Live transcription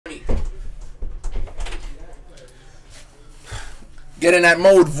Get in that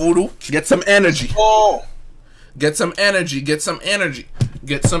mode, Voodoo. Get some energy. Oh. Get some energy. Get some energy.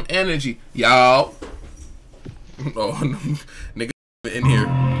 Get some energy. Y'all. Oh, no. Nigga in here.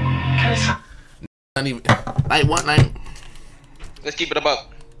 Not even. Like what? Like. Let's keep it about.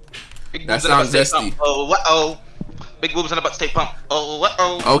 That sounds zesty. Oh, what? Oh. Big boobs and about to stay pump. Oh, what?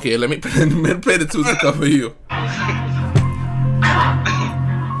 Oh. Okay, let me play the tunes to cover you.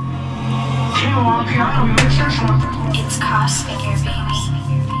 It's cross finger, baby.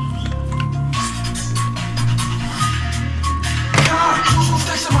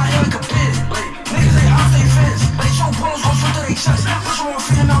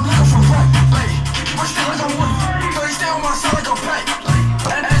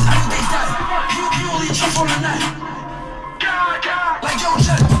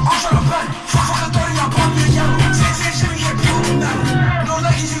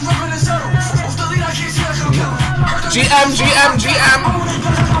 GM.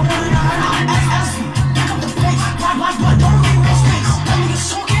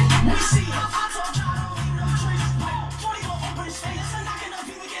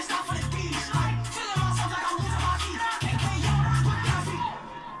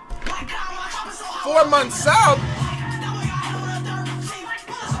 4 months out.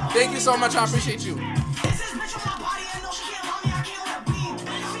 Thank you so much. I appreciate you.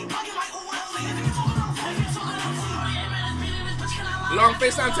 Long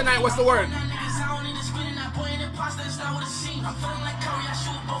FaceTime tonight. What's the word?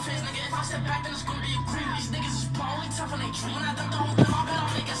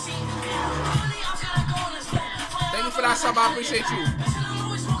 Thank you for that sub. I appreciate you.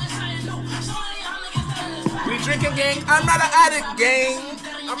 We drinking, gang. I'm not an addict, gang.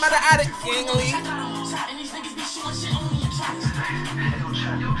 I'm not an addict, gangly.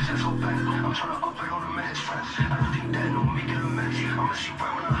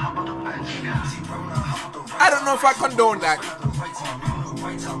 I don't know if I condone that.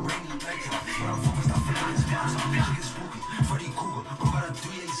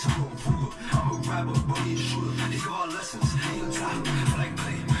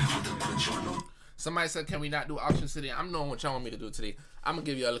 Somebody said, can we not do auctions today? I'm knowing what y'all want me to do today. I'm going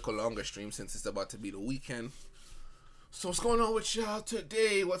to give you a little longer stream since it's about to be the weekend. So what's going on with y'all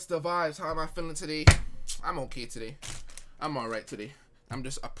today? What's the vibes? How am I feeling today? I'm okay today. I'm alright today. I'm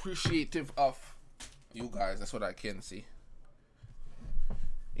just appreciative of you guys. That's what I can see.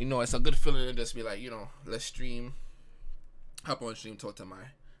 You know, it's a good feeling to just be like, you know, let's stream. Hop on stream, talk to my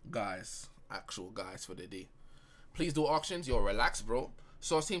guys. Actual guys for the day. Please do auctions. Yo, relax, bro.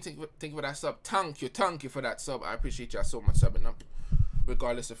 Source team, thank you for that sub. Thank you for that sub. I appreciate y'all so much subbing up.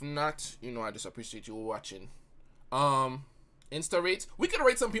 Regardless if not, you know, I just appreciate you watching. Insta rates. We could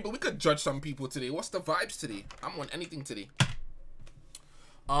rate some people. We could judge some people today. What's the vibes today? I'm on anything today.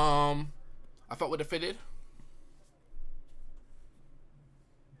 I fought with the fitted.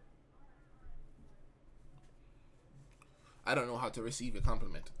 I don't know how to receive a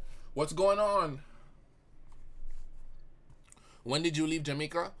compliment. What's going on? When did you leave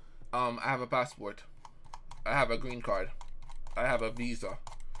Jamaica? I have a passport. I have a green card. I have a visa.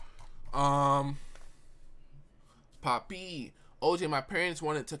 Papi. OJ, my parents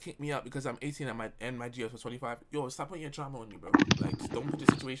wanted to kick me out because I'm 18 and my GS was 25. Yo, stop putting your drama on me, bro. Like, don't put your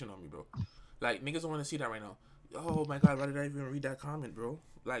situation on me, bro. Like, niggas don't want to see that right now. Oh my god, why did I even read that comment, bro?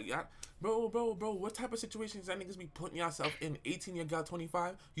 Like, yeah, bro, what type of situations that niggas be putting yourself in? 18, your gal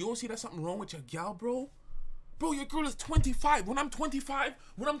 25? You don't see that something wrong with your gal, bro? Bro, your girl is 25. When I'm 25,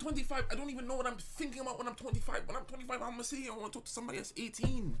 I don't even know what I'm thinking about when I'm 25. When I'm 25, I'm gonna say I want to talk to somebody that's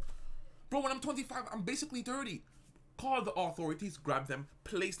 18. Bro, when I'm 25, I'm basically 30. Call the authorities, grab them,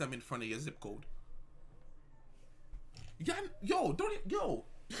 place them in front of your zip code. Yeah, yo, don't it, yo.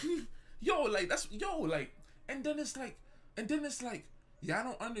 Yo, like, that's, yo, like, and then it's like, yeah, I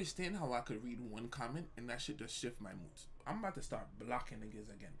don't understand how I could read one comment and that shit just shift my moods. I'm about to start blocking niggas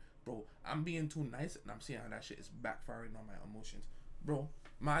again. Bro, I'm being too nice and I'm seeing how that shit is backfiring on my emotions. Bro,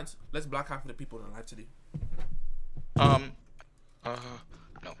 mods, let's block half of the people in live today. No.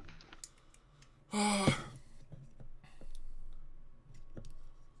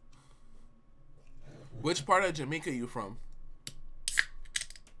 Which part of Jamaica you from?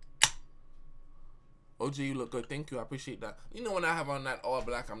 OJ, you look good. Thank you. I appreciate that. You know when I have on that all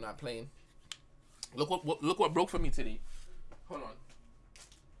black, I'm not playing. Look what broke for me today. Hold on.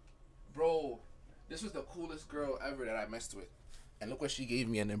 Bro, this was the coolest girl ever that I messed with. And look what she gave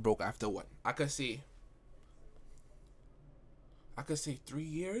me and then broke after what? I could say 3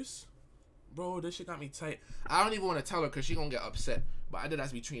 years? Bro, this shit got me tight. I don't even want to tell her because she gonna get upset. But I did have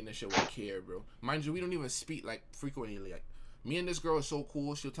to be treating this shit with care, bro. Mind you, we don't even speak like frequently. Me and this girl is so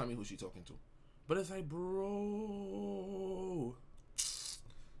cool, she'll tell me who she's talking to. But it's like, bro.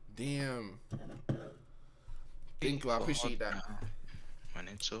 Damn. Thank you, I appreciate that.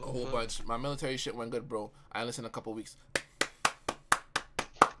 A whole bunch. My military shit went good, bro. I listened a couple weeks.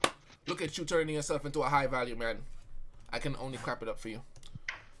 Look at you turning yourself into a high value man. I can only clap it up for you.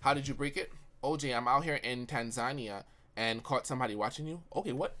 How did you break it? OJ, I'm out here in Tanzania and caught somebody watching you.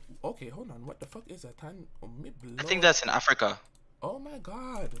 Okay, what? Okay, hold on. What the fuck is that? I think that's in Africa. Oh my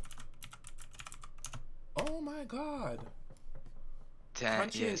god. Oh my god.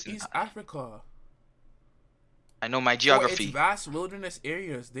 Country in East Africa. I know my geography. For its vast wilderness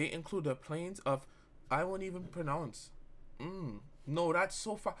areas, they include the plains of, I won't even pronounce. No, that's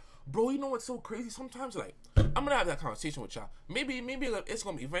so far. Bro, you know what's so crazy? Sometimes, like, I'm gonna have that conversation with y'all. Maybe it's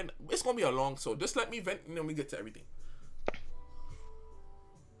gonna be it's gonna be a long, so just let me vent and then we get to everything.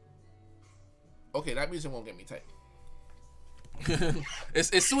 Okay, that music won't get me tight.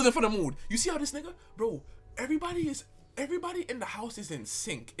 it's soothing for the mood. You see how this nigga, bro? Everybody in the house is in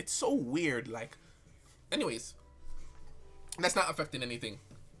sync. It's so weird. Like, anyways, that's not affecting anything.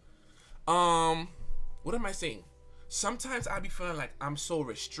 What am I saying? Sometimes I be feeling like I'm so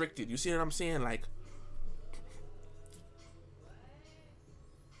restricted. You see what I'm saying? Like,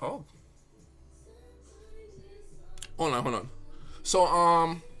 oh, hold on. So,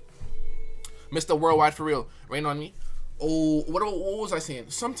 Mr. Worldwide for real, rain on me. Oh, what was I saying?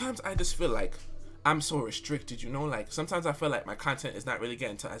 Sometimes I just feel like I'm so restricted, you know? Like, sometimes I feel like my content is not really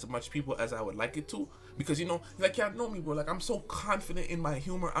getting to as much people as I would like it to. Because, you know, like, y'all know me, bro. Like, I'm so confident in my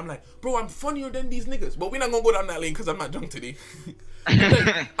humor. I'm like, bro, I'm funnier than these niggas. But we're not gonna go down that lane because I'm not drunk today.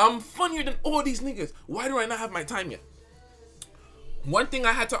 Like, I'm funnier than all these niggas. Why do I not have my time yet? One thing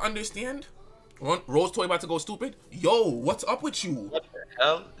I had to understand, Rose Toy about to go stupid. Yo, what's up with you? What the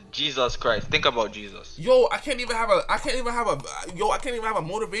hell? Jesus Christ. Think about Jesus. Yo, I can't even have a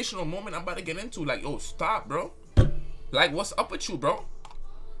motivational moment I'm about to get into. Like, yo, stop, bro. Like, what's up with you, bro?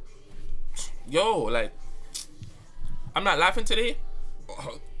 Yo, like, I'm not laughing today.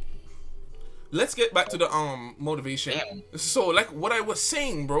 Let's get back to the motivation. Damn. So, like, what I was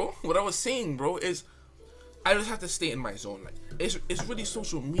saying, bro, is I just have to stay in my zone. Like, it's really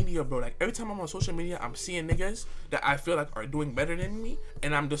social media, bro. Like, every time I'm on social media, I'm seeing niggas that I feel like are doing better than me,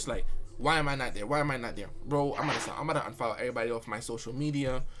 and I'm just like, why am I not there? Why am I not there? Bro, I'm about to unfollow everybody off my social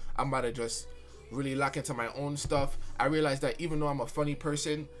media. I'm about to just really lock into my own stuff. I realized that even though I'm a funny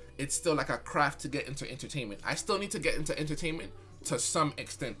person, it's still like a craft to get into entertainment. I still need to get into entertainment to some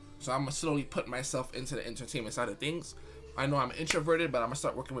extent. So I'm gonna slowly put myself into the entertainment side of things. I know I'm introverted, but I'm gonna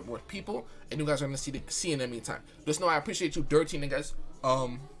start working with more people, and you guys are gonna see in the meantime. Just know I appreciate you, dirty niggas.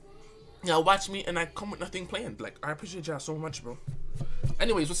 Yeah, watch me, and I come with nothing planned. Like, I appreciate y'all so much, bro.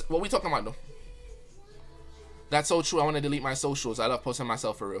 Anyways, what we talking about though? That's so true. I want to delete my socials. I love posting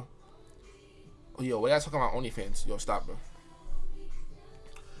myself for real. Oh, yo, what y'all talking about OnlyFans? Yo, stop, bro.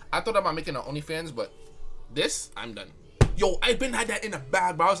 I thought about making an OnlyFans, but this, I'm done. Yo, I've been had that in the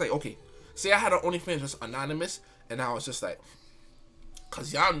bag, but I was like, okay, say I had an OnlyFans just anonymous. And I was just like,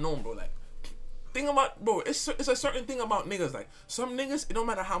 cause y'all know, bro, like, thing about, bro, it's a certain thing about niggas, like, some niggas, it don't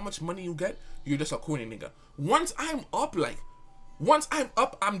matter how much money you get, you're just a corny nigga. Once I'm up,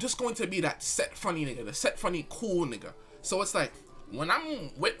 I'm just going to be that set funny nigga, the set funny cool nigga. So it's like, when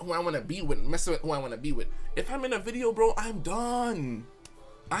I'm with who I want to be with, messing with who I want to be with, if I'm in a video, bro, I'm done.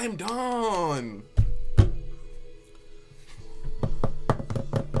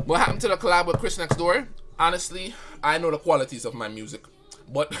 What happened to the collab with Chris Next Door? Honestly, I know the qualities of my music,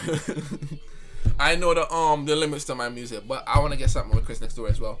 but I know the limits to my music. But I want to get something with Chris Next Door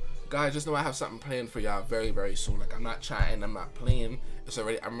as well, guys. Just know I have something planned for y'all very, very soon. Like, I'm not chatting, I'm not playing.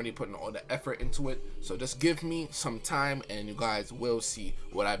 I'm already putting all the effort into it. So just give me some time, and you guys will see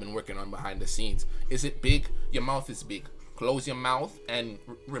what I've been working on behind the scenes. Is it big? Your mouth is big. Close your mouth and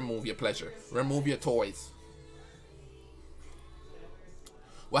remove your pleasure. Remove your toys.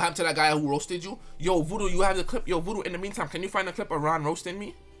 What happened to that guy who roasted you? Yo, Voodoo, you have the clip. Yo, Voodoo, in the meantime, can you find a clip of Ron roasting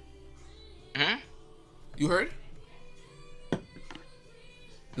me? You heard?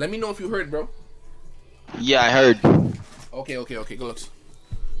 Let me know if you heard, bro. Yeah, I heard. Okay, good looks.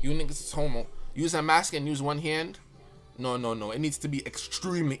 You niggas is homo. Use a mask and use one hand. No. It needs to be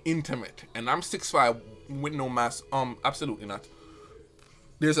extremely intimate. And I'm 6'5" with no mask. Absolutely not.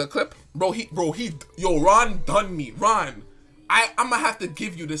 There's a clip. Yo, Ron done me. Ron. I'm gonna have to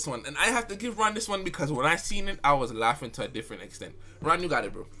give you this one, and I have to give Ron this one because when I seen it, I was laughing to a different extent. Ron, you got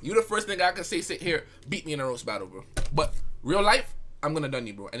it, bro. You the first nigga I can say sit here, beat me in a roast battle, bro. But real life, I'm gonna done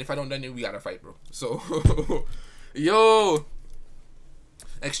you, bro. And if I don't done you, we gotta fight, bro. So, yo,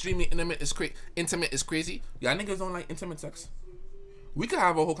 Extremely intimate is crazy. Y'all niggas don't like intimate sex. We could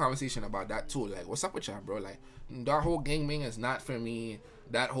have a whole conversation about that too. Like, what's up with y'all, bro? Like, that whole gangbang is not for me.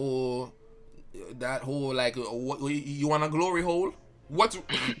 That whole like, what, you want a glory hole? What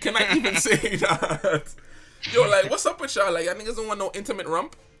can I even say that? Yo, like, what's up with y'all? Like, y'all niggas don't want no intimate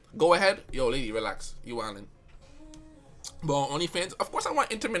rump? Go ahead. Yo, lady, relax. You wildin'. But on OnlyFans, of course I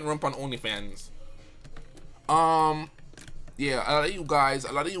want intimate rump on OnlyFans. Yeah, a lot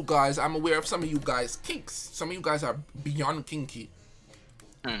of you guys, I'm aware of some of you guys kinks. Some of you guys are beyond kinky.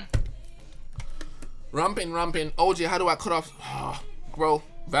 Rumping. OJ, how do I cut off? Bro,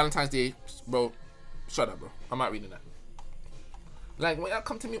 Valentine's Day, bro. Shut up, bro. I'm not reading that. Like, when y'all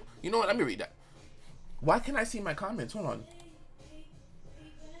come to me, you know what? Let me read that. Why can't I see my comments? Hold on.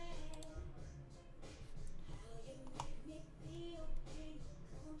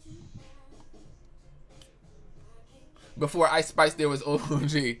 Before Ice Spice, there was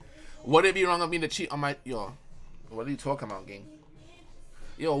OG. Would it be wrong of me to cheat on my... Yo, what are you talking about, gang?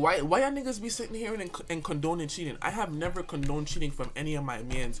 Yo, why y'all niggas be sitting here and condoning cheating? I have never condoned cheating from any of my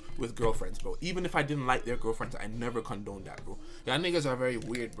mans with girlfriends, bro. Even if I didn't like their girlfriends, I never condoned that, bro. Y'all niggas are very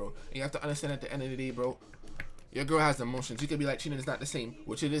weird, bro. And you have to understand at the end of the day, bro, your girl has emotions. You could be like, cheating is not the same,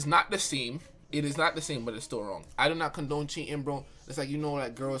 which it is not the same. It is not the same, but it's still wrong. I do not condone cheating, bro. It's like, you know,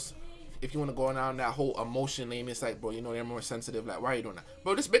 like, girls... If you want to go down that whole emotion lane, it's like, bro, you know, they're more sensitive. Like, why are you doing that?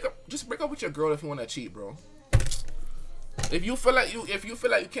 Bro, just break up with your girl if you want to cheat, bro. If you feel like you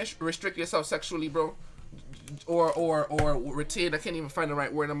can't restrict yourself sexually, bro, or retain, I can't even find the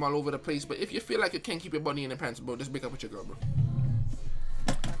right word, I'm all over the place. But if you feel like you can't keep your body in the pants, bro, just break up with your girl, bro.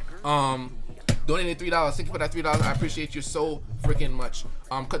 Donated $3. Thank you for that $3. I appreciate you so freaking much.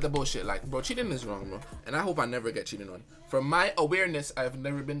 Cut the bullshit. Like, bro, cheating is wrong, bro. And I hope I never get cheated on. From my awareness, I've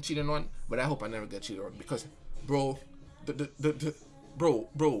never been cheated on, but I hope I never get cheated on because, bro, bro,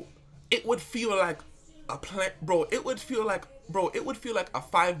 it would feel like a plant, bro. It would feel like a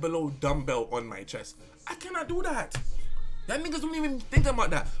 5 Below dumbbell on my chest. I cannot do that. Y'all niggas don't even think about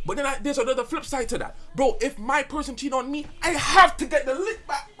that. But then there's another flip side to that, bro. If my person cheat on me, I have to get the lick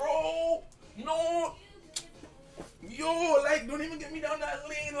back, bro. No, yo, like, don't even get me down that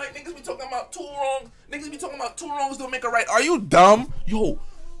lane. Like, niggas be talking about two wrongs. Niggas be talking about two wrongs don't make a right. Are you dumb? Yo,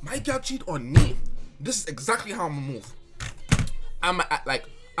 my girl cheat on me. This is exactly how I'ma move. I'ma act like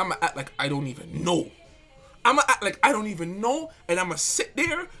I don't even know. I'ma act like I don't even know, and I'ma sit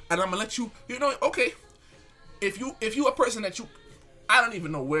there and I'ma let you. You know, okay. If you a person that you, I don't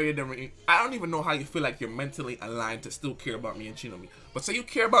even know where you're doing. I don't even know how you feel like you're mentally aligned to still care about me and cheat on me. But say you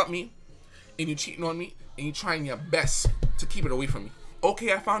care about me. And you cheating on me, and you trying your best to keep it away from me.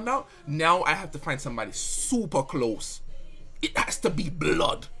 Okay, I found out. Now I have to find somebody super close. It has to be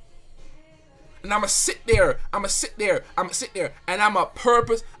blood. And I'ma sit there, and I'ma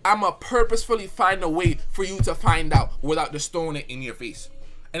purposefully find a way for you to find out without just throwing it in your face.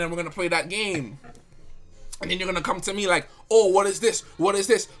 And then we're gonna play that game. And then you're gonna come to me like, oh, what is this? What is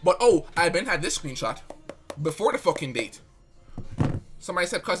this? But oh, I've been had this screenshot before the fucking date. Somebody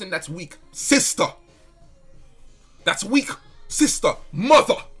said, cousin, that's weak. Sister. That's weak. Sister.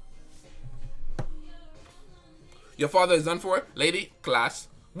 Mother. Your father is done for it. Lady, class.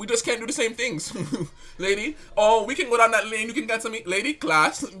 We just can't do the same things. Lady, oh, we can go down that lane. You can get to me. Lady,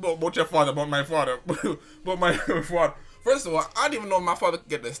 class. But your father, but my father. But my father. First of all, I don't even know if my father can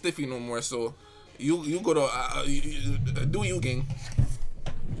get the stiffy no more. So, you go to, do you, gang.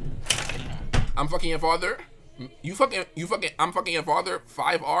 I'm fucking your father. I'm fucking your father.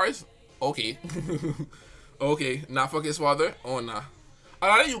 5 R's? Okay. Okay, not fuck his father? Oh, nah. A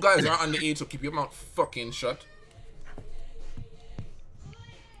lot of you guys are underage, so keep your mouth fucking shut.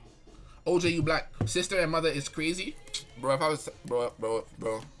 OJ, you black. Sister and mother is crazy? Bro, if I was... Bro.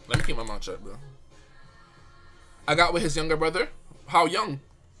 Let me keep my mouth shut, bro. I got with his younger brother. How young?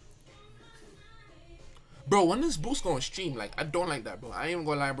 Bro, when is Bruce gonna stream? Like, I don't like that, bro. I ain't even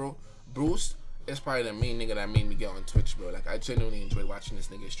gonna lie, bro. Bruce... It's probably the main nigga that made me get on Twitch, bro. Like, I genuinely enjoyed watching this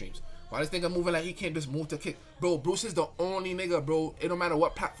nigga streams. Why this nigga moving like he can't just move to kick? Bro, Bruce is the only nigga, bro. It don't matter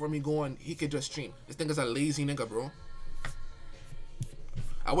what platform he go on, he could just stream. This nigga's a lazy nigga, bro.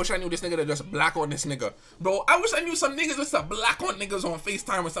 I wish I knew this nigga that just black on this nigga. Bro, I wish I knew some niggas just black on niggas on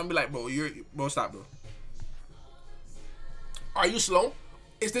FaceTime or something. Be like, bro, stop, bro. Are you slow?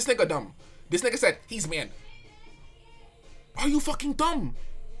 Is this nigga dumb? This nigga said, he's man. Are you fucking dumb?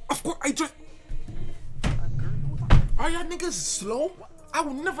 Of course, Are y'all niggas slow? I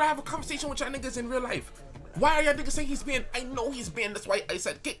will never have a conversation with y'all niggas in real life. Why are y'all niggas saying he's banned? I know he's banned. That's why I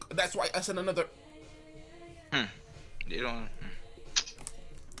said kick. That's why I said another. They don't.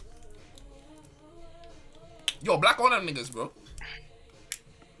 Yo, black on them niggas, bro.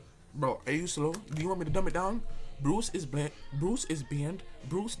 Bro, are you slow? Do you want me to dumb it down? Bruce is banned. Bruce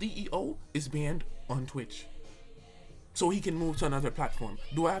DEO is banned on Twitch, so he can move to another platform.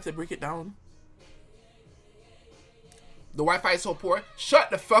 Do I have to break it down? The Wi-Fi is so poor.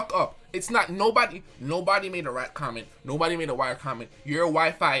 Shut the fuck up. It's not nobody. Nobody made a right comment. Nobody made a wire comment. Your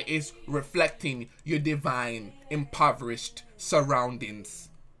Wi-Fi is reflecting your divine, impoverished surroundings.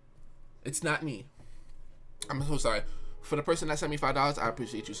 It's not me. I'm so sorry. For the person that sent me $5, I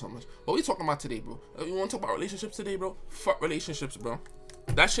appreciate you so much. What we talking about today, bro? You want to talk about relationships today, bro? Fuck relationships, bro.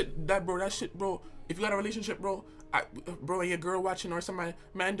 That shit, bro. If you got a relationship, bro, bro, and your girl watching or somebody,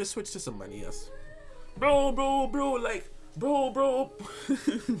 man, just switch to somebody else. Bro, like,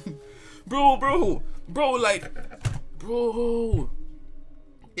 bro,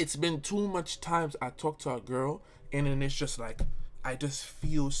 it's been too much times I talk to a girl, and then it's just like, I just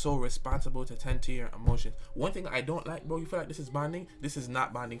feel so responsible to tend to your emotions. One thing I don't like, bro, you feel like this is bonding? This is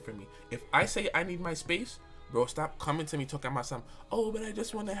not bonding for me. If I say I need my space, bro, stop coming to me talking about something. Oh, but I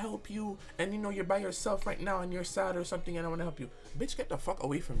just want to help you. And you know, you're by yourself right now and you're sad or something and I want to help you. Bitch, get the fuck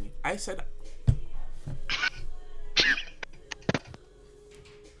away from me. I said...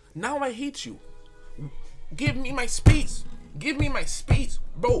 Now I hate you. Give me my space. Give me my space.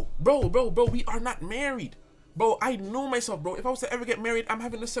 Bro, we are not married. Bro, I know myself, bro. If I was to ever get married, I'm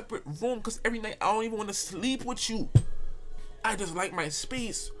having a separate room because every night I don't even want to sleep with you. I just like my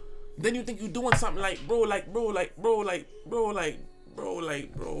space. Then you think you're doing something like, bro. Bro, like...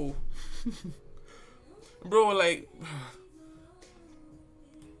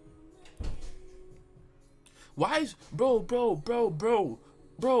 Why is...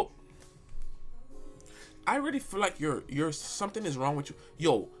 Bro. I really feel like you're something is wrong with you.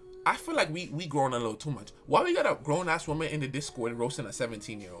 Yo, I feel like we grown a little too much. Why we got a grown ass woman in the Discord roasting a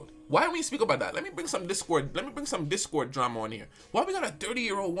 17-year-old? Why don't we speak about that? Let me bring some Discord drama on here. Why we got a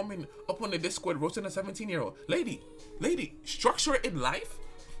 30-year-old woman up on the Discord roasting a 17-year-old? Lady, structure in life?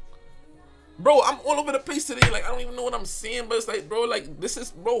 Bro, I'm all over the place today. Like, I don't even know what I'm saying, but it's like, bro, like,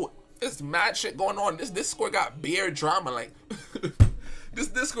 there's mad shit going on. This Discord got bare drama, like... This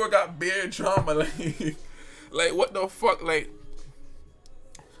Discord got bare drama, like... Like, what the fuck, like...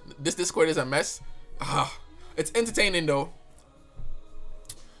 This Discord is a mess. It's entertaining though.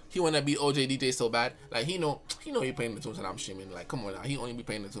 He wanna be OJ DJ so bad. Like he know he playing the tunes and I'm streaming. Like come on now. He only be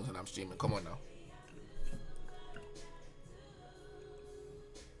playing the tunes and I'm streaming. Come on now.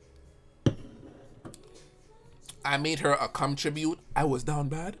 I made her a cum tribute. I was down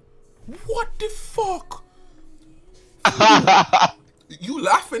bad. What the fuck? You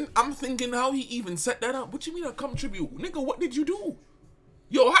laughing? I'm thinking how he even set that up. What you mean a cum tribute? Nigga, what did you do?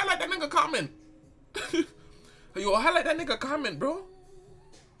 Yo, highlight that nigga comment. Yo, highlight that nigga comment, bro.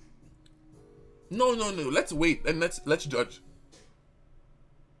 No. Let's wait and let's judge.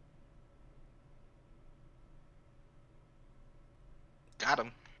 Got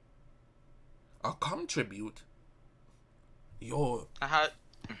him. A cum tribute. Yo.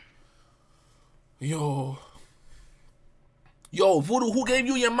 Yo, Voodoo, who gave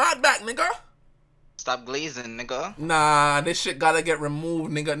you your mod back, nigga? Stop glazing, nigga. Nah, this shit gotta get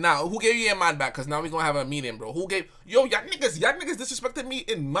removed, nigga. Now, who gave you your mod back? Cause now we gonna have a meeting, bro. Who gave... Yo, y'all niggas disrespected me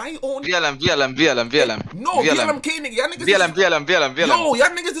in my own... VLM. No, VLMK, nigga. Y'all niggas... VLM. Yo, y'all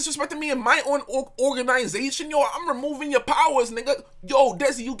niggas disrespected me in my own organization. Yo, I'm removing your powers, nigga. Yo,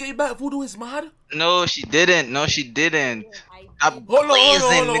 Desi, you gave back Voodoo his mod? No, she didn't. Stop Hold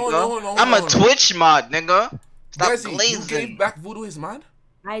glazing, nigga. I'm a Twitch mod, nigga. Stop Desi, glazing. You gave back Voodoo his mod?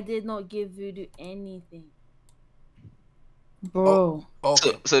 I did not give Voodoo anything. Bro. Oh,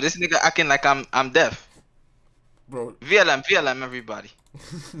 okay. So this nigga acting like I'm deaf. Bro. VLM, everybody.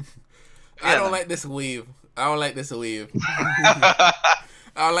 I don't like this wave. I don't like this wave.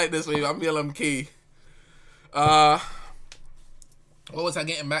 I'm VLMK. What was I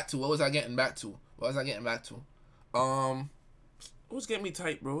getting back to? What's getting me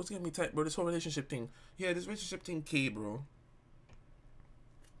tight, bro? This whole relationship thing. Yeah, this relationship thing, bro.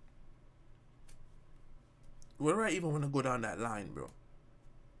 Where do I even want to go down that line, bro?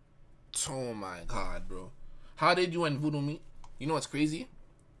 Oh my god, bro. How did you and Voodoo meet? You know what's crazy?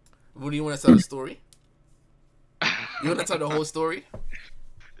 Voodoo, you want to tell the story? You want to tell the whole story?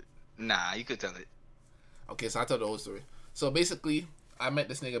 Nah, you could tell it. Okay, so I'll tell the whole story. So basically, I met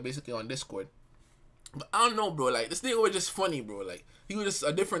this nigga basically on Discord. But I don't know, bro. Like, this nigga was just funny, bro. Like, he was just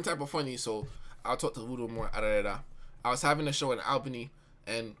a different type of funny. So I'll talk to Voodoo more. I was having a show in Albany,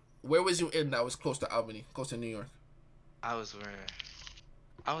 and where was you in that was close to Albany, close to New York? I was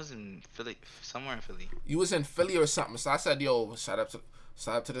in Philly, somewhere in Philly. You was in Philly or something. So I said, yo, shout out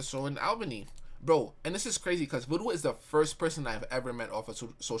to the show in Albany. bro. And this is crazy because Voodoo is the first person I've ever met off of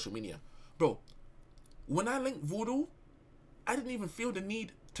social media, bro. When I linked Voodoo, I didn't even feel the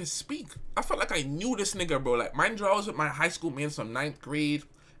need to speak. I felt like I knew this nigga, bro. Like, mind you, I was with my high school mates from 9th grade.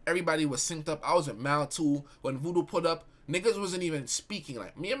 Everybody was synced up. I was with Mal too. When Voodoo put up, niggas wasn't even speaking.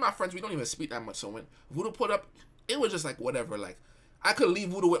 Like, me and my friends, we don't even speak that much. So when Voodoo put up, it was just like whatever. Like, I could leave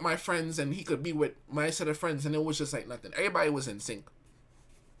Voodoo with my friends and he could be with my set of friends, and it was just like nothing. Everybody was in sync.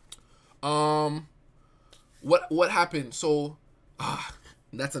 What happened? So,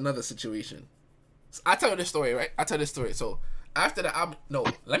 that's another situation. So I tell you this story, right? I tell this story. So after the album, no,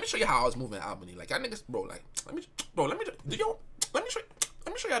 let me show you how I was moving at Albany. Like, y'all niggas, bro. Like, let me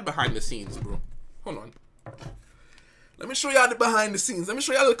show y'all behind the scenes, bro. Hold on. Let me show y'all the behind the scenes. Let me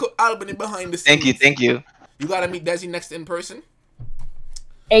show y'all the Albany behind the scenes. Thank you. You gotta meet Desi next in person.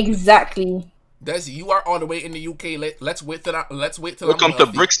 Exactly. Desi, you are all the way in the UK. Let's wait till Welcome to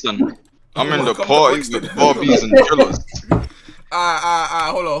Brixton. I'm in the party with Bobbies and Thrillers.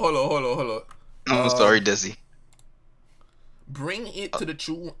 Hold on. I'm sorry, Desi. Bring it to the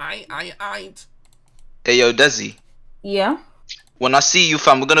true. I. Hey, yo, Desi. Yeah. When I see you,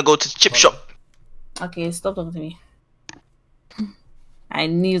 fam, we're gonna go to the chip shop. Okay, stop talking to me. I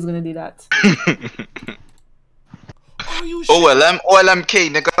knew he was gonna do that. Are you OLMK,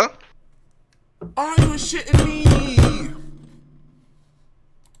 nigga. Are you shitting me?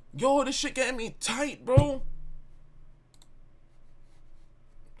 Yo, this shit getting me tight, bro.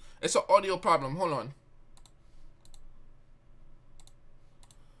 It's an audio problem. Hold on.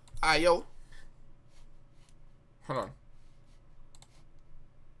 Yo. Hold on.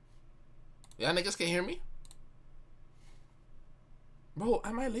 Y'all niggas can hear me? Bro,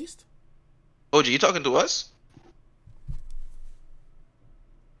 am I laced? OG, you talking to us?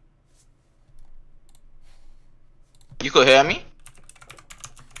 You could hear me?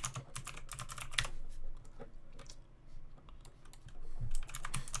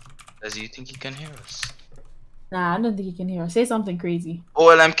 Does you think he can hear us? Nah, I don't think he can hear us. Say something crazy.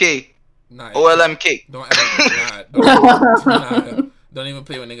 OLMK. Nah, OLMK. Don't even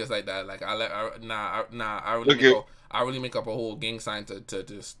play with niggas like that. Like, I really make up a whole gang sign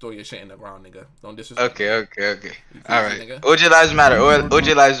to store your shit in the ground, nigga. Don't disrespect. Okay. All right. Nigga? OJ lives matter.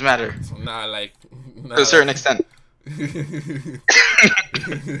 OJ lives matter. To a certain extent.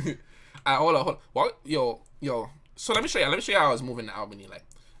 Hold on. What? Yo. So let me show you how I was moving to Albany. Like,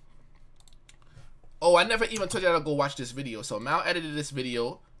 I never even told y'all to go watch this video. So Mal edited this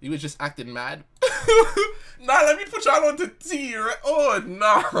video. He was just acting mad. Nah, let me put y'all on to T, right? Oh,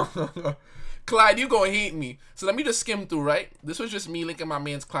 no. Clyde, you gonna hate me. So let me just skim through, right? This was just me linking my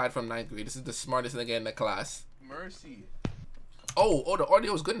man's Clyde from 9th grade. This is the smartest nigga in the class. Mercy. Oh, the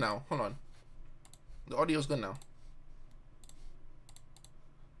audio is good now. Hold on. The audio is good now.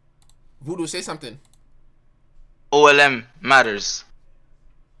 Voodoo, say something. OLM matters.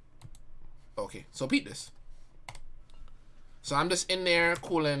 Okay, so beat this. So I'm just in there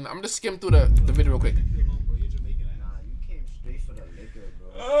cooling. I'm just skim through the video real quick.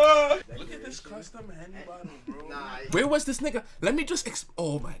 Look at this custom handy bottle, bro. Where was this nigga? Let me just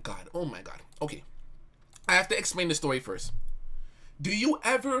oh my god. Okay. I have to explain the story first. Do y'all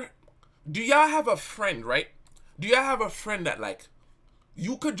have a friend, right? Do y'all have a friend that, like,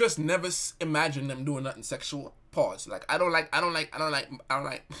 you could just never imagine them doing nothing sexual? Pause. Like, I don't like.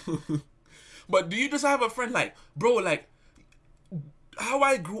 But do you just have a friend like, bro, like, how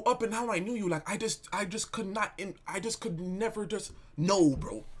I grew up and how I knew you, like, I just could never just know,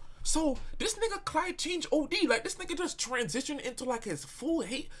 bro. So this nigga Clyde changed OD. Like, this nigga just transitioned into like a full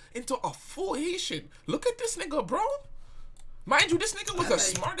Haitian. Look at this nigga, bro. Mind you, this nigga was the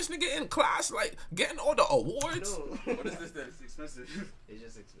smartest nigga in class, like, getting all the awards. No. What is this then? It's expensive. It's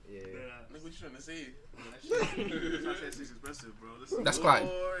just yeah. Look what you trying to say. It's expensive, bro. That's Clyde.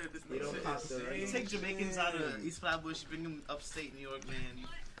 You take Jamaicans out of East Flatbush, you bring them upstate New York, man. You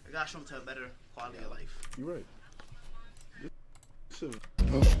gotta show them to a better quality of life. You're right.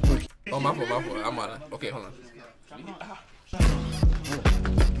 Oh, my fault. I'm on it. Okay, hold on.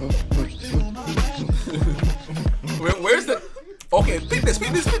 Where's the... Okay, pick this.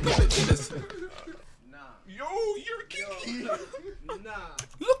 Nah. Yo, you're kinky. Nah.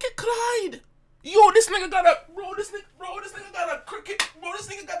 Look at Clyde. Yo, this nigga got a... Bro, this nigga got a cricket... Bro, this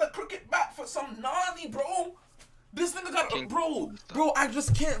nigga got a cricket bat for some nani, bro. This nigga got a... Bro, I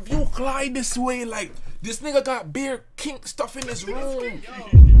just can't view Clyde this way. Like, this nigga got bare kink stuff in his room.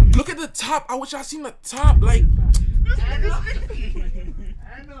 Look at the top. I wish I seen the top. Like... I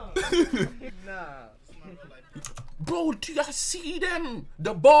know. Nah. Bro, do y'all see them?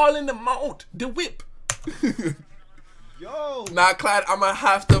 The ball in the mouth. The whip. Yo. Nah, Clyde, I'ma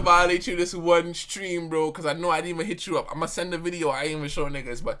have to violate you this one stream, bro, because I know I didn't even hit you up. I'ma send the video. I ain't even show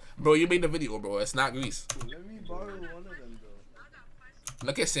niggas, but bro, you made the video, bro. It's not Grease. Let me borrow one of them, though.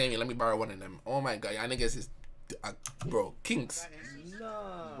 Look at Sammy. Let me borrow one of them. Oh my god, y'all niggas is, bro, kinks.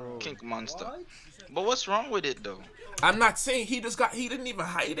 Nah. Bro. Kink monster. What? But what's wrong with it though? I'm not saying he didn't even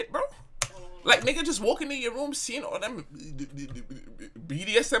hide it, bro. Like, nigga just walking in your room seeing all them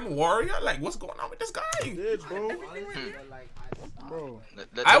BDSM warrior. Like, what's going on with this guy? Yeah, bro. Bro.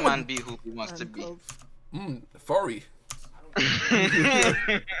 Let the man be who he wants to be. Furry.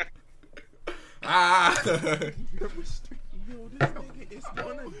 Ah. Yo, this nigga is on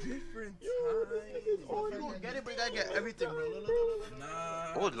a different time. Oh, you gonna get it, but you gotta get everything, bro.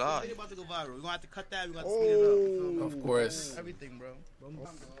 Nah. Oh lord. It's about to go viral. We're gonna have to cut that. We got to speed it up. Of course. Everything, bro.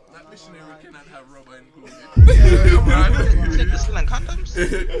 That missionary cannot have rubber included. Is it still in condoms?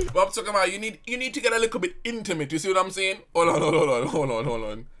 But I'm talking about you need to get a little bit intimate. You see what I'm saying? Hold on.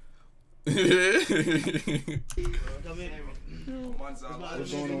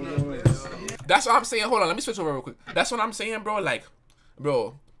 That's what I'm saying. Hold on, let me switch over real quick. That's what I'm saying, bro. Like,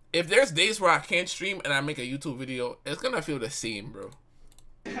 bro, if there's days where I can't stream and I make a YouTube video, it's gonna feel the same, bro.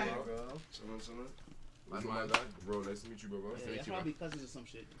 That's my guy. Bro, nice to meet you, bro. Yeah, that's probably cousins or some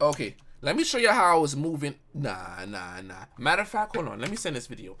shit. Okay, let me show you how I was moving. Nah. Matter of fact, hold on. Let me send this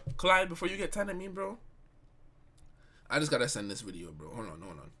video. Clyde, before you get tired of me, bro, I just gotta send this video, bro. Hold on.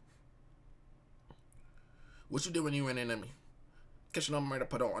 What you did when you ran into me? Catching on murder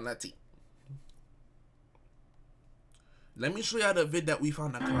put on that tea. Let me show you the vid that we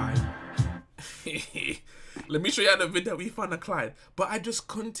found on Clyde. Let me show you the vid that we found on Clyde. But I just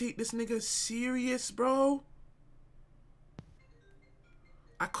couldn't take this nigga serious, bro.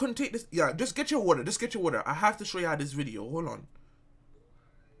 I couldn't take this. Yeah, just get your water. I have to show you this video. Hold on.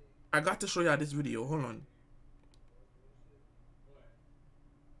 I got to show you this video. Hold on.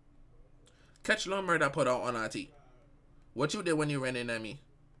 Catch no murder put out on our tea. What you did when you ran in at me?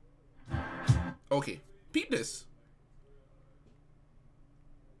 Okay, peep this.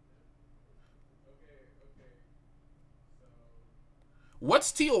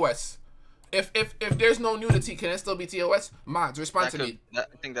 What's TOS? If there's no nudity, can it still be TOS? Mods, respond to me. I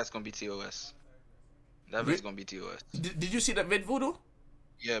think that's gonna be TOS. That vid's gonna be TOS. Did you see the vid, Voodoo?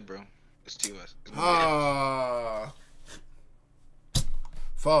 Yeah, bro. It's TOS.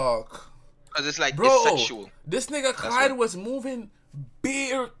 Fuck. Cause it's like, bro, it's sexual. This nigga Clyde was moving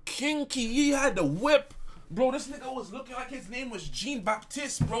bare kinky. He had the whip. Bro, this nigga was looking like his name was Jean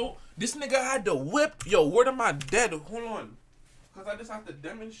Baptiste, bro. This nigga had the whip. Yo, word am I dead? Hold on. Cause I just have to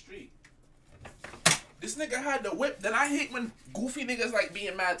demonstrate. This nigga had the whip. Then I hate when goofy niggas like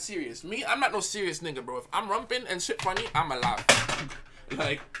being mad serious. Me, I'm not no serious nigga, bro. If I'm rumping and shit funny, I'ma laugh.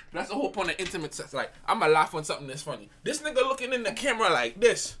 Like, that's the whole point of intimate sex. Like, I'ma laugh when something is funny. This nigga looking in the camera like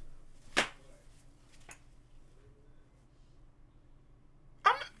this.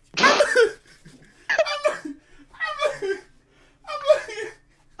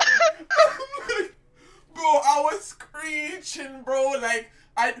 Bro, I was screeching, bro. Like,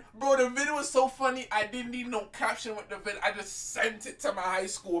 bro, the video was so funny. I didn't need no caption with the video. I just sent it to my high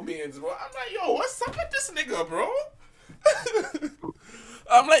school mans, bro. I'm like, yo, what's up with this nigga, bro?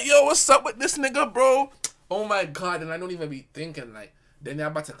 I'm like, yo, what's up with this nigga, bro? Oh my god, and I don't even be thinking, like, then they're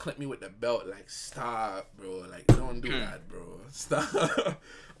about to clip me with the belt. Like, stop, bro. Like, don't do that, bro. Stop.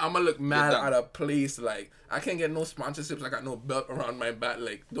 I'm gonna look mad out of place. Like, I can't get no sponsorships. I got no belt around my back.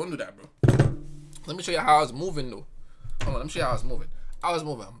 Like, don't do that, bro. Let me show you how I was moving, though. Hold on, let me show you how I was moving. I was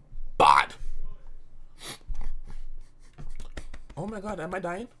moving bad. Oh my god, am I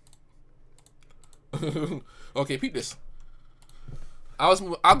dying? Okay, peep this. I'll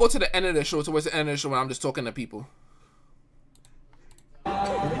go to the end of the show, towards the end of the show when I'm just talking to people.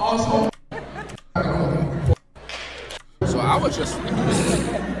 So I was just...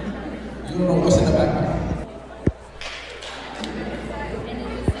 What's in the back?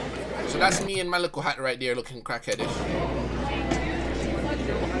 So that's me in my little hat right there looking crackheadish.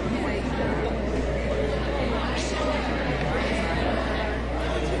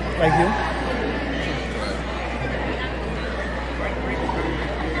 Like you?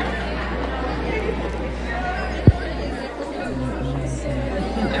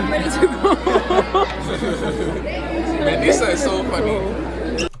 I'm ready to go. Man, this is so funny.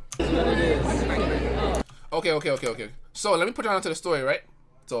 Okay. So let me put you onto the story, right?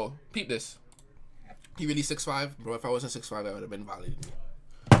 So peep this. He really 6'5", bro. If I wasn't 6'5", I would have been violated me.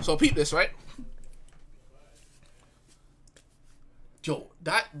 So peep this, right? Yo,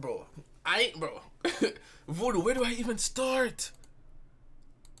 that, bro. Bro. Voodoo, where do I even start?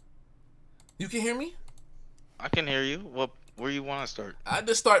 You can hear me? I can hear you. Where you want to start? I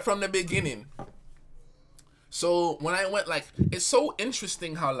just start from the beginning. So when I went, like, it's so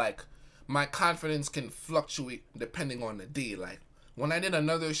interesting how, like, my confidence can fluctuate depending on the day. Like, when I did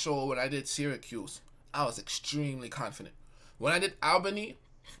another show, when I did Syracuse, I was extremely confident. When I did Albany,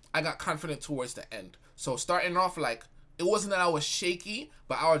 I got confident towards the end. So starting off, like, it wasn't that I was shaky,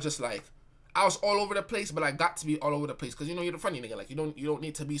 but I was just like, I was all over the place, but I got to be all over the place because, you know, you're the funny nigga. Like, you don't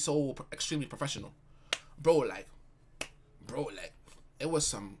need to be so extremely professional, bro. It was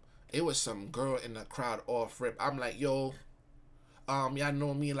some girl in the crowd off rip. I'm like, yo, y'all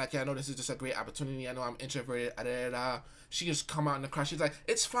know me. Like, I know this is just a great opportunity. I know I'm introverted. She just come out in the crowd. She's like,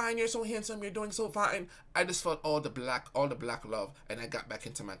 it's fine. You're so handsome. You're doing so fine. I just felt all the black love, and I got back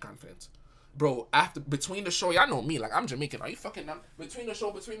into my confidence. Bro, between the show, y'all know me, like, I'm Jamaican. Are you fucking dumb? Between the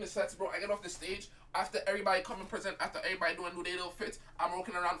show, between the sets, bro, I get off the stage. After everybody come and present, after everybody do their little fits, I'm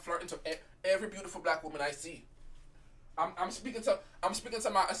walking around flirting to every beautiful black woman I see. I'm speaking to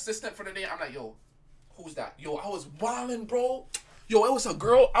my assistant for the day. I'm like, yo, who's that? Yo, I was wildin', bro. Yo, it was a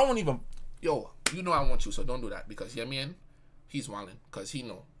girl. I won't even. Yo, you know I want you, so don't do that because yeah, man, he's wildin', cause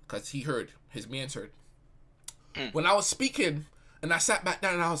he heard his man's heard. When I was speaking. And I sat back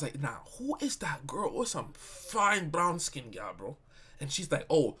down and I was like, nah, who is that girl? It was some fine brown skin girl, bro. And she's like,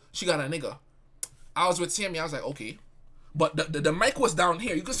 oh, she got a nigga. I was with Sammy. I was like, okay. But the mic was down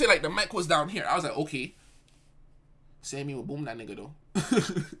here. You could say, like, the mic was down here. I was like, okay. Sammy would boom that nigga, though.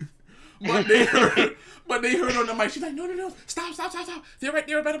 but they heard on the mic. She's like, no. Stop. They're right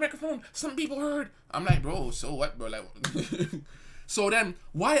there by the microphone. Some people heard. I'm like, bro, so what, bro? Like, so then,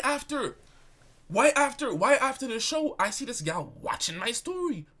 why after the show, I see this gal watching my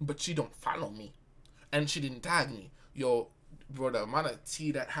story, but she don't follow me, and she didn't tag me. Yo, bro, the amount of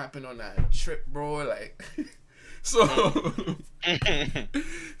tea that happened on that trip, bro, like, so,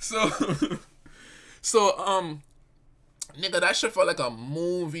 nigga, that shit felt like a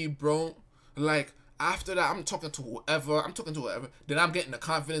movie, bro. Like, after that, I'm talking to whoever. Then I'm getting the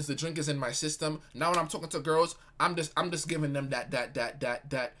confidence. The drink is in my system. Now when I'm talking to girls, I'm just giving them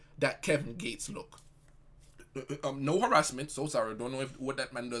that Kevin Gates look. No harassment. So sorry. Don't know what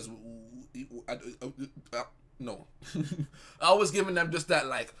that man does. No. I was giving them just that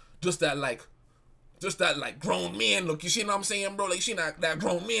grown man look. You see what I'm saying, bro? Like, she not that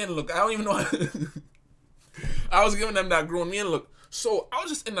grown man look. I don't even know. I was giving them that grown man look. So I was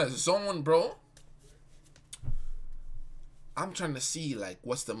just in the zone, bro. I'm trying to see, like,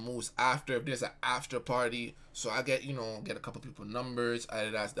 what's the moves after, if there's an after party. So I get a couple people numbers.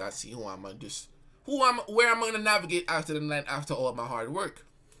 I see where I'm going to navigate after the night, after all my hard work.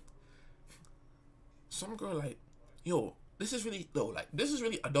 Some girl like, yo, this is really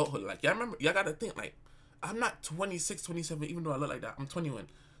adulthood. Like, y'all gotta think, like, I'm not 26, 27, even though I look like that. I'm 21.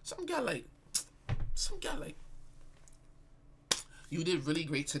 Some guy like, you did really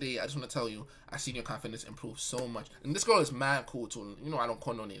great today. I just want to tell you, I seen your confidence improve so much. And this girl is mad cool too. You know, I don't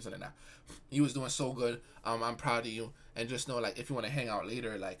call no names like that. You was doing so good. I'm proud of you. And just know, like, if you want to hang out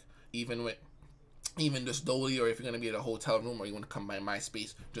later, like, even just Dolly, or if you're going to be at a hotel room, or you want to come by my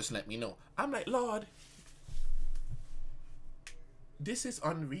space, just let me know. I'm like, Lord, this is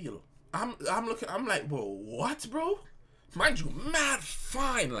unreal. I'm like, bro, what, bro? Mind you, mad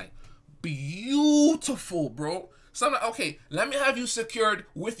fine, like, beautiful, bro. So I'm like, okay, let me have you secured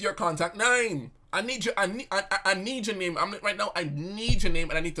with your contact name. I need your name. I'm like, right now, I need your name,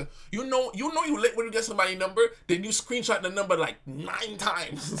 and I need to, you know you lit when you get somebody's number, then you screenshot the number like 9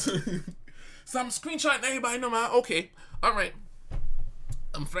 times. So I'm screenshotting everybody's number. Okay, all right.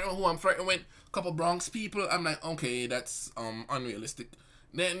 I'm flirting with who I'm flirting with. A couple Bronx people. I'm like, okay, that's unrealistic.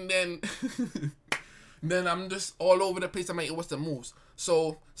 Then then I'm just all over the place. I'm like, what's the moves?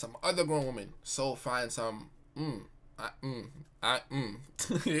 So some other grown woman, so fine, some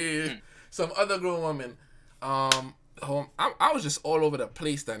some other grown woman. I was just all over the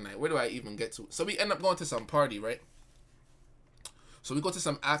place that night. Where do I even get to? So we end up going to some party, right? So we go to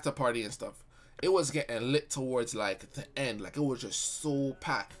some after party and stuff. It was getting lit towards like the end. Like, it was just so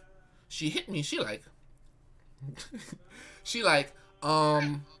packed. She hit me. She like,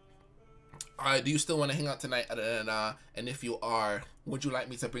 alright, do you still want to hang out tonight? And if you are, would you like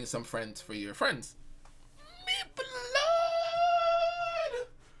me to bring some friends for your friends? Me blood.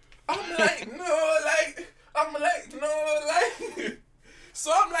 I'm like, no.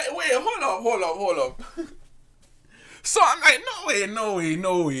 So I'm like, wait, hold up. So I'm like, no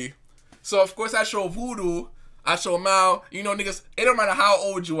way. So of course I show Voodoo, I show Mal, you know, niggas, it don't matter how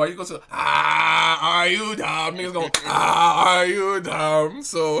old you are, you go to, are you dumb? Niggas go, are you dumb?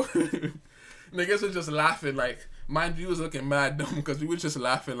 So niggas were just laughing, like, mind you, was looking mad dumb, because we were just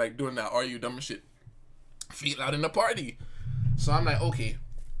laughing, like, doing that are you dumb shit. feel out in the party. So I'm like, okay.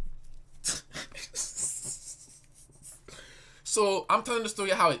 So I'm telling the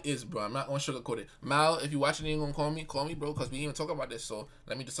story how it is, bro. I'm not gonna sugarcoat it. Mal, if you watching, you ain't gonna call me, bro, because we ain't even talk about this. So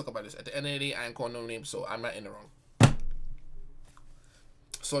let me just talk about this. At the end of the day, I ain't calling no name, so I'm not in the wrong.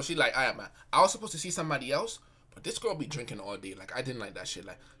 So she like, alright, man. I was supposed to see somebody else, but this girl be drinking all day. Like, I didn't like that shit.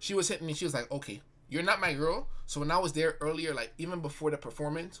 Like, she was hitting me. She was like, okay, you're not my girl. So when I was there earlier, like, even before the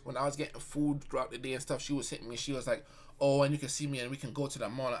performance, when I was getting food throughout the day and stuff, she was hitting me. She was like, oh, and you can see me and we can go to the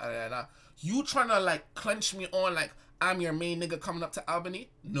mall. You trying to, like, clench me on, like, I'm your main nigga coming up to Albany?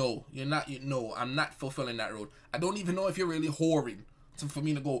 No, you're not. No, I'm not fulfilling that road. I don't even know if you're really whoring for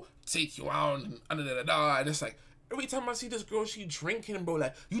me to go take you out and And it's like, every time I see this girl, she drinking, bro.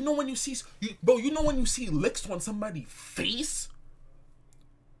 Like, you know when you see licks on somebody's face?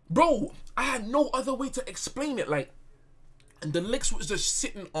 Bro, I had no other way to explain it. Like, the licks was just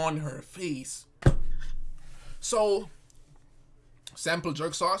sitting on her face. So, sample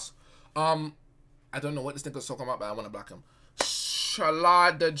jerk sauce. I don't know what this nigga's talking about, but I want to block him.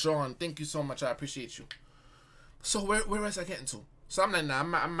 Shalada John, thank you so much. I appreciate you. So where was I getting to? So I'm like, nah, I'm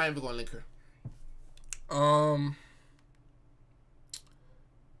not even gonna link her.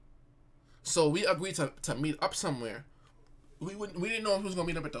 So we agreed to meet up somewhere. We didn't know if we was gonna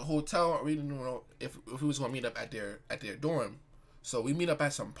meet up at the hotel, or we didn't know if we was gonna meet up at their dorm. So we meet up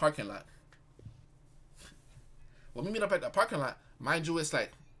at some parking lot. When we meet up at the parking lot, mind you, it's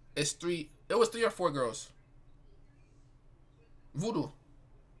like it was 3 or 4 girls. Voodoo.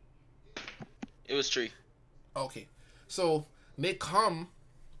 It was 3. Okay. So they come.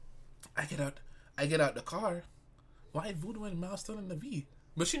 I get out the car. Why Voodoo and Mal still in the V?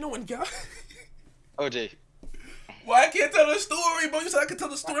 But you know when God OJ. Why I can't tell the story, bro? You said I can tell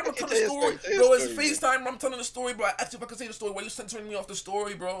the story. I'm gonna tell the story. Bro, it's FaceTime. I'm telling the story, bro. I asked you if I could say the story. Why you censoring me off the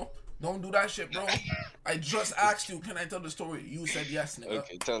story, bro? Don't do that shit, bro. I just asked you, can I tell the story? You said yes, nigga.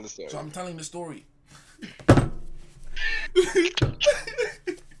 Okay, tell the story. So I'm telling the story.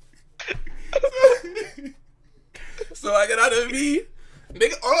 So I get out of V.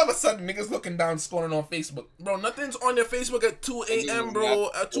 Nigga, all of a sudden, niggas looking down, scrolling on Facebook. Bro, nothing's on your Facebook at 2 a.m., bro.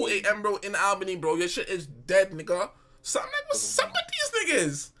 At 2 a.m., bro, in Albany, bro. Your shit is dead, nigga. So I'm like, what's up with these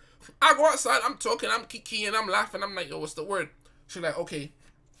niggas? I go outside, I'm talking, I'm kikiing, I'm laughing. I'm like, yo, what's the word? She's like, okay.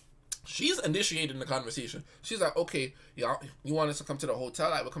 She's initiating the conversation. She's like, okay, y'all, you want us to come to the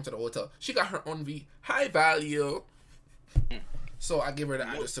hotel? I will come to the hotel. She got her own V. High value. So I give her the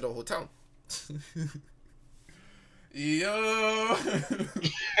address to the hotel. Yo.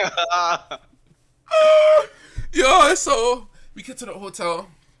 Yo, so we get to the hotel.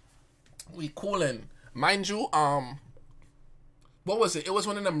 We coolin'. Mind you, what was it? It was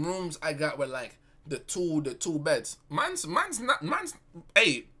one of them rooms I got with like the two beds. Man's is not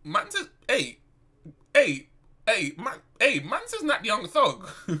Young Thug.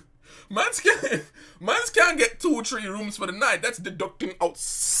 Man's can't get 2 or 3 rooms for the night. That's deducting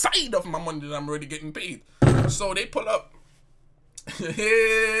outside of my money that I'm already getting paid. So they pull up.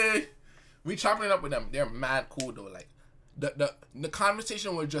 Hey, we chopping it up with them. They're mad cool though. Like the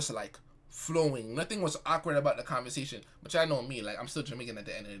conversation was just like flowing. Nothing was awkward about the conversation. But y'all know me, like I'm still Jamaican at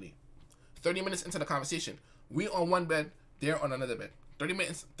the end of the day. 30 minutes into the conversation, we on one bed, they're on another bed. 30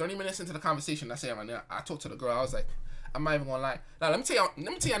 minutes into the conversation, I say I talked to the girl. I was like, I'm not even gonna lie. Now let me tell y'all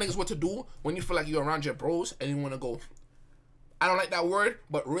niggas what to do when you feel like you're around your bros and you wanna go. I don't like that word,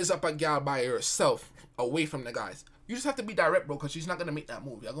 but raise up a gal by yourself, away from the guys. You just have to be direct, bro, because she's not gonna make that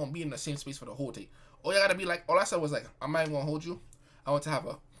move. You're gonna be in the same space for the whole day. All you gotta be like, all I said was like, I'm not even gonna hold you. I want to have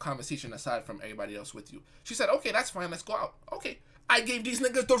a conversation aside from everybody else with you. She said, okay, that's fine, let's go out. Okay. I gave these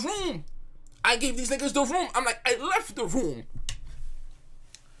niggas the room. I'm like, I left the room.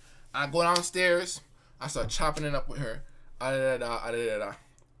 I go downstairs. I start chopping it up with her.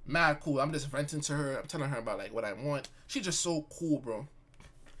 Mad cool. I'm just venting to her. I'm telling her about like what I want. She's just so cool, bro.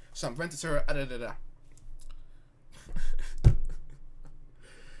 So I'm venting to her.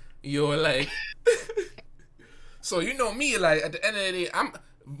 Yo, like. So you know me, like at the end of the day, I'm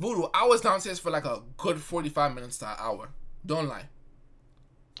Voodoo. I was downstairs for like a good 45 minutes to an hour. Don't lie.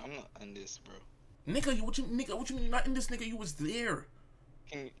 I'm not in this, bro. Nigga, what you mean not in this, nigga? You was there.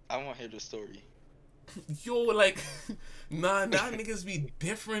 I want to hear the story. Yo, like, nah, niggas be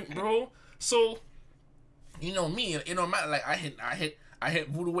different, bro. So, you know me, it don't matter. Like, I hit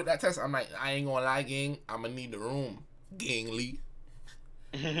Voodoo with that test. I'm like, I ain't gonna lie, gang. I'm gonna need the room, gang Lee.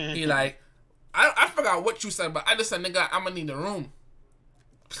 He like, I forgot what you said, but I just said, nigga, I'm gonna need the room.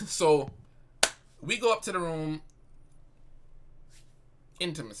 So, we go up to the room.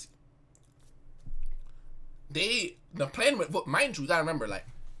 Intimacy. The plan with, mind you gotta remember, like,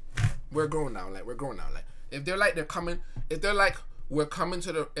 we're grown now. Like, if they're like we're coming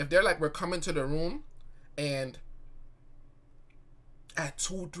to the room, and at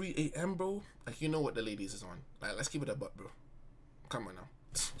 2-3 a.m. bro, like, you know what the ladies is on. Like, let's keep it a butt, bro. Come on now.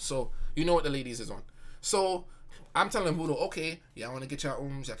 So you know what the ladies is on. So I'm telling Voodoo, okay, yeah, I want to get your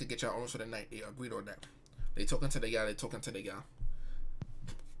rooms. I could get your rooms for the night. They agreed on that. They talking to the gal.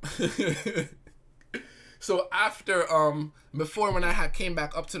 So after before, when I had came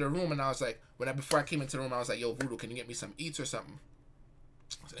back up to the room, and I was like, before I came into the room, I was like, yo, Voodoo, can you get me some eats or something?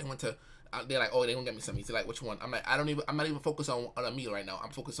 So they went to, they're like, oh, they gonna get me some eats. They're like, which one? I'm like, I'm not even focused on a meal right now.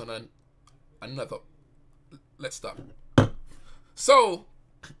 I'm focused on another. Let's stop. So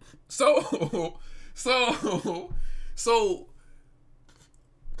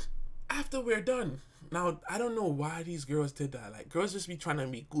after we're done, now I don't know why these girls did that. Like, girls just be trying to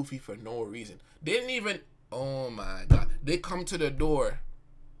be goofy for no reason. They didn't even. Oh my god! They come to the door.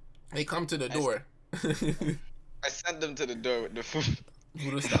 I sent them to the door with the food.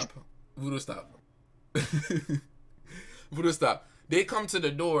 Voodoo stop. Voodoo stop. They come to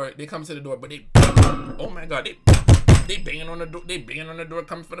the door, but they. Oh my god! They banging on the door. They banging on the door,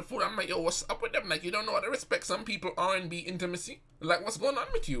 coming for the food. I'm like, yo, what's up with them? Like, you don't know how to respect some people R&B intimacy. Like, what's going on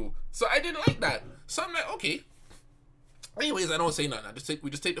with you? So I didn't like that. So I'm like, okay. Anyways, I don't say nothing. We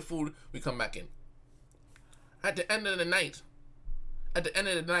just take the food. We come back in. At the end of the night,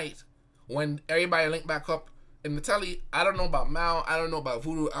 when everybody linked back up in the telly, I don't know about Mal. I don't know about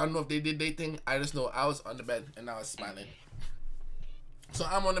Voodoo. I don't know if they did their thing. I just know I was on the bed and I was smiling. So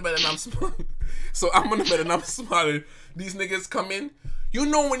I'm on the bed and I'm smiling. These niggas come in. You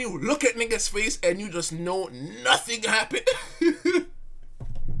know when you look at niggas' face and you just know nothing happened?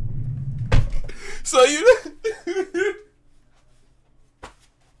 So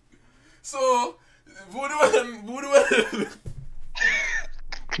Voodoo and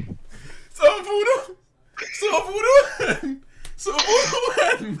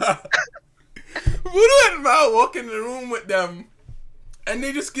Ma walk in the room with them. And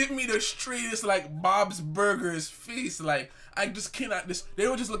they just give me the straightest, like, Bob's Burgers face. Like, I just cannot. They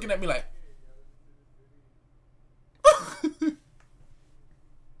were just looking at me like.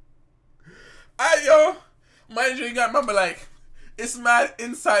 Mind you gotta remember, like, it's mad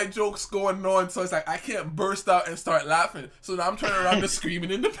inside jokes going on. So it's like, I can't burst out and start laughing. So now I'm turning around and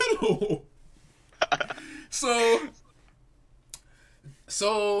screaming in the pillow.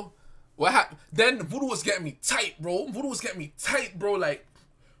 So. What happened? Then Voodoo was getting me tight, bro. Like,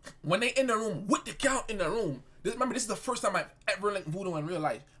 when they in the room with the gal in the room. Remember, this is the first time I've ever linked Voodoo in real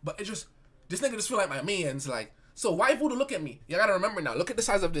life. But this nigga just feel like my man's. Like, so why Voodoo look at me? You gotta remember now. Look at the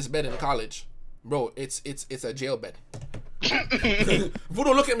size of this bed in college, bro. It's a jail bed.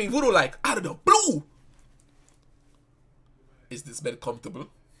 Voodoo look at me. Voodoo like, out of the blue. Is this bed comfortable?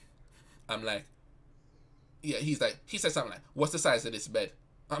 I'm like, yeah. He said something like, what's the size of this bed?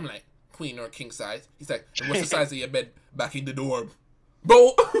 I'm like, queen or king size. He's like, what's the size of your bed back in the dorm?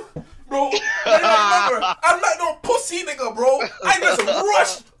 Bro, remember, I'm not no pussy nigga, bro.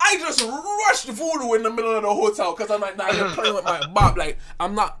 I just rushed Voodoo in the middle of the hotel because I'm like, nah, you're playing with my bop. Like,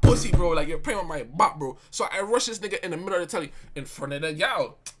 I'm not pussy, bro. Like, you're playing with my bop, bro. So I rushed this nigga in the middle of the telly in front of the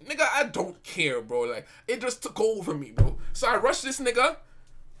gal. Nigga, I don't care, bro. Like, it just took over me, bro. So I rushed this nigga.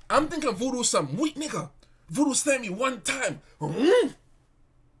 I'm thinking Voodoo's some weak nigga. Voodoo slammed me one time.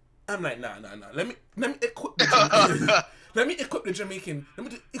 I'm like, nah. Let me equip the Jamaican.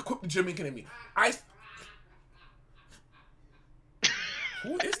 Let me equip the Jamaican in me.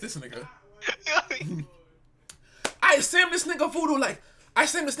 Who is this nigga? I slammed this nigga Voodoo like, I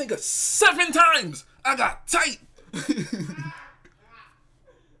slammed this nigga 7 times. I got tight.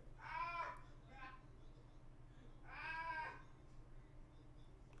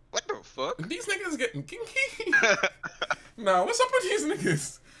 What the fuck? These niggas getting kinky. Nah, what's up with these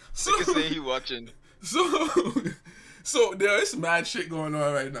niggas? Niggas say he watching. So there's mad shit going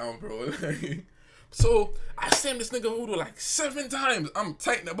on right now, bro. So I slammed this nigga Voodoo like 7 times. I'm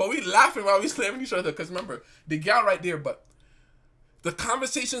tight now, but we laughing while we slamming each other. Cause remember, the gal right there, but the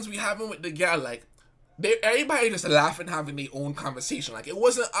conversations we having with the gal, like, everybody just laughing, having their own conversation. Like, it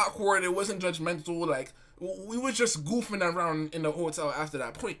wasn't awkward, it wasn't judgmental. Like, we were just goofing around in the hotel after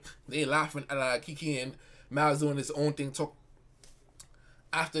that point. They laughing at Kiki and Mal's doing his own thing. Talk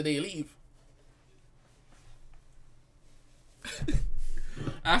after they leave.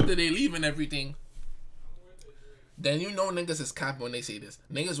 After they leave and everything, then you know niggas is cap when they say this.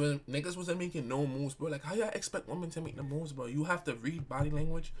 Niggas wasn't making no moves, bro. Like, how y'all expect women to make the moves, bro? You have to read body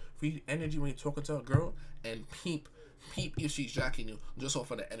language, read energy when you're talking to a girl, and peep if she's jacking you just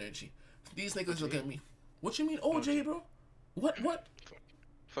off of the energy. These niggas look at me. What you mean, OJ, bro? What?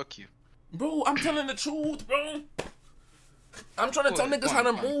 Fuck you. Bro, I'm telling the truth, bro. I'm trying to tell niggas how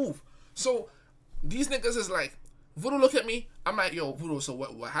to move. So, these niggas is like, Voodoo look at me. I'm like, yo, Voodoo, so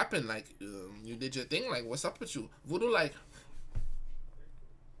what happened? Like, you did your thing? Like, what's up with you? Voodoo like,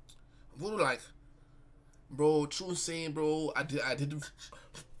 bro, true saying, bro, I didn't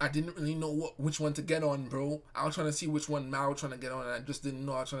really know which one to get on, bro. I was trying to see which one Mal was trying to get on, and I just didn't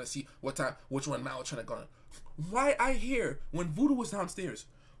know. I was trying to see which one Mal was trying to get on. Why I hear when Voodoo was downstairs,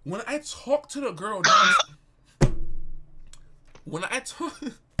 when I talked to the girl downstairs, when I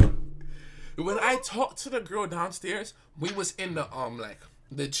talked to the girl downstairs, we was in the like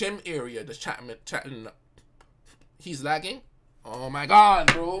the gym area, just chatting. He's lagging. Oh my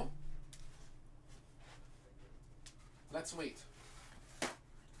god, bro. Let's wait.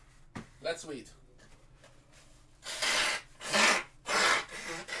 Let's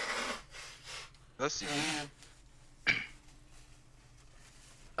see.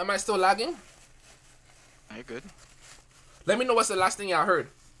 Am I still lagging? Are you good? Let me know what's the last thing y'all heard.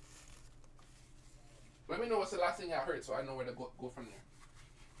 Let me know what's the last thing y'all heard so I know where to go from there.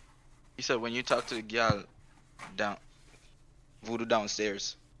 You said when you talk to the gal Voodoo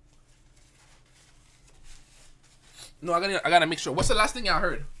downstairs. No, I gotta make sure. What's the last thing y'all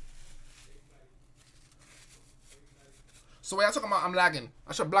heard? So what y'all talking about? I'm lagging.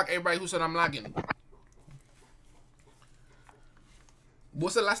 I should block everybody who said I'm lagging.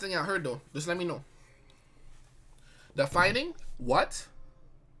 What's the last thing y'all heard though? Just let me know. The fighting? What?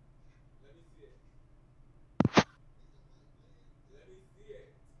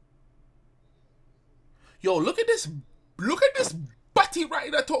 Yo, look at this butty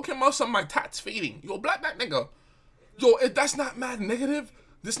right there talking about some of my tats fading. Yo, black that nigga. Yo, if that's not mad negative,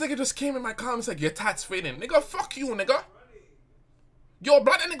 this nigga just came in my comments like, your tats fading. Nigga, fuck you, nigga. Yo,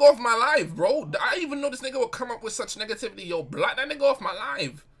 block that nigga off my live, bro. I didn't even know this nigga would come up with such negativity. Yo, block that nigga off my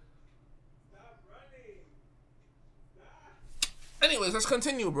live. Anyways, let's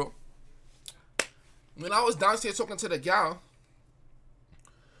continue, bro. When I was downstairs talking to the gal,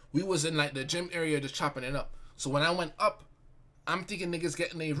 we was in like the gym area just chopping it up. So when I went up, I'm thinking niggas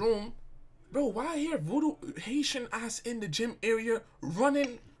getting a room. Bro, why I hear Voodoo Haitian ass in the gym area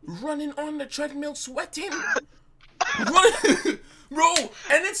running on the treadmill sweating? Running, bro,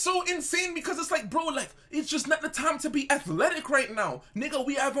 and it's so insane because it's like, bro, like, it's just not the time to be athletic right now. Nigga,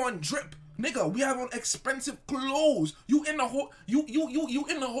 we have on drip. Nigga, we have on expensive clothes. You in a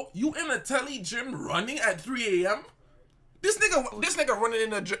telly gym running at 3 a.m.? This nigga running in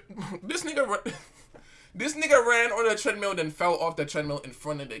the gym. This nigga ran on the treadmill, then fell off the treadmill in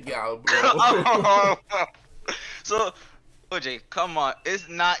front of the gal, bro. So, OJ, come on. It's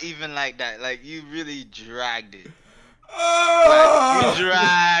not even like that. Like, you really dragged it. Like, you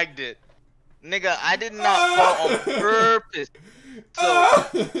dragged it. Nigga, I did not fall on purpose. So,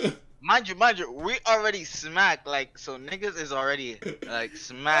 mind you, we already smacked. Like, so niggas is already, like,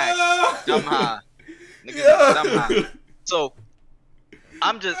 smacked. Somehow. Niggas somehow. So,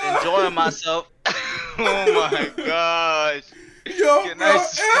 I'm just enjoying myself. Oh my gosh. Yo,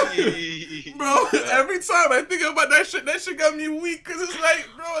 bro, every time I think about that shit got me weak. Cause it's like,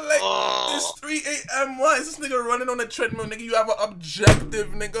 bro, like, it's 3 a.m. Why is this nigga running on the treadmill? Nigga, you have an objective,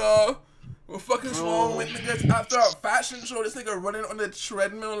 nigga. What fucking wrong with niggas? After a fashion show, this nigga running on the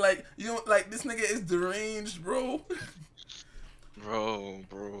treadmill, like, you know, like, this nigga is deranged, bro. Bro.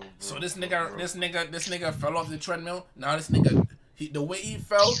 So this nigga fell off the treadmill. Now this nigga, the way he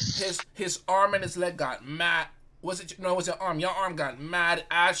fell, his arm and his leg got mad. It was your arm. Your arm got mad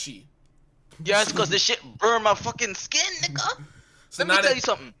ashy. Yeah, it's cause this shit burned my fucking skin, nigga. So Let me tell you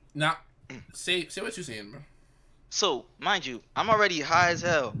something. Now, say what you saying, bro. So, mind you, I'm already high as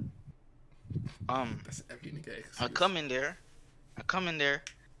hell. That's every nigga. I come in there.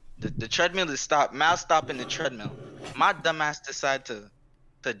 The treadmill is stopped. Mal stopping the treadmill. My dumbass decide to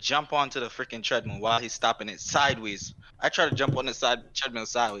jump onto the freaking treadmill while he's stopping it sideways. I try to jump on the treadmill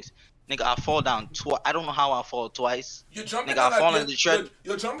sideways. Nigga, I fall down twice. I don't know how I fall twice. You're jumping Nigga, I fall on the treadmill.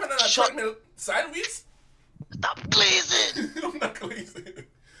 You're jumping on a treadmill sideways? Stop glazing. I'm not glazing.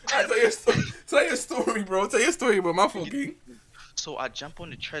 Alright, tell your story, bro. Tell your story, bro. My fucking. So I jump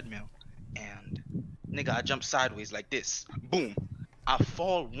on the treadmill, and nigga, I jump sideways like this. Boom. I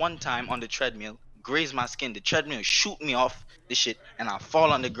fall one time on the treadmill, graze my skin. The treadmill shoot me off this shit, and I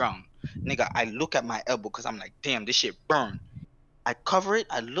fall on the ground. Nigga, I look at my elbow because I'm like, damn, this shit burn. I cover it.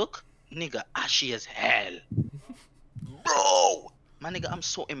 I look. Nigga, ashy as hell. Bro! My nigga, I'm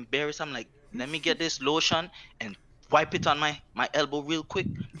so embarrassed. I'm like, let me get this lotion and wipe it on my elbow real quick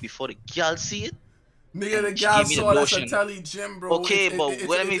before the gal see it. Nigga, the gal saw that's a telly gym, bro. Okay, but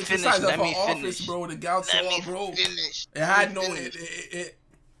let me finish. Let me finish, bro. The gal saw, bro. It had no...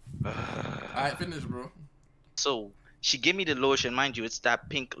 Alright, finish, bro. So she gave me the lotion, mind you, it's that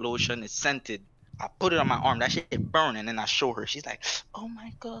pink lotion, it's scented. I put it on my arm, that shit burn, and then I show her. She's like, "Oh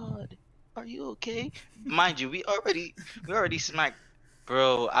my god, are you okay?" Mind you, we already smacked,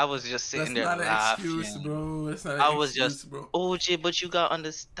 bro. I was just sitting there laughing. That's not an excuse, bro. That's not an I was excuse, just, bro. OJ, but you gotta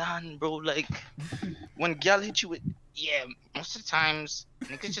understand, bro. Like, when gal hit you with, yeah, most of the times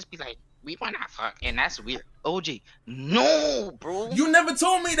niggas just be like, "We wanna fuck," and that's weird. OJ, no, bro. You never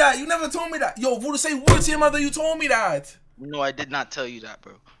told me that. You never told me that. Yo, Voodoo, say word to your mother. You told me that. No, I did not tell you that,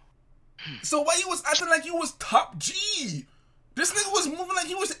 bro. So why you was acting like you was top G? This nigga was moving like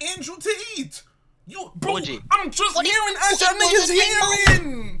he was Andrew Tate. You, bro, OJ. I'm just hearing as y'all niggas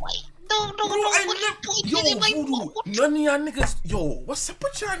hearing. No, Bro, yo, Voodoo, none of y'all niggas, yo, what's up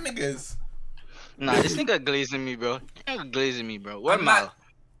with y'all niggas? Nah, this nigga glazing me, bro. This nigga glazing me, bro. Where I'm Mal? not-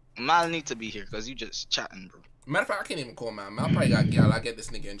 Mal need to be here, cause you just chatting, bro. Matter of fact, I can't even call Mal. Mal probably got gal. I get this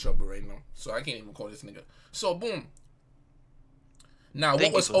nigga in trouble right now, so I can't even call this nigga. So boom. Now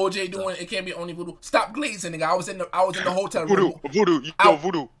Thank what was you for- OJ doing? It can't be only Voodoo. Stop glazing, nigga. I was in the hotel room.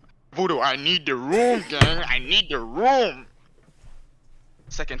 Voodoo, I need the room, gang. I need the room.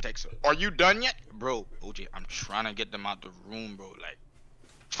 Second text, are you done yet? Bro, OJ, I'm trying to get them out the room, bro. Like,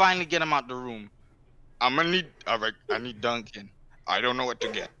 finally get them out the room. Alright, I need Dunkin'. I don't know what to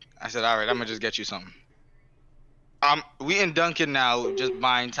get. I said, alright, I'm gonna just get you something. We in Dunkin' now, just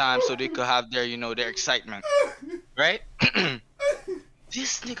buying time so they could have their, their excitement. Right?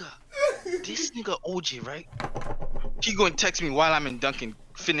 This nigga OJ, right? He going to text me while I'm in Dunkin',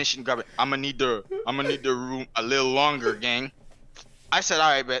 finishing grabbing. I'm gonna need the room a little longer, gang. I said,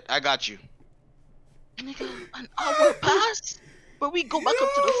 alright, bet, I got you. Nigga, an hour passed, but we go back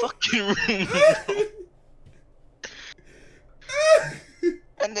up to the fucking room.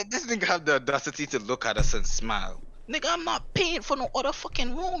 And then this nigga have the audacity to look at us and smile. Nigga, I'm not paying for no other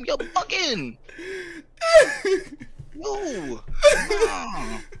fucking room. You're bugging. No.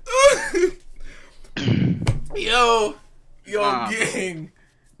 Yo, gang.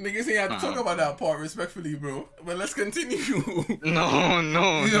 Niggas ain't have to talk about that part respectfully, bro. But let's continue.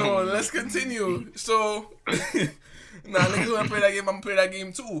 No. Yo, let's continue. So, nah, niggas wanna play that game. I'm gonna play that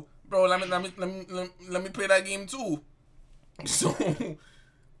game too, bro. Let me play that game too. So,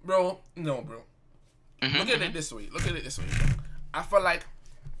 bro, no, bro. Look at it this way. Bro. I feel like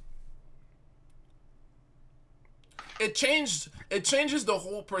it changes the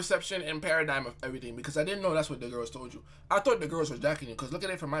whole perception and paradigm of everything, because I didn't know that's what the girls told you. I thought the girls were jacking you, because look at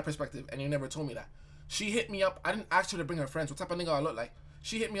it from my perspective, and you never told me that. She hit me up. I didn't ask her to bring her friends. What type of nigga I look like?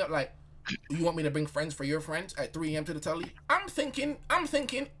 She hit me up like, you want me to bring friends for your friends at 3 a.m. to the telly? I'm thinking,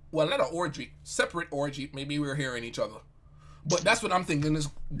 well, not an orgy, separate orgy. Maybe we're hearing each other. But that's what I'm thinking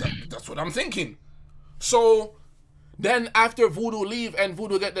that's what I'm thinking. So, then after Voodoo leave and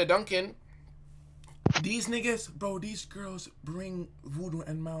Voodoo get the Dunkin', these niggas, bro, these girls bring Voodoo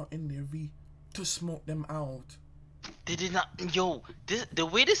and Mal in their V to smoke them out. They did not, the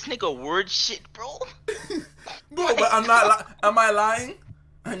way this nigga word shit, bro. Bro, but am I lying?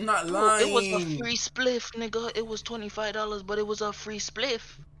 I'm not lying. It was a free spliff, nigga. It was $25, but it was a free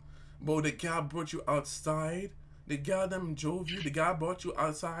spliff. Bro, the guy brought you outside. The guy them drove you. The guy brought you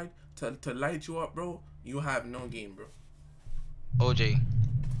outside to light you up, bro. You have no game, bro. OJ,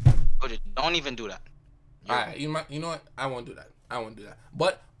 don't even do that. Alright, you know what? I won't do that.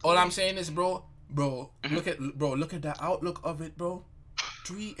 But all I'm saying is, bro, look at the outlook of it, bro.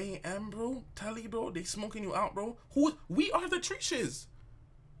 3 a.m., bro. Telly, bro. They smoking you out, bro. We are the treaches.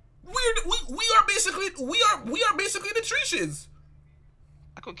 We are basically the treaches.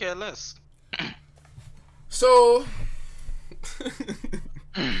 I could care less. So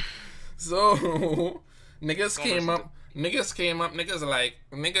niggas came up, I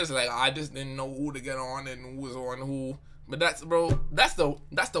just didn't know who to get on and who was on who. But that's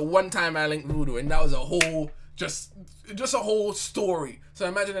the one time I linked Voodoo, and that was a whole just a whole story. So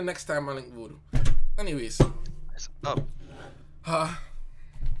imagine the next time I link Voodoo. Anyways. It's up.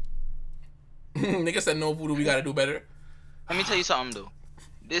 Niggas said no, Voodoo, we gotta do better. Let me tell you something though.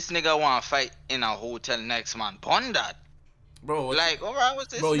 This nigga wanna fight in a hotel next month. Pon that. Bro, like, alright,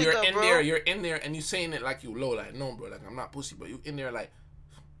 what's this bro, nigga, you're in there and you saying it like you low, like, no, bro, like, I'm not pussy, but you in there like,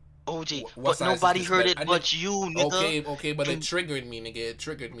 OJ, but nobody heard it but you, nigga. Okay, but it triggered me, nigga. It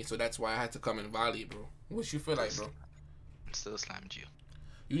triggered me, so that's why I had to come and volley, bro. What you feel like, bro? Still slammed you.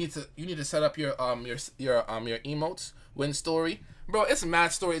 You need to set up your emotes when story, bro. It's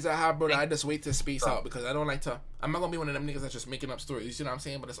mad stories I have, bro. That I just wait to space out because I don't like to. I'm not gonna be one of them niggas that's just making up stories. You see what I'm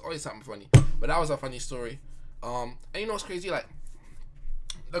saying? But it's always something funny. But that was a funny story. And you know what's crazy? Like,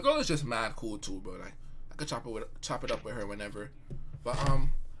 the girl is just mad cool too, bro. Like, I could chop it up with her whenever. But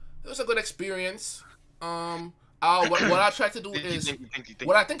It was a good experience. What I try to do is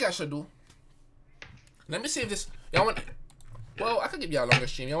what I think I should do. Let me see if this y'all want. Well, I could give y'all a longer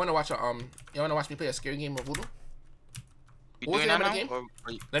stream. Y'all wanna watch me play a scary game of Voodoo? What was the name of the game?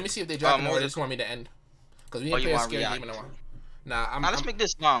 Let me see if they drop it or they just want me to end. Cause we didn't play a scary game in a while. Nah, let's make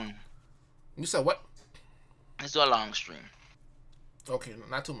this long. You said what? Let's do a long stream. Okay,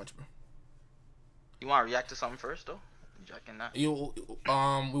 not too much, bro. You wanna react to something first though? Jacking that.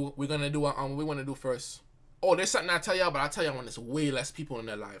 We're gonna do we wanna do first. Oh, there's something I tell y'all, but I'll tell y'all when there's way less people in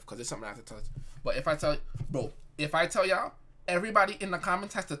their live, cause there's something I have to tell. But if I tell y'all, everybody in the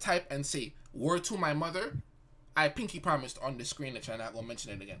comments has to type and say "word to my mother." I pinky promised on the screen that you're not gonna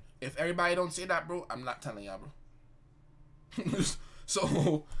mention it again. If everybody don't say that, bro, I'm not telling y'all, bro.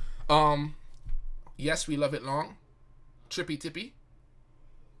 So, yes, we love it long. Trippy tippy.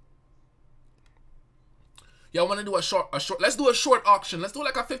 Y'all want to do a short? Let's do a short auction. Let's do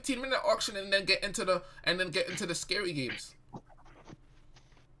like a 15-minute auction and then get into the scary games.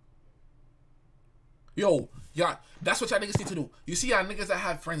 Yo, yeah, that's what y'all niggas need to do. You see y'all niggas that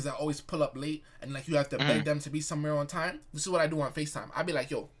have friends that always pull up late and like you have to beg them to be somewhere on time? This is what I do on FaceTime. I be like,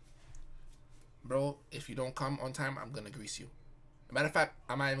 yo, bro, if you don't come on time, I'm gonna grease you. Matter of fact,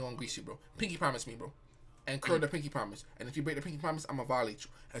 I'm not even gonna grease you, bro. Pinky promise me, bro. And curl the pinky promise. And if you break the pinky promise, I'm gonna violate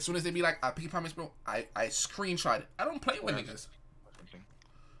you. As soon as they be like, I pinky promise, bro, I screenshot it. I don't play with niggas.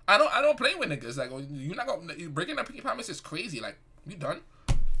 I don't play with niggas. Like, you're not gonna, breaking that pinky promise is crazy. Like, you done?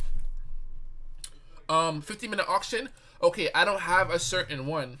 15-minute auction. Okay, I don't have a certain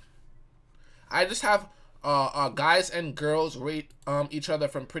one. I just have guys and girls rate each other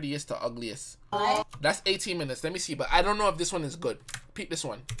from prettiest to ugliest. That's 18 minutes. Let me see, but I don't know if this one is good. Peep this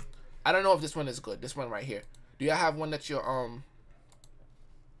one. I don't know if this one is good. This one right here. Do y'all have one that you're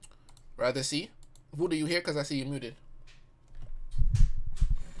rather see? Who do you hear? Cause I see you muted.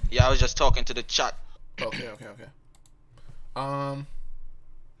 Yeah, I was just talking to the chat. Okay.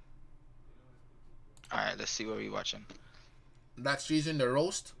 Alright, let's see what we're watching. That's using the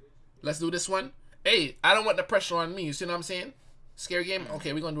roast. Let's do this one. Hey, I don't want the pressure on me. You see what I'm saying? Scary game?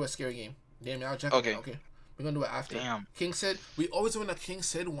 Okay, we're gonna do a scary game. Damn, y'all jacking. Okay. We're gonna do it after. Damn. King said, we always want a King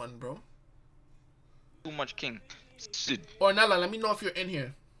said one, bro. Too much King. Sid. Or Nala, let me know if you're in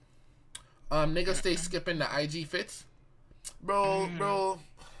here. Niggas stay skipping the IG fits. Bro.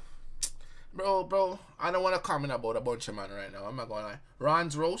 I don't want to comment about a bunch of man right now. I'm not gonna lie.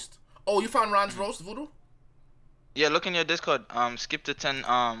 Ron's roast. Oh, you found Ron's roast, Voodoo? Yeah, look in your Discord. Skip to 10.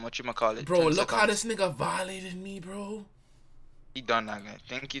 Whatchamacallit? Bro, look seconds. How this nigga violated me, bro. He done that, guy.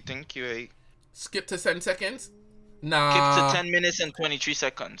 Thank you. Hey. Skip to 10 seconds. Nah. Skip to 10 minutes and 23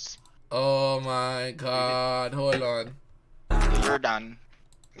 seconds. Oh my God. Hold on. You're done.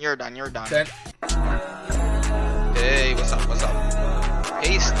 10. Hey, what's up?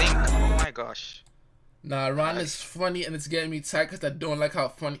 Hey, Stink. Oh my gosh. Nah, Ron is funny and it's getting me tight because I don't like how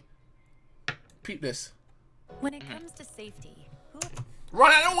funny. Peep this. When it comes to safety, who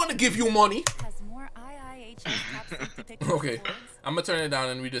Ron, I don't want to give you money. has more IIHS top safety pictures? Okay, I'm gonna turn it down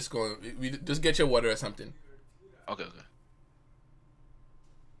and we just get your water or something. Okay.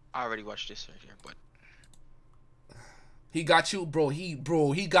 I already watched this right here, but he got you, bro. He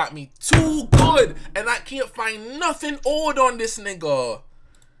got me too good, and I can't find nothing old on this nigga.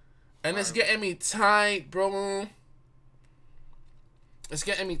 And it's getting me tight, bro. It's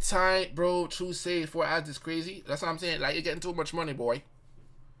getting me tight, bro. True say 4 ads is crazy. That's what I'm saying. Like, you're getting too much money, boy.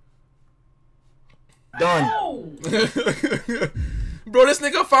 Done. Bro, this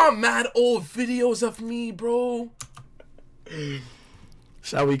nigga found mad old videos of me, bro.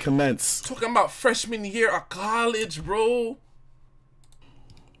 Shall we commence? Talking about freshman year of college, bro.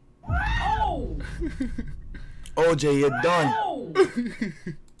 Oh! OJ, you're done.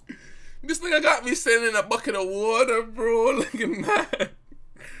 This nigga got me sitting in a bucket of water, bro.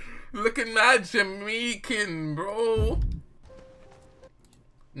 Looking mad Jamaican, bro.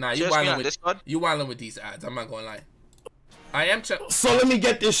 Nah, you wildin' with these ads. I'm not gonna lie. I am. So let me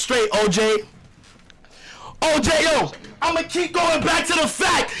get this straight, OJ. OJ, yo, I'ma keep going back to the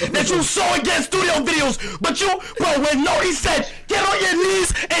fact that you so against studio videos, but you, bro, when Nori said, get on your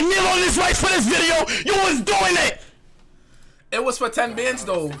knees and kneel on this rice for this video, you was doing it. It was for 10 bands,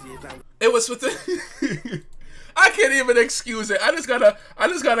 though. It was for I can't even excuse it. I just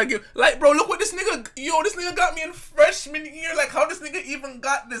gotta give, like, bro, look what this nigga got me in freshman year. Like, how this nigga even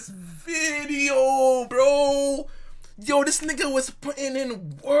got this video, bro? Yo, this nigga was putting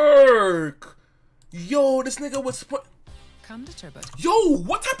in work. Yo, this nigga was Come to Turbo. Yo,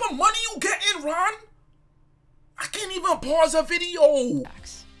 what type of money you getting, Ron? I can't even pause a video.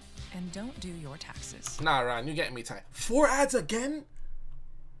 And don't do your taxes. Nah, Ron, you getting me tight. 4 ads again?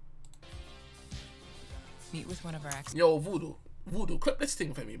 Meet with one of our ex. Yo, Voodoo, clip this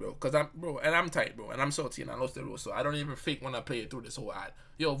thing for me, bro. Cause I'm tight, bro, and I'm salty, and I lost the roast, so I don't even fake when I play it through this whole ad.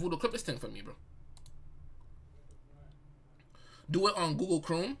 Yo, Voodoo, clip this thing for me, bro. Do it on Google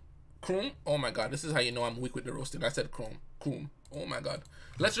Chrome. Chrome. Oh my God, this is how you know I'm weak with the roasting. I said Chrome. Oh my God.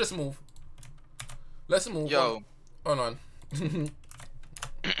 Let's just move. Let's move. Yo. Hold on.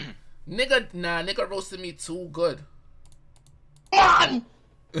 Nigga roasted me too good. Man!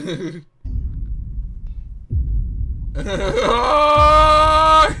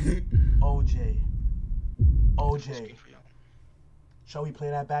 OJ. Shall we play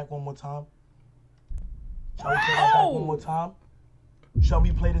that back one more time? Shall we play that back one more time? Shall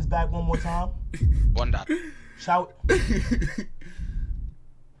we play this back one more time? One dot. Shall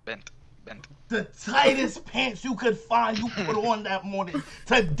Bent. the tightest pants you could find you put on that morning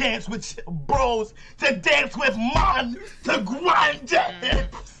to dance with your bros, to dance with mine, to grind your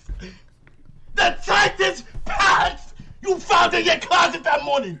hips. The tightest pants you found in your closet that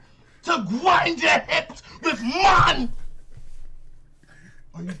morning to grind your hips with mine.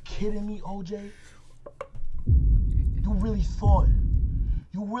 Are you kidding me, OJ? You really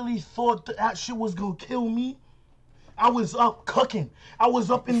thought that shit was gonna kill me? I was up cooking. I was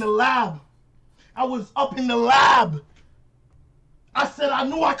up in the lab. I said I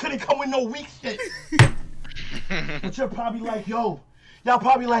knew I couldn't come with no weak shit. But you're probably like, yo. Y'all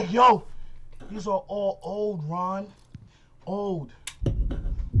probably like, yo. These are all old, Ron. Old.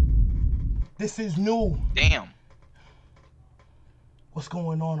 This is new. Damn. What's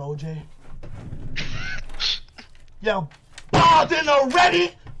going on, OJ? Yo, balled in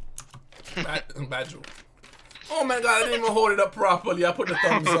already? Bad joke. Oh my God, I didn't even hold it up properly. I put the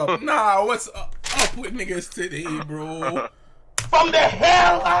thumbs up. Nah, what's up with niggas today, bro? From the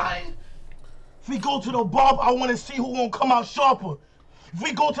hairline. If we go to the barber, I want to see who gonna come out sharper. If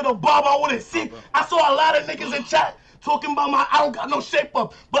we go to the barber, I want to see. I saw a lot of niggas in chat talking about I don't got no shape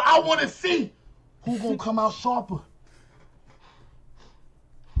up, but I want to see who gonna come out sharper.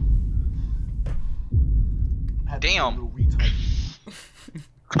 Damn.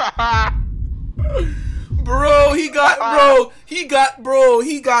 Bro, he got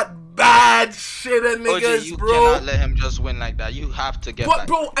bad shit at niggas, OJ, you bro. cannot let him just win like that. You have to get back. But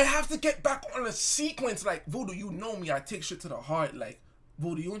bro, I have to get back on a sequence. Like, Voodoo, you know me, I take shit to the heart. Like,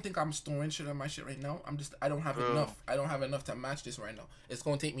 Voodoo, you don't think I'm storing shit on my shit right now? I don't have enough. I don't have enough to match this right now. It's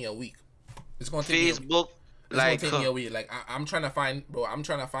gonna take me a week. It's gonna take Facebook, me a week. It's gonna take me a week. Like, I'm trying to find, bro.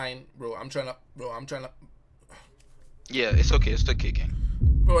 Yeah, it's okay, gang.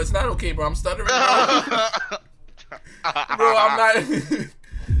 Bro, it's not okay, bro. I'm stuttering. Bro, I'm not.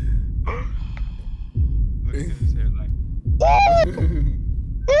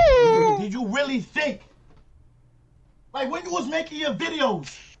 Did you really think? Like when you was making your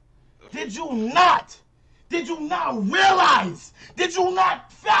videos, did you not realize? Did you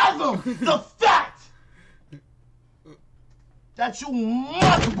not fathom the fact that you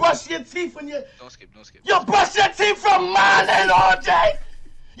must brush your teeth when you... Don't skip. You brush your teeth from morning, OJ!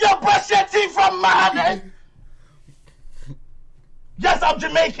 You brush your teeth from morning! Yes, I'm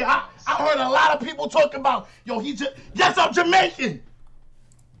Jamaican. I heard a lot of people talking about, yes, I'm Jamaican!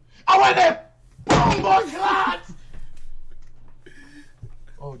 I went there, boom, boy, clots!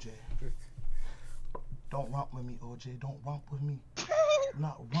 OJ. Don't romp with me, OJ. Don't romp with me.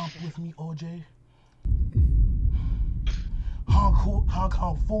 Not romp with me, OJ. Hong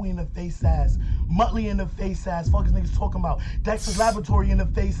Kong Fooey in the face ass. Muttley in the face ass. Fuck is niggas talking about. Dexter's Laboratory in the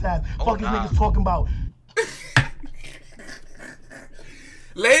face ass. Fuck is niggas talking about.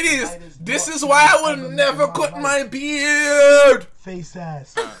 Ladies, this is why I will never cut my beard. Face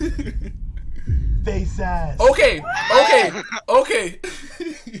ass. Face ass. Okay.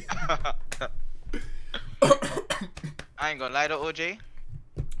 I ain't gonna lie to OJ.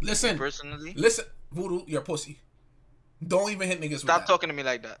 Listen. Personally. Listen, Voodoo, you're pussy. Don't even hit niggas with Stop that. talking to me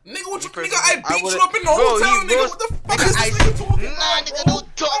like that. Nigga, what you, nigga, I beat you up in the hotel, nigga. What the fuck is this nigga talking about, nigga,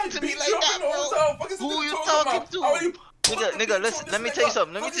 don't talk to me like that, bro. Who you talking to? Nigga, listen, let me tell you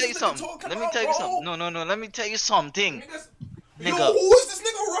something. No, let me tell you something. Yo, who is this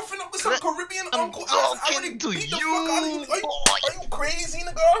nigga roughing up with some Caribbean uncle? I'm talking to you. Are you crazy,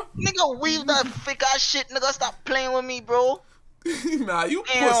 nigga? Nigga, weave that fake ass shit, nigga. Stop playing with me, bro. Nah, you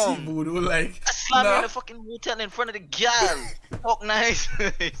pussy, Voodoo. Like, I slam you in the fucking hotel in front of the gal. Talk nice.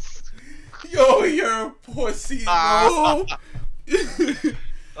 Yo, you're a pussy, bro.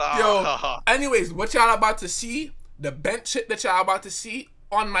 Yo, anyways, what y'all about to see, the bent shit that y'all about to see,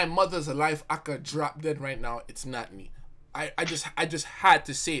 on my mother's life, I could drop dead right now. It's not me. I just had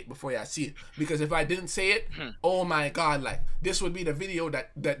to say it before y'all see it, because if I didn't say it, oh my God, like this would be the video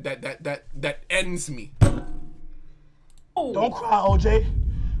that ends me. Don't cry, OJ.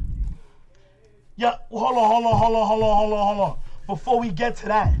 Yeah, hold on. Before we get to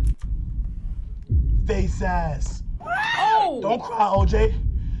that, face ass. Oh! Don't cry, OJ.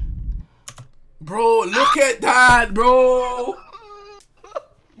 Bro, look at that, bro.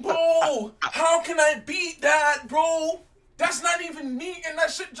 Bro, how can I beat that, bro? That's not even me, and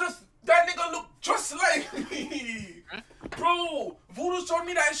that shit just, that nigga look just like me. Bro, Voodoo showed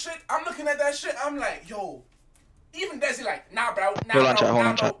me that shit. I'm looking at that shit. I'm like, yo. Even Desi like, nah, bro. Nah,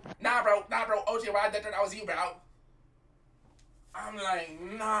 bro. OJ, why that was you, bro? I'm like,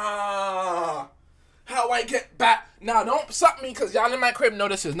 nah. How I get back? Now, don't suck me, because y'all in my crib know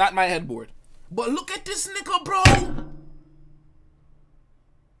this is not my headboard. But look at this nigga, bro.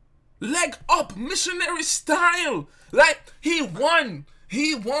 Leg up, missionary style. Like, he won.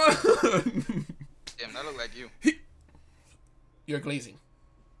 Damn, that look like you. You're glazing.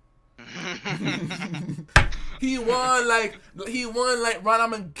 He won like Ron,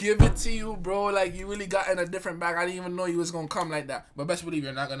 I'm gonna give it to you, bro. Like, you really got in a different bag. I didn't even know you was gonna come like that. But best believe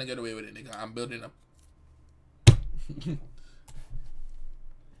you're not gonna get away with it, nigga. I'm building up.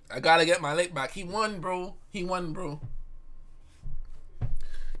 I gotta get my leg back. He won, bro. The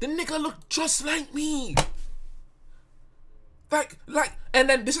nigga look just like me. Like, and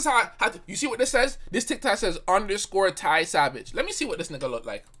then this is how you see what this says? This TikTok says _ Ty Savage. Let me see what this nigga look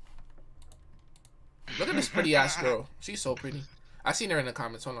like. Look at this pretty ass girl. She's so pretty. I seen her in the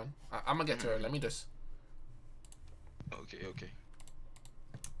comments. Hold on. I'm gonna get to her. Let me just. Okay.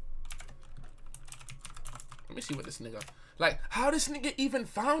 Let me see what this nigga. Like, how this nigga even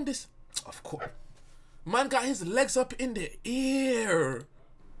found this? Of course. Man got his legs up in the air.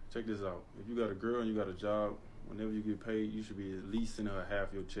 Check this out. If you got a girl and you got a job, whenever you get paid, you should be at least sending her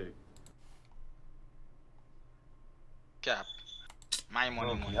half your check. Cap. My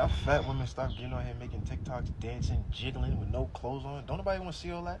money. Can y'all fat women stop getting on here making TikToks, dancing, jiggling with no clothes on? Don't nobody want to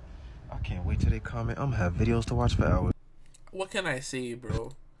see all that? I can't wait till they comment. I'm gonna have videos to watch for hours. What can I say,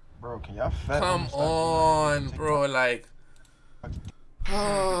 bro? Bro, can y'all fat Come women stop on, bro. Like,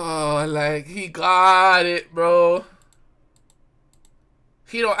 oh, like, he got it, bro.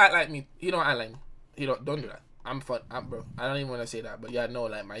 He don't act like me. Don't do that. I'm fun, bro. I don't even want to say that, but yeah, no,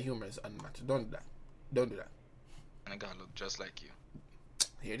 like, my humor is unmatched. Don't do that. And I gotta look just like you.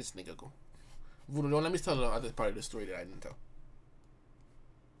 Here this nigga go. Voodoo, don't let me tell the other part of the story that I didn't tell.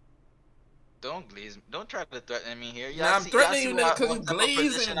 Don't glaze. Don't try to threaten me here. Nah, I'm threatening you, nigga, because you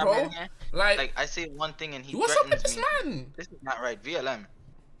glazing, bro. Like, I say one thing and he what's up with threatens this me. man? This is not right. VLM,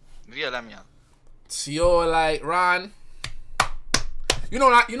 y'all. Yo, like, Ron. You know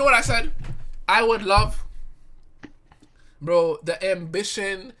what I said? I would love, bro, the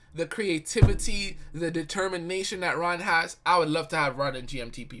ambition, the creativity, the determination that Ron has. I would love to have Ron in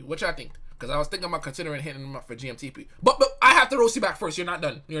GMTP. What y'all think? Because I was thinking about considering hitting him up for GMTP. But I have to roast you back first. You're not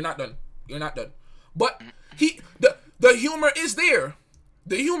done. But the humor is there.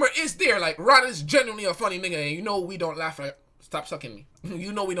 The humor is there. Like, Ron is genuinely a funny nigga, and you know we don't laugh at. Stop sucking me.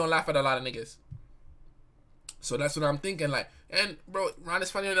 You know we don't laugh at a lot of niggas. So that's what I'm thinking. Like, and bro, Ron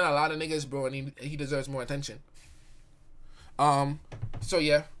is funnier than a lot of niggas, bro, and he deserves more attention. So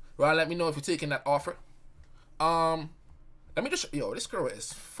yeah, Ron, let me know if you're taking that offer. Let me just yo, this girl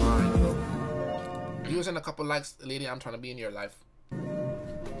is fine, bro. Using a couple likes, lady. I'm trying to be in your life.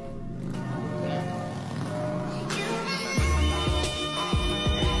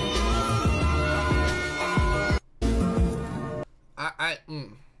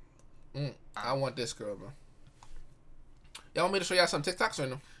 I want this girl, bro. Y'all want me to show y'all some TikToks or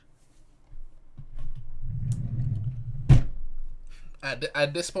no?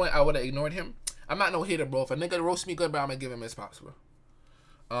 At this point, I would have ignored him. I'm not no hater, bro. If a nigga roast me good, bro, I'm gonna give him his props, bro.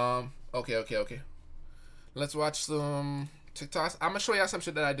 Okay. Let's watch some TikToks. I'm gonna show y'all some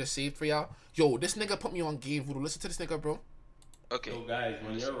shit that I just saved for y'all. Yo, this nigga put me on game, Voodoo. Listen to this nigga, bro. Okay. So guys,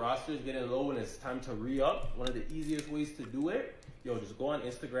 when your roster is getting low and it's time to re-up, one of the easiest ways to do it, yo, just go on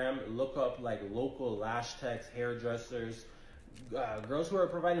Instagram, look up like local lash techs, hairdressers, girls who are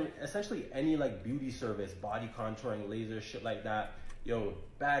providing essentially any like beauty service, body contouring, laser, shit like that. Yo,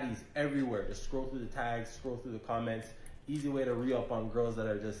 baddies everywhere. Just scroll through the tags, scroll through the comments. Easy way to re-up on girls that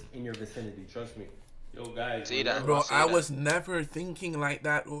are just in your vicinity. Trust me. Yo, guys. See that, bro? I was never thinking like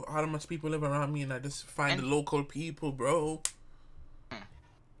that. How much people live around me, and I just find the local people, bro.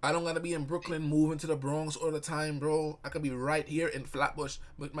 I don't gotta be in Brooklyn, moving to the Bronx all the time, bro. I could be right here in Flatbush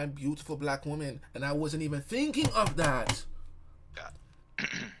with my beautiful black woman, and I wasn't even thinking of that. God.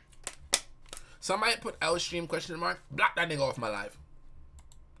 Somebody put L stream ? Block that nigga off my life.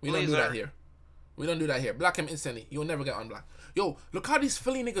 We don't do that here. We don't do that here. Block him instantly. You'll never get unblocked. Yo, look how these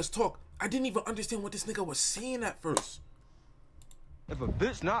Philly niggas talk. I didn't even understand what this nigga was saying at first. If a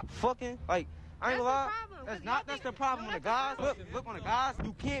bitch not fucking, like, I ain't gonna lie, that's the problem on the guys. Look on the guys,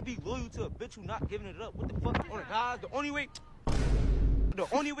 you can't be loyal to a bitch who not giving it up. What the fuck on the guys? The only way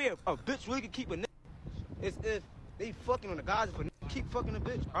a bitch really can keep a nigga is if they fucking on the guys. If a nigga keep fucking a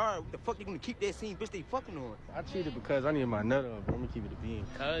bitch, alright, what the fuck they gonna keep that same bitch they fucking on? I cheated because I needed my nut up, bro. I'm gonna keep it a bean.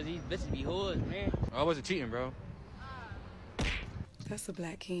 Cause these bitches be hoes, man. I wasn't cheating, bro. That's a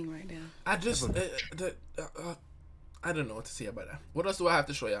black king right there. I just, I don't know what to say about that. What else do I have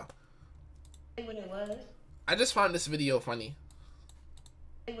to show y'all? When it was. I just found this video funny.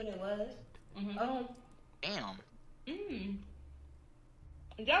 When it was. Damn.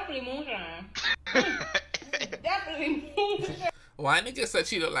 Definitely moonshine. Definitely moonshine. Why niggas said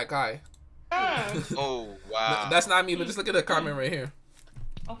she look like I? Oh wow. That's not me, but just look at the comment right here.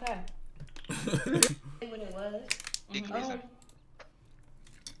 Okay. When it was.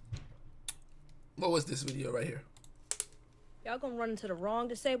 What was this video right here? Y'all gonna run into the wrong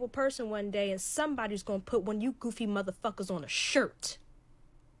disabled person one day, and somebody's gonna put one of you goofy motherfuckers on a shirt.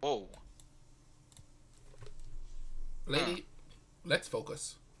 Oh. Lady, let's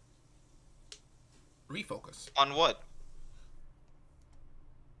focus. Refocus. On what?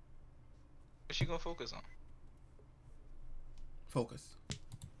 What's she gonna focus on? Focus.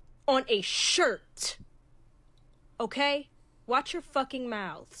 On a shirt. Okay? Watch your fucking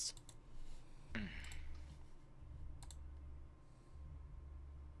mouths.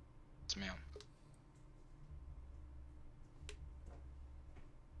 Yes, ma'am.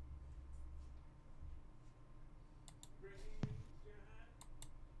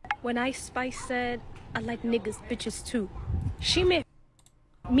 When Ice Spice said, I like niggas, bitches too, she meant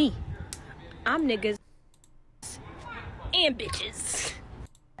me. I'm niggas and bitches.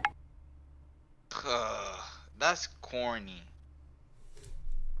 That's corny.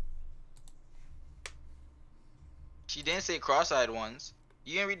 She didn't say cross-eyed ones.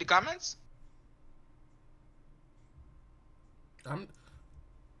 You didn't read the comments?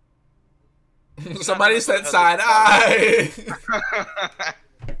 Somebody said side eye.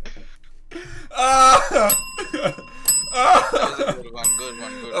 Good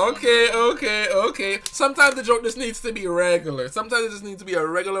one. Okay. Sometimes the joke just needs to be regular. Sometimes it just needs to be a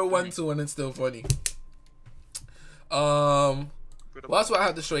regular one too, and it's still funny. Well, that's what I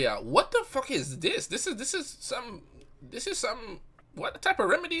have to show y'all. What the fuck is this? This is some. What type of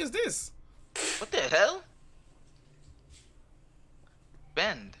remedy is this? What the hell?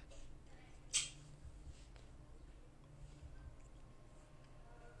 Bend.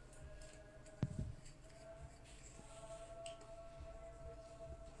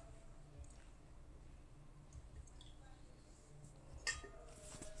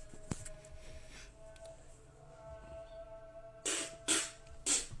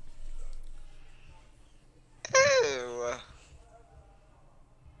 Ew.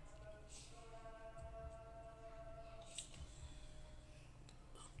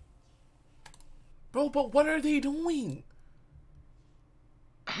 Bro, but what are they doing?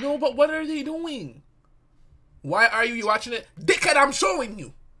 No, but what are they doing? Why are you watching it? Dickhead, I'm showing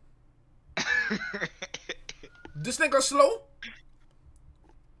you. This nigga slow?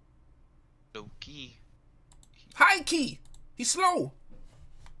 Low key. High key. He's slow.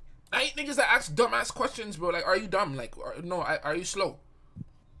 I hate niggas that ask dumbass questions, bro. Like, are you dumb? Like, are you slow?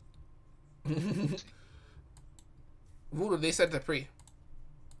 Voodoo, they said to pray.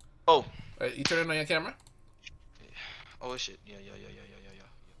 Oh. Right, you turning on your camera? Oh shit. Yeah.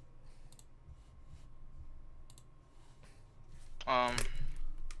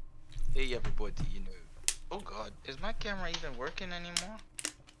 Hey everybody, oh god, is my camera even working anymore?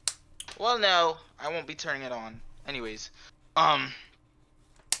 Well, no, I won't be turning it on. Anyways, Father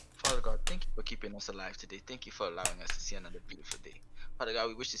God, thank you for keeping us alive today. Thank you for allowing us to see another beautiful day. Father God,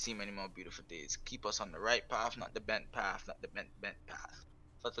 we wish to see many more beautiful days. Keep us on the right path, not the bent path, not the bent path.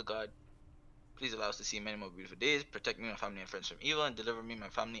 Father God, please allow us to see many more beautiful days. Protect me, my family, and friends from evil, and deliver me, my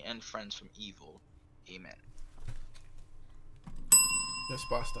family, and friends from evil. Amen. Yes,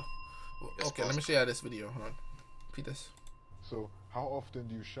 Pastor. Yes, okay, let me show you this video. Hold on. Repeat this. So, how often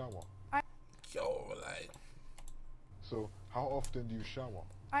do you shower? So, how often do you shower?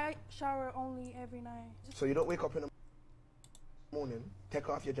 I shower only every night. So you don't wake up in the morning, take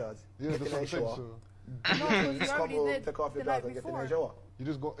off your jaws, Yeah, take that's a what I'm nice saying. shower. So, No, You just come home, take off your jaws and get the nice shower. You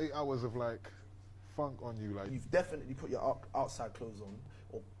just got 8 hours of like funk on you, like. You've definitely put your outside clothes on,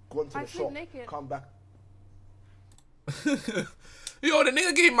 or gone to I the sleep shop, naked. come back. Yo, the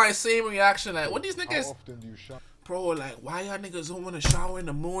nigga gave my same reaction. Like, what these niggas? How often do you shower? Bro, like, why y'all niggas don't want to shower in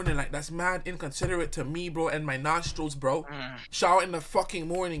the morning? Like, that's mad inconsiderate to me, bro, and my nostrils, bro. Shower in the fucking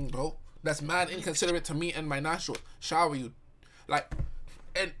morning, bro. That's mad inconsiderate to me and my nostrils. Shower, you. Like,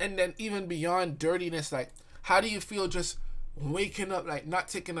 and then even beyond dirtiness, like, how do you feel just waking up, like, not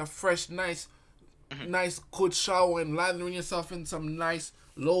taking a fresh, nice, good shower and lathering yourself in some nice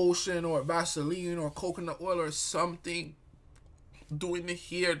lotion or Vaseline or coconut oil or something, doing the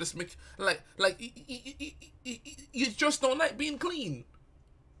hair, just make, like, you just don't like being clean.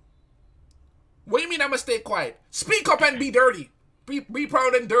 What do you mean I'ma stay quiet? Speak up and be dirty. Be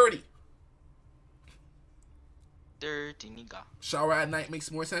proud and dirty. Dirty nigga. Shower at night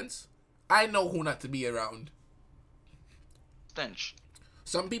makes more sense. I know who not to be around. Stench.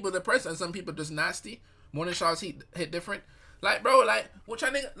 Some people depressed and some people just nasty. Morning showers hit different. Like, bro, like, what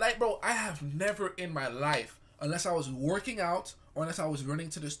y'all nigga, like, bro, I have never in my life, unless I was working out or unless I was running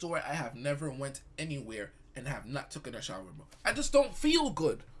to the store, I have never went anywhere and have not taken a shower, bro. I just don't feel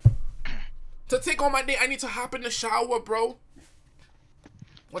good. To take on my day, I need to hop in the shower, bro.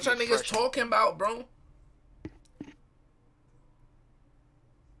 What y'all niggas talking about, bro?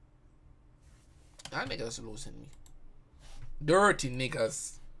 Y'all niggas losing me. Dirty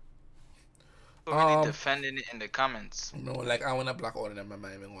niggas. Really defending it in the comments. No, like, I wanna block all of them. I'm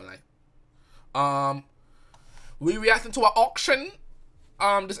not even gonna lie. We reacting to an auction.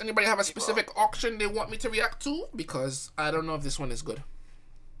 Does anybody have a specific auction they want me to react to? Because I don't know if this one is good.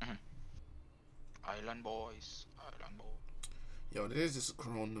 Island boys. Island boys. Yo, there's this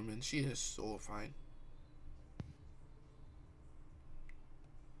grown woman. She is so fine.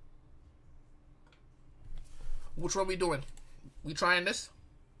 Which one we doing? We trying this?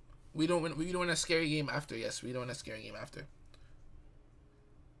 We doing a scary game after. Yes, we doing a scary game after.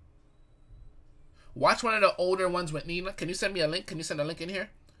 Watch one of the older ones with Nina. Can you send me a link? Can you send a link in here?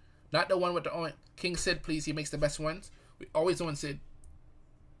 Not the one with the King Sid, please. He makes the best ones. We always doing Sid.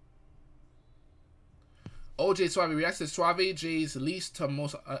 Ojay Suave reacts to Suave J's least to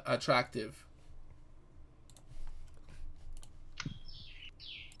most attractive.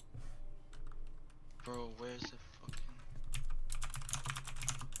 Bro, where's the fucking...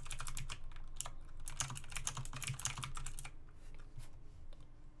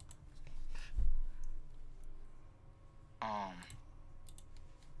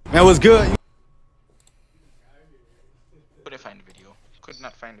 Man, what's good? Couldn't find the video. Could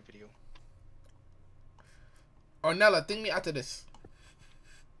not find the video. Ornella, think me after this.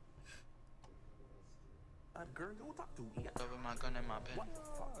 Cover my gun in my pen.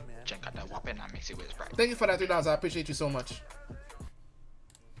 Check out that weapon and mix it with Sprite. Thank you for that $3. I appreciate you so much.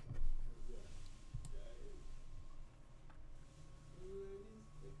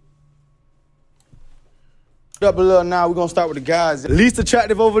 Up a little now. We're gonna start with the guys. Least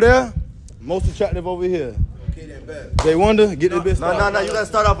attractive over there, most attractive over here. Okay, then, bet. Jay Wonder, get this bitch started. No. You gotta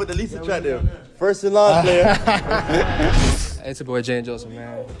start off with the least attractive. First in line player. Hey, it's your boy Jay and Joseph,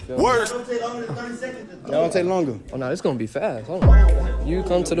 man. Worst. Don't take longer than 30 seconds. That don't take longer. Oh no, it's gonna be fast. Hold on. You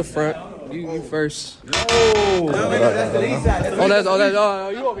come to the front. You first. Oh,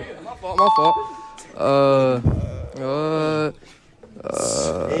 you over here. My fault.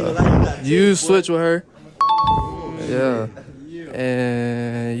 You switch with her. Yeah.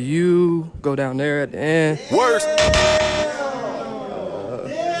 And you go down there at the end. Worst.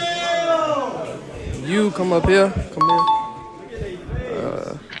 You come up here. Come here.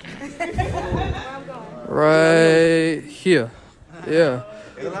 Right here. Yeah.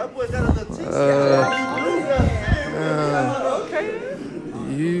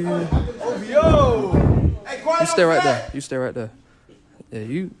 You stay right there. You stay right there.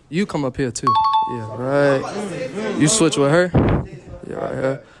 Yeah, you come up here too. Yeah, right. You switch with her. Yeah, right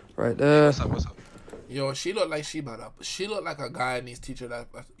here. Right there. What's up? Yo, she look like she about to. She look like a guy needs teacher that.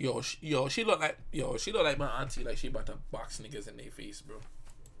 She look like my auntie. Like she about to box niggas in their face, bro.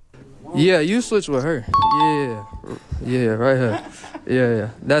 Yeah, you switch with her. Yeah, right here.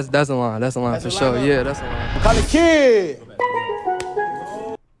 Yeah. That's a line. That's a line for sure. Yeah, that's a line. Call the kid.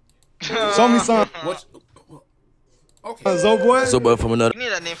 Show me some. Okay. Zo boy from another. We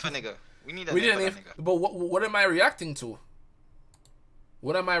need a name for nigga. We need a name for nigga. But what am I reacting to?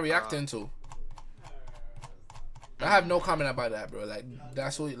 What am I reacting to? I have no comment about that, bro. Like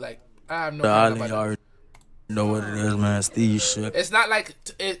that's what I have no comment about that. Know what it is, man. Steve shit. It's not like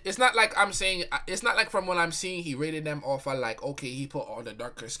I'm saying. It's not like from what I'm seeing, he rated them off of like, okay, he put all the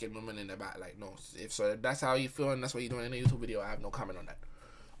darker skinned women in the back. Like, no, if that's how you feel and that's what you're doing in a YouTube video, I have no comment on that.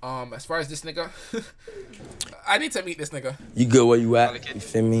 As far as this nigga, I need to meet this nigga. You good where you at? You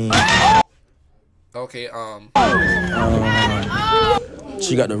feel me? Okay.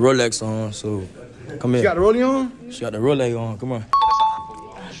 She got the Rolex on, so come here. She got the rollie on? She got the Rolex on. Come on.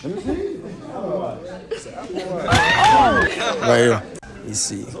 Let me see. Right here. You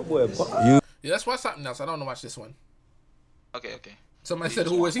see. Yeah, let's watch something else. I don't want to watch this one. Okay, okay. Somebody said,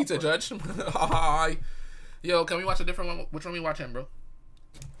 who is he to judge? Yo, can we watch a different one? Which one we watching, bro?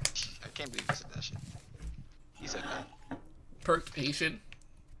 I can't believe he said that shit. He said that. Perk Haitian.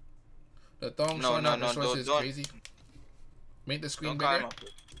 The thong No, showing no, up no, the shorts is don't. crazy. Make the screen Don't call bigger. him up.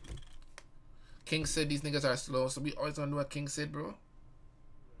 King said these niggas are slow, so we always gonna do what King said, bro.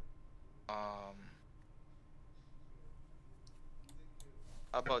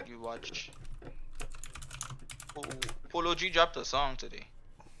 How about you watch? Polo G dropped a song today.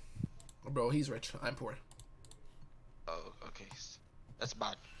 Bro, he's rich. I'm poor. Oh, okay. That's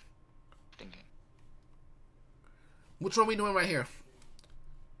bad thinking. Which one we doing right here?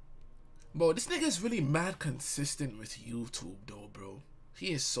 Bro, this nigga is really mad consistent with YouTube, though, bro.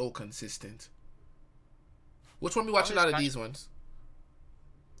 He is so consistent. Which one we watching out of these ones?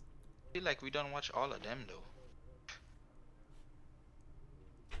 I feel like we don't watch all of them, though.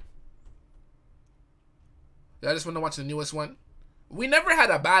 I just want to watch the newest one. We never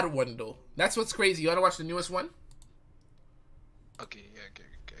had a bad one, though. That's what's crazy. You want to watch the newest one? Okay, yeah, okay.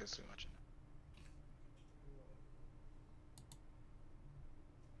 Let's watch it.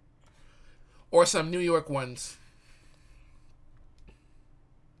 Or some New York ones.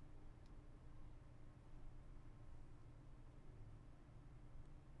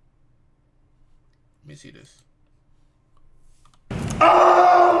 Let me see this.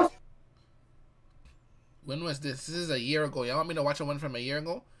 When was this? This is a year ago. Y'all want me to watch a one from a year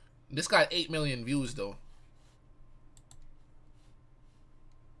ago? This got 8 million views, though.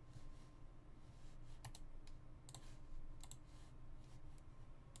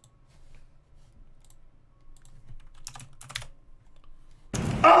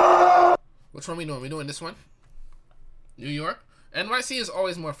 Which one we doing? We doing this one? New York? NYC is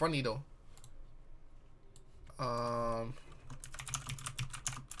always more funny, though.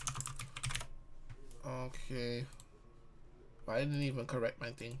 Okay. I didn't even correct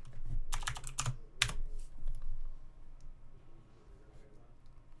my thing.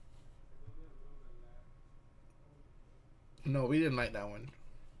 No, we didn't like that one.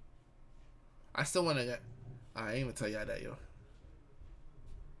 I still want to get... I ain't even tell y'all that, yo.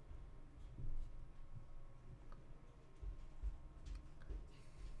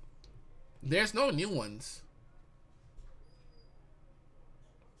 There's no new ones.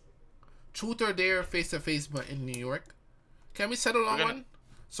 Truth or Dare face-to-face, but in New York. Can we settle on one?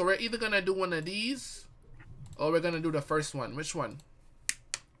 So we're either gonna do one of these, or we're gonna do the first one. Which one?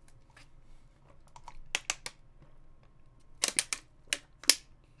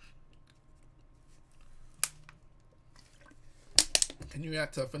 Can you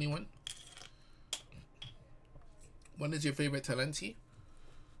react to a funny one? What is your favorite Talenti?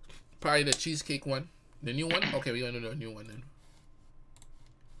 Probably the cheesecake one. The new one? Okay, we're gonna do the new one then.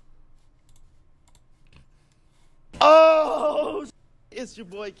 Oh, it's your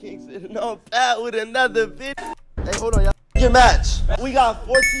boy Kingston, and I'm back with another video. Hey, hold on, y'all. Your match. We got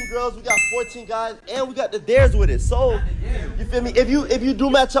 14 girls, we got 14 guys, and we got the dares with it. So, you feel me? If you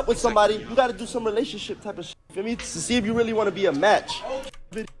do match up with somebody, you gotta do some relationship type of shit. You feel me? To see if you really want to be a match.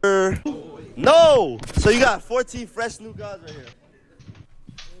 No. So you got 14 fresh new guys right here.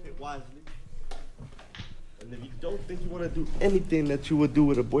 Pick wisely. And if you don't think you want to do anything that you would do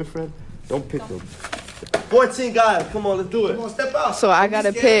with a boyfriend, don't pick them. 14 guys, come on, let's do it. Come on, step out. So I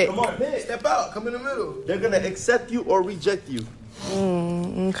gotta pick. Come on, pick. Step out, come in the middle. They're gonna accept you or reject you.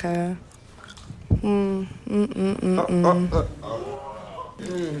 Okay.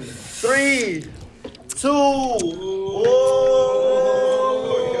 3, 2, oh.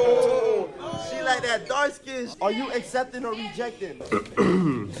 She like that dark skin. Are you accepting or rejecting?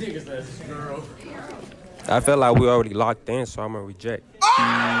 I feel like we already locked in, so I'm gonna reject.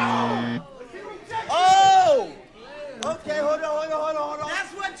 Oh! Okay, hold on.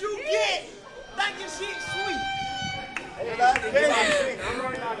 That's what you get. Thank you, shit, sweet.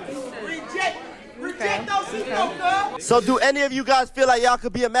 Reject those people, girl. So do any of you guys feel like y'all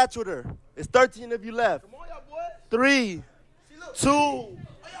could be a match with her? It's 13 of you left. 3, 2, 1.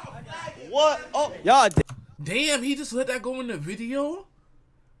 Oh, y'all. Damn, he just let that go in the video?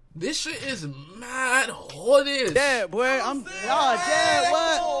 This shit is mad hooded. Yeah, boy, I'm... Y'all, Dad,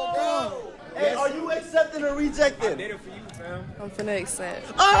 what? Hey, are you accepting or rejecting? I did it for you, fam. I'm finna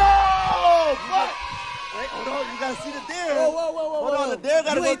accept. Oh, fuck. Wait, hold on, you gotta see the dare. Whoa. Hold on, the dare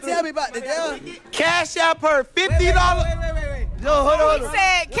gotta you go ain't through. tell me about the dare. Cash app her $50. Wait. Yo, hold on. He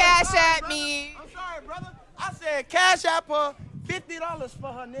said cash at me. I'm sorry, brother. I said cash app her $50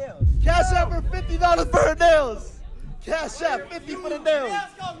 for her nails. Cash app her $50 for her nails. Cash app 50 for the nails.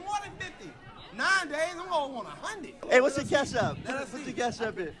 Nails cost more than 50. 9 days, I'm gonna want 100. Hey, what's your cash app? What's your cash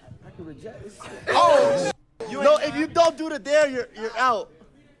app in? I can reject this shit. Oh, No, if you don't do the dare, you're out.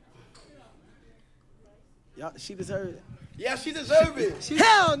 Yeah, she deserves it. Yeah, she deserves it.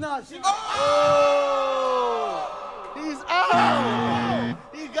 Hell no. Oh, he's out.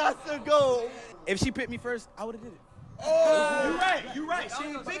 He got to go. If she picked me first, I would have did it. Oh, you're right. She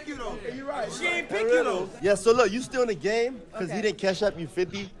ain't pick you though. You're right. She ain't pick you though. Yeah, so look, you still in the game because Okay. he didn't catch up. You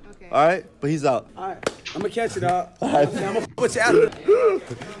 50. Okay. All right, but he's out. All right, I'm gonna catch it up. All right. I'm gonna put you after.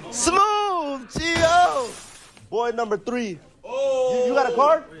 Smooth, Gio. Boy number 3. Oh. You got a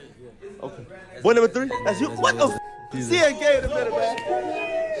card? Okay. Boy number 3. That's you. What the? See a game in a minute,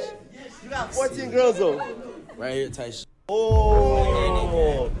 man. You got 14 girls though. Right here, Tyson.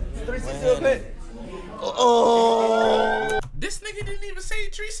 Oh. 360 pit. Oh. This nigga didn't even say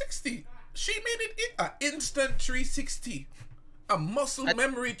 360. She made it an instant 360. A muscle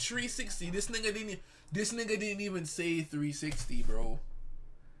memory 360. This nigga didn't even say 360, bro.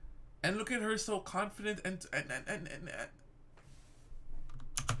 And look at her so confident and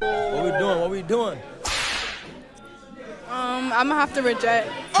What we doing? I'm gonna have to reject.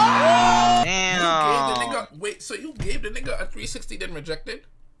 Damn. Wait, so you gave the nigga a 360 then rejected?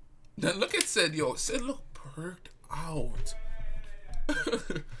 Then look at Sid, yo. Sid look perked out. That's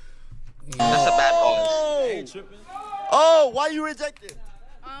a bad pause. Oh, why you rejected?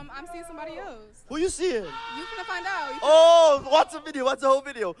 I'm seeing somebody else. Who you seeing? You finna find out. Oh, watch the video. Watch the whole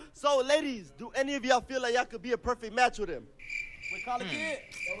video. So, ladies, do any of y'all feel like y'all could be a perfect match with him? We call a kid.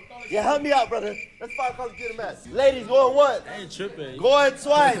 Yeah, help me out, brother. Let's find Call a Kid a match. Ladies, going what? I ain't tripping. Going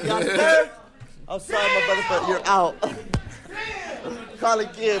twice. Y'all scared? I'm sorry, my brother, but you're out. Call a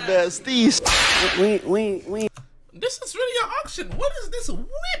Kid, man. Steve. We. This is really an auction. What is this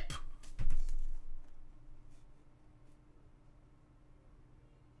whip?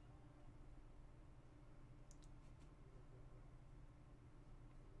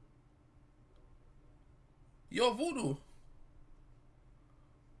 Yo, Voodoo.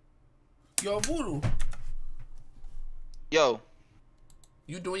 Yo.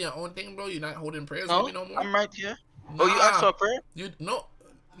 You doing your own thing, bro? You not holding prayers No, with me no more? I'm right here. Oh, you asked for a prayer?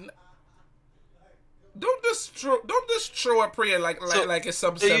 Don't just throw a prayer like it's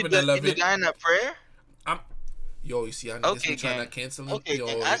some So you 7-Eleven. the guy in that prayer? Yo, you see, I niggas be trying to gang. cancel him. Okay, Yo,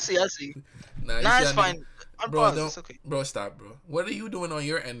 gang. I see. Nah, you Nah, see it's how fine. niggas- I'm Bro, paused. don't, It's okay. bro, stop, bro. What are you doing on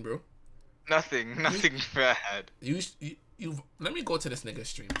your end, bro? Nothing bad. You let me go to this nigga's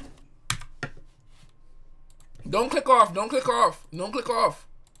stream. Don't click off. Don't click off. Don't click off.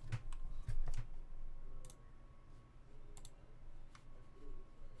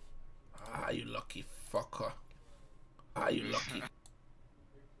 Ah, you lucky fucker. Ah, you lucky.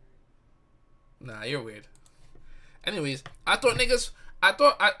 Nah, you're weird. Anyways, I thought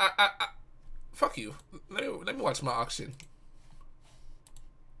fuck you. Let me watch my auction.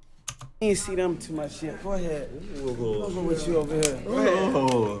 You ain't see them too much yet. Go ahead. We'll go with you over here. Go ahead.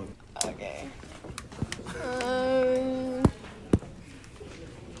 Okay.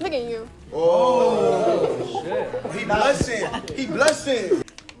 Look at you. Oh, shit. He blushing.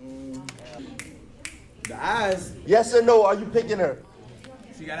 The eyes. Yes or no? Are you picking her?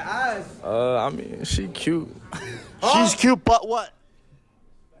 She got eyes. I mean, she cute. She's cute, but what?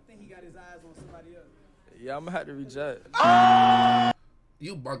 I think he got his eyes on somebody else. Yeah, I'm gonna have to reject.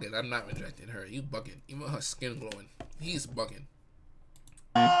 You bugging. I'm not rejecting her. You bugging. Even her skin glowing. He's bugging.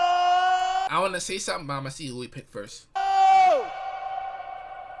 I want to say something, but I'm going to see who we pick first.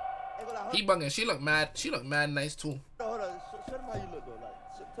 He bugging. She look mad. She look mad nice, too. Hold on. Show them how you look, though.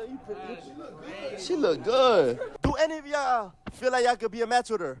 Tell you pretty. She look good. Do any of y'all feel like y'all could be a match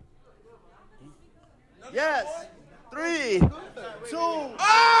with her? Yes. 3, 2. Oh!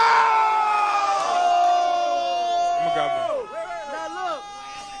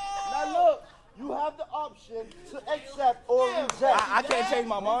 Now look. You have the option to accept or reject. I can't change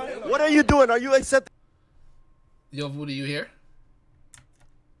my mind. What are you doing? Are you accepting? Yo, Voodoo, you here?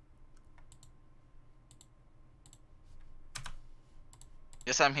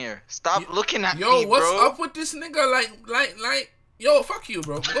 Yes, I'm here. Stop looking at me, Yo, what's bro. up with this nigga? Like, yo, fuck you,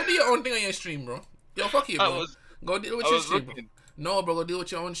 bro. Go do your own thing on your stream, bro. Yo, fuck you, bro. Go deal with your stream, bro. No, bro, go deal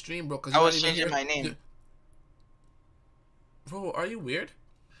with your own stream, bro. Cause I was changing my name. Bro, are you weird?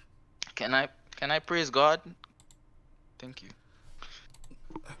 Can I praise God? Thank you.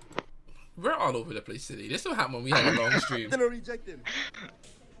 We're all over the place today. This will happen when we have a long stream. Then rejected.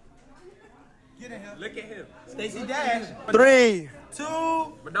 Get in here. Look at him. Stacey Dash. 3,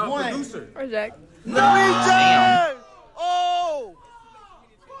 2, But no, 1. producer. Reject. No reject. Oh.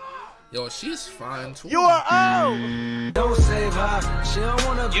 Yo, she's fine too. You are out. You know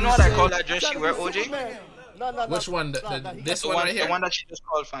what I call that dress she wear, OJ? Which one? This one right here? The one that she just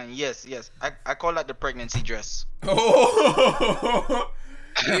called fine. Yes. I call that the pregnancy dress. Oh,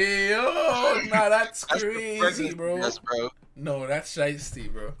 yo, nah, that's crazy, bro. Yes, bro. No, that's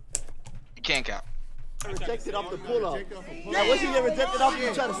shiesty, bro. You can't count. Rejected off the pull-up. Now, once you get rejected off,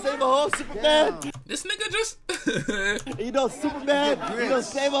 you try to save a hoe, Superman. This nigga just. You know, Superman, you know,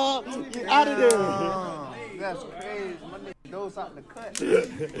 save a hoe, you out of there. That's crazy. My nigga goes out the cut.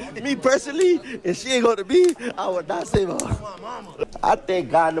 Me personally, if she ain't going to me, I would not save her. I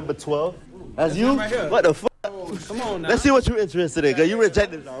think guy number 12. That's you? What the fuck? Come on now. Let's see what you interested in, because you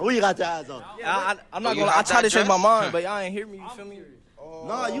rejected her. Who you got your eyes on? I'm not gonna. I tried to change my mind, but y'all ain't hear me. You feel me?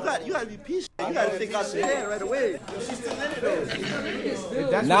 No, you got to be peaceful. You got to think out your head right away. She's still in it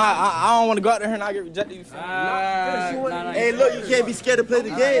though. Nah, I don't want to go out there and not get rejected. You feel me? Hey, look, you can't be scared to play the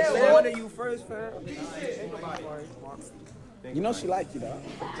game. I wanted you first, fam. You know she like you, though.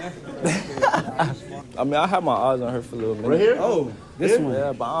 I mean, I had my eyes on her for a little minute. Right here? Oh, this one.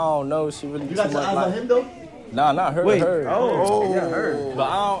 Yeah, but I don't know. She really. You got your eyes on him though? Nah, not her. Wait. Her. Oh. Yeah, her. But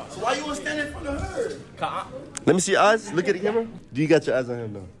I don't. So why you want to stand in front of her? Let me see your eyes. Look at the camera. Do you got your eyes on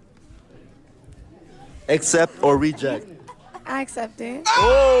him though? Accept or reject? I accept it.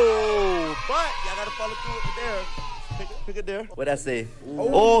 Oh, but y'all gotta follow through with the dare. Pick a dare. What I say?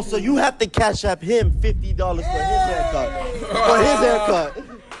 Oh, so you have to cash app him $50 for his haircut. For his haircut.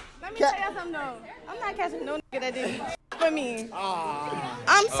 Let me tell you something though. I'm not catching no nigga that did for me.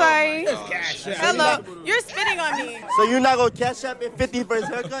 I'm sorry. Hello. You're spitting on me. So you're not gonna cash app him 50 for his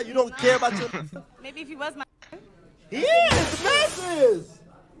haircut? You don't care about your... Maybe if he was my... He is. The masses.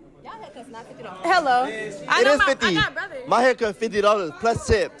 Y'all haircut's not $50. Hello. It is 50. I got brothers. My haircut $50 plus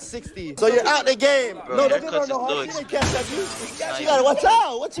tip 60. So you're out the game. No, don't get her no heart. She didn't cash up you. You gotta watch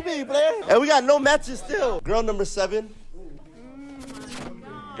out. What you mean, player? And we got no matches still. Girl number 7.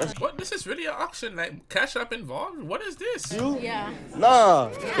 What? This is really an auction. Like cash up involved. What is this? You? Yeah. Nah.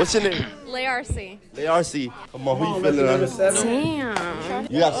 What's your name? LayRC. LayRC. Come on, who you feeling? Damn.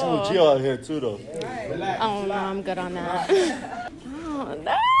 You got some Gio out here too, though. Oh no, I'm good on that. Oh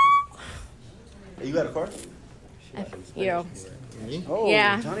no. You got a car? You. Me? Oh,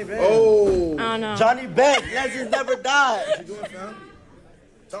 yeah. Johnny Beck. Oh. I don't know. Johnny Beck. Legends never die. What you doing, fam?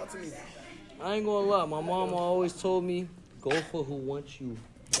 Talk to me. I ain't gonna lie, my mama always told me, go for who wants you.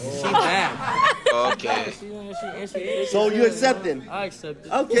 She bad. Okay. So you accepting? I accept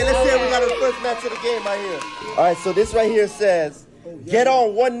it. Okay, let's say we got our first match of the game right here. All right, so this right here says, get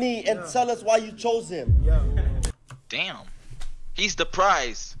on one knee and tell us why you chose him. Damn. He's the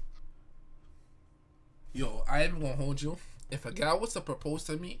prize. Yo, I ain't gonna hold you. If a guy was to propose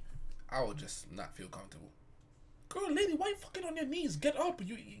to me, I would just not feel comfortable. Girl, lady, why you fucking on your knees? Get up.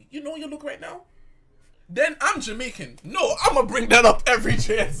 You know you look right now? Then I'm Jamaican. No, I'm gonna bring that up every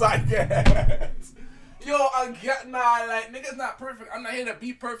chance I get. Yo, like, niggas not perfect. I'm not here to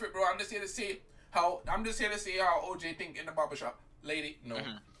be perfect, bro. I'm just here to say how OJ think in the barbershop. Lady, no.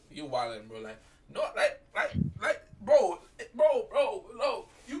 You wildin', bro. Like, no, bro, no.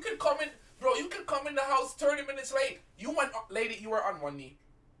 You can come in, bro, you can come in the house 30 minutes late. You went, lady, you were on one knee.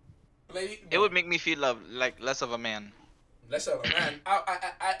 Lady, no. It would make me feel like less of a man. Less of a man.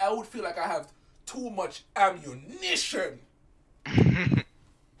 I would feel like I have too much ammunition.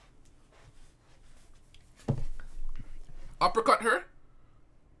 Uppercut her?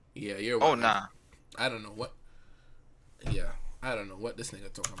 Yeah, you're Oh, one. nah. I don't know what. Yeah, I don't know what this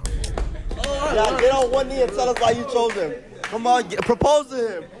nigga talking about. Yeah, get on one knee and tell us why you chose him. Come on, propose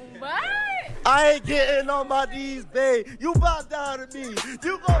to him. What? I ain't getting on my knees, babe. You bow down to me.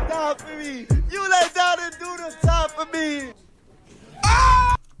 You go down for me. You lay down and do the time for me.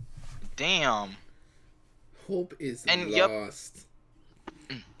 Damn. Hope is And lost.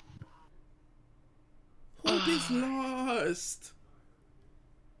 Hope is lost.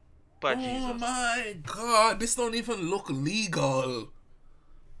 But oh Jesus. My God, this don't even look legal.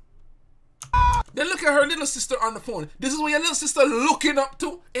 Then look at her little sister on the phone. This is what your little sister looking up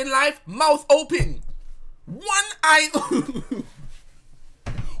to in life, mouth open. One eye,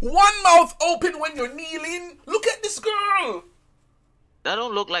 one mouth open when you're kneeling. Look at this girl. That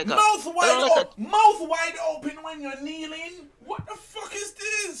don't look like mouth a... wide mouth wide open when you're kneeling. What the fuck is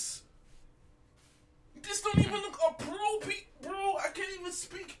this? This don't even look appropriate, bro. I can't even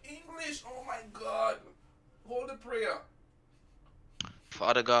speak English. Oh my God. Hold the prayer.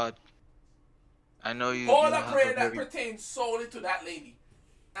 Father God, I know you... Hold a prayer that pertains solely to that lady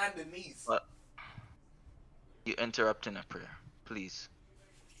and the niece. But you interrupting a prayer, please.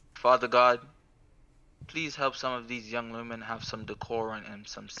 Father God, please help some of these young women have some decorum and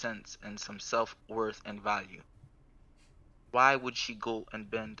some sense and some self-worth and value. Why would she go and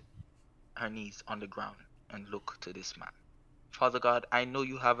bend her knees on the ground and look to this man. Father God, I know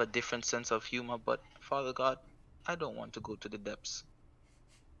you have a different sense of humor, but Father God, I don't want to go to the depths.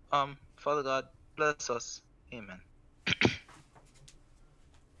 Father God, bless us. Amen.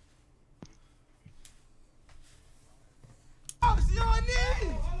 Oh, she on her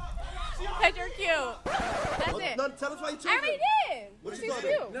knees. Because you're cute. That's it. No, tell us why you chose I already did. What She's you told her?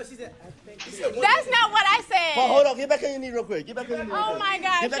 cute. No, she said, That's not what I said. But hold on, get back on your knee real quick. Get back on your knee. Oh my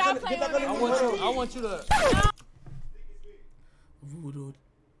gosh, Get back y'all on, playing get back on with your me. knee. I want you to. Voodoo,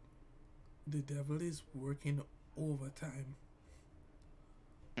 the devil is working overtime.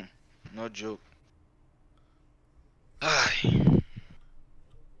 No joke.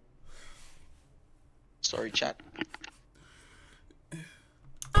 Sorry, chat.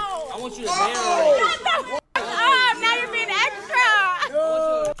 I want you to Shut the f up! Now you're being extra!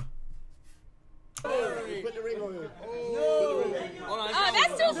 Put the ring on him. Oh,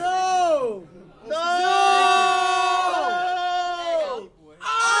 that's too... No!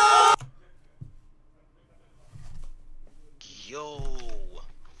 Yo,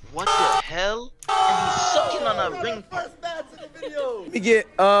 what the hell? And he's sucking on a ring. First match in the video. We get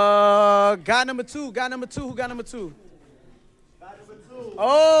guy number two. Who got number two?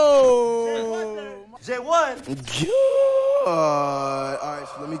 Oh, J1. all right.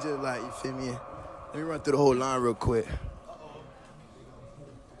 So let me just you feel me? Let me run through the whole line real quick.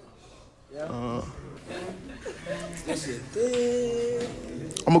 I'm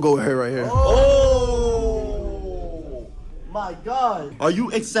gonna go with her right here. Oh my God. Are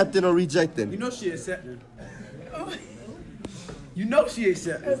you accepting or rejecting? You know she accepted. You know she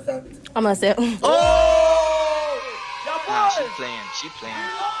accepted. I'm gonna say. Oh! Nah, she playing.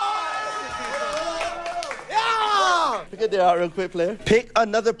 Yeah! Pick it there out real quick, player. Pick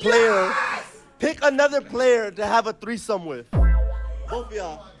another player. Yes! Pick another player to have a threesome with. Both of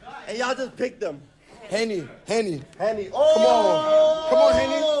y'all. And y'all just pick them. Henny. Oh! Come on,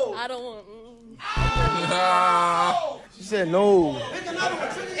 Henny. I don't want. She said no.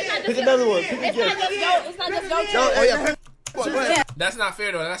 Pick another one. Pick It's not just your Yo, turn. hey, yeah. That's not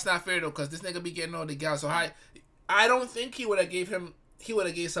fair though. Cause this nigga be getting all the gals. So I don't think he would have gave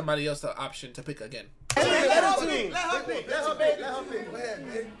somebody else the option to pick again. Let her pick.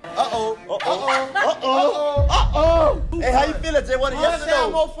 Uh-oh. Hey, how you feeling, Jay? What yes or no?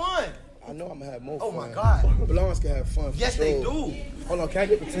 More fun. I know I'm gonna have more fun. Oh my God. Belongs can have fun. Yes, sure. they do. Hold on, can I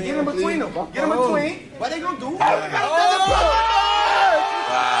get between? Get in between them. What they gonna do?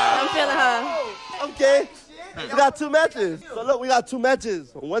 I'm feeling her. Okay. We got 2 matches. So look, we got 2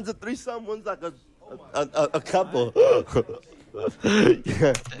 matches. One's a threesome, one's like a couple.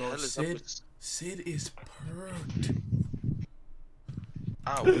 Yeah. Bro, Sid is perked.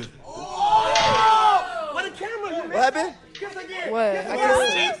 Out. What a camera, you What happened? Kiss again. What?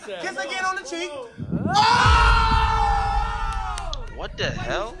 Kiss again on the cheek. What the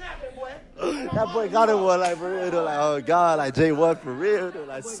hell? That boy got it one like for real. They're like, oh God, like J1 for real. They're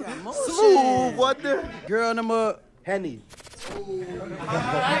like smooth. What the? Girl number Henny.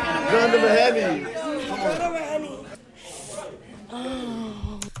 Girl number Henny.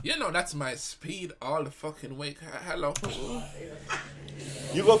 You know that's my speed all the fucking way. Hello.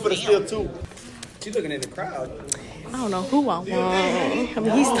 You go for the steal too. She's looking at the crowd. I don't know who I want. I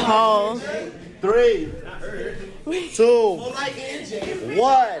mean, he's tall. 3, 2,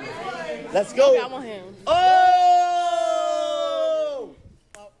 1. Let's go. I want him. Oh!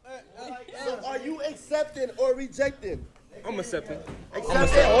 So are you accepting or rejecting? I'm accepting.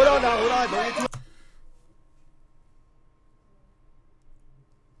 Accepting. Hold on now. Don't get too.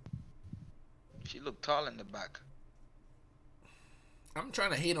 She looked tall in the back. I'm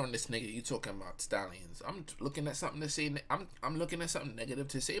trying to hate on this nigga. You talking about stallions? I'm looking at something to say. I'm looking at something negative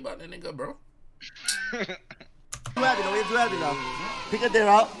to say about the nigga, bro. Too happy now. Pick a dare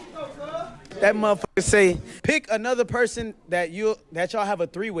out. That motherfucker say, pick another person that y'all have a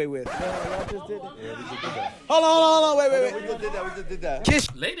 3-way with. Hold on. Wait. We just did that. Kiss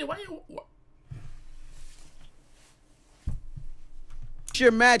Lady, why you?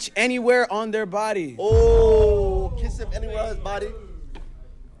 your match anywhere on their body. Oh, kiss him anywhere on his body.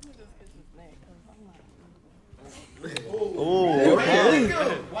 Oh, okay.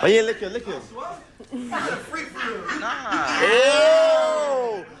 Why you lick it? Nah.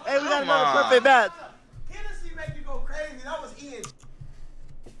 Oh, hey, we got another perfect match. Hennessy make you go crazy. That was Ian.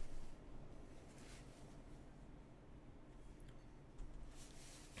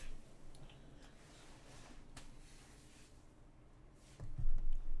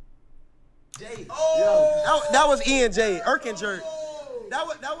 Jay. Oh, that was Ian J. Erkinger. That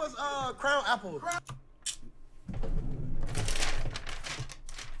was Crown Apple.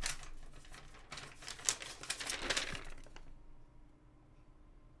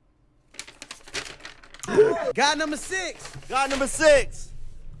 God number 6. God number 6.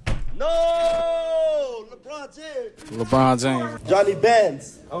 No! LeBron James. LeBron James. Johnny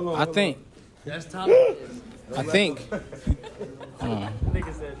Benz. I think. That's Tom. I think.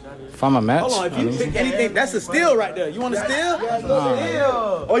 If I'm a match. Hold on, if you pick anything, that's a steal right there. You want to steal?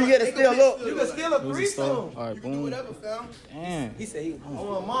 Steal. Oh, you get a steal. Look, you can steal a threesome. All right, boom. Whatever, fam. Damn. He said,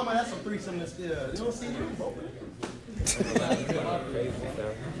 "Oh, mama, that's a threesome to steal." You don't see you.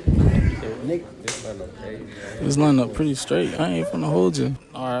 This line up pretty straight. I ain't finna hold you.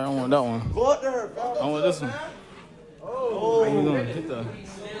 All right, I want that one. Go up to her, fam. I want this one. Oh. How you doing? Hit the.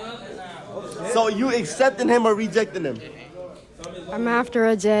 So you accepting him or rejecting him? I'm after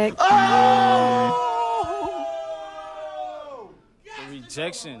a Jack.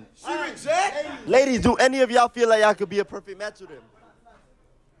 Rejection. She reject? Ladies, do any of y'all feel like y'all could be a perfect match with him?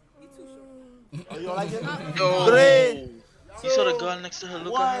 Oh, you don't like him? No. 3. You saw the girl next to her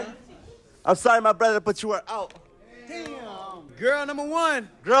look at her? I'm sorry, my brother, but you are out. Damn. Girl number 1.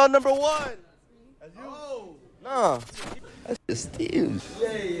 Girl number 1. That's you? Oh. Nah. That's just Steve.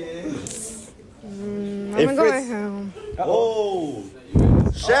 I'm going home. Oh.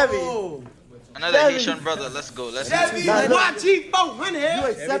 Chevy. Oh. Another Haitian brother. Let's go. Let's go. Chevy. YG400. You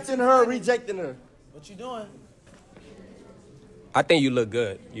accepting her or rejecting her? What you doing? I think you look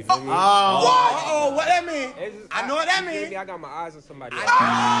good. You feel me? What? Uh-oh, what that mean? I know what that mean. I got my eyes on somebody else.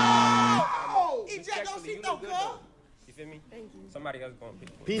 Oh! Eject, don't see no girl. You feel me? Thank you. Somebody else going to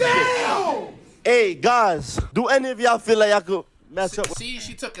pick. Peace. Hey, guys, do any of y'all feel like y'all could match up? See,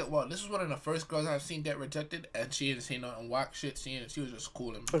 she took it well. This is one of the first girls I've seen get rejected, and she didn't say nothing whack shit. She was just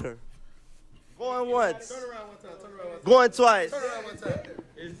cooling. Going once. Turn around one time. Turn around one time. Going twice. Turn around one time.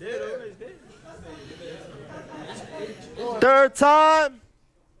 It's dead. It's dead. Third time.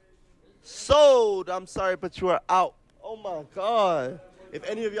 Sold. I'm sorry, but you are out. Oh my God. If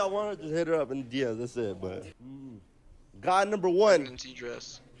any of y'all want her, just hit her up in the DMs. That's it. But God number 1.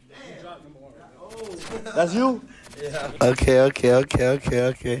 Dress. That's you? Yeah. Okay.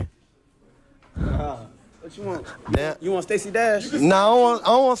 What you want? Damn. You want Stacey Dash? No, I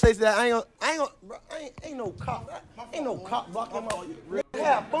don't want Stacey Dash. Ain't no cop. Ain't no cop blocking my.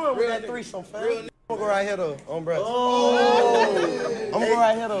 Have fun with that threesome, fam. I'm gonna go right here though, on breath. I'm gonna go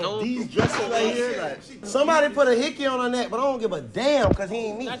right here though. No. These dresses right here, like somebody put a hickey on her neck, but I don't give a damn because he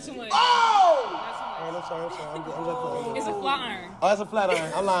ain't me. Not too much. Oh! I'm sorry. I'm good. It's a flat iron. Oh, it's a flat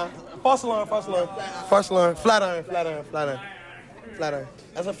iron. I'm lying. False alarm. Flat iron.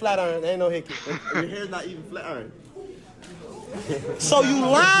 That's a flat iron. There ain't no hickey. Your hair's not even flat iron. So you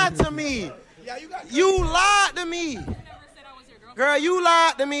lied to me. You lied to me. Girl, you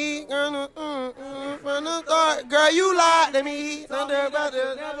lied to me. Girl, you lied to me.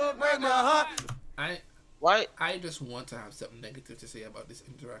 Never break my heart. I just want to have something negative to say about this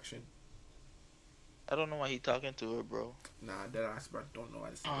interaction. I don't know why he talking to her, bro. Nah, that ass, bro. Don't know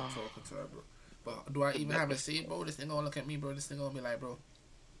why this nigga talking to her, bro. But do I even have a say, bro? This nigga gonna look at me, bro. This nigga gonna be like, bro.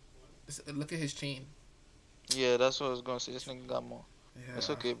 Look at his chain. Yeah, that's what I was gonna say. This nigga got more. Yeah. It's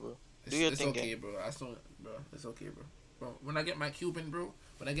okay, bro. Do your thing, okay, bro. Bro. It's okay, bro. Bro, when I get my Cuban, bro.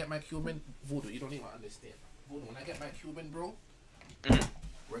 Voodoo, you don't even understand. Voodoo, when I get my Cuban, bro.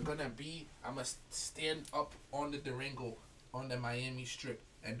 We're gonna be. I'ma stand up on the Durango, on the Miami Strip,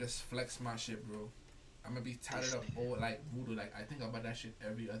 and just flex my shit, bro. I'm gonna be tatted up, oh, like Voodoo. Like I think about that shit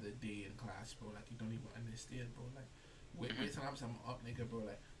every other day in class, bro. Like you don't even understand, bro. Like wait till I'm up, nigga, bro.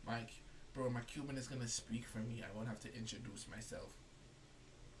 Like my Cuban is gonna speak for me. I won't have to introduce myself.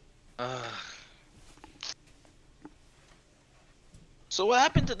 So what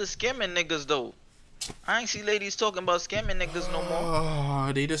happened to the scamming niggas though? I ain't see ladies talking about scamming niggas no more.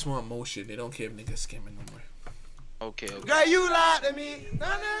 Oh, they just want motion. They don't care if niggas scamming no more. Okay. Girl, you lied to me.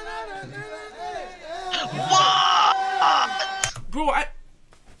 What?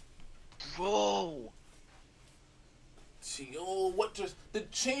 Bro. Yo, what just the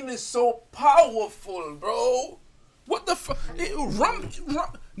chain is so powerful, bro. What the fuck?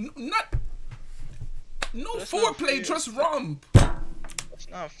 No that's foreplay, just rump. That's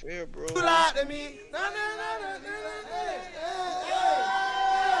not fair, bro. You lied to me.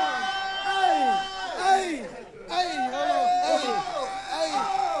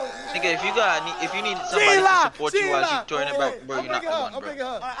 Nigga, if you need somebody to support you while she's throwing it back, bro, you're not the one, bro.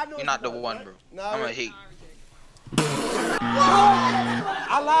 You're not the one, bro. I'm gonna hate.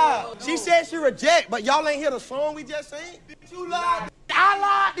 I lied. She said she reject, but y'all ain't hear the song we just sang. You lied. I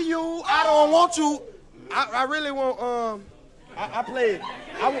lied to you. I don't want you. I really want I played.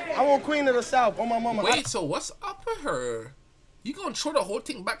 I want Queen of the South on my mama. Wait, so what's up with her? You gonna throw the whole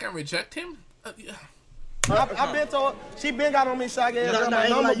thing back and reject him? Yeah. I've been told. She been got on me, so I gave her my Nah,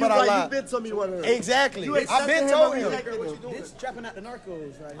 number, like, but I you lied. been told me one of her. Exactly. You I've been told him. This trapping out the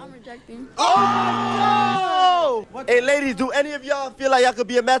narcos right here. I'm rejecting. Oh! Hey, ladies, do any of y'all feel like y'all could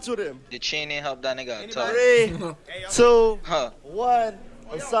be a match with him? The chain ain't help that nigga talk. 3, 2, Huh. 1.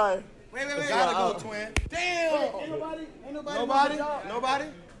 I'm sorry. Wait. Gotta go, twin. Damn. Ain't nobody. Nobody?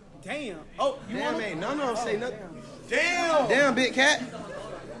 Damn. Oh, you want me? None of them say nothing. Damn, big cat.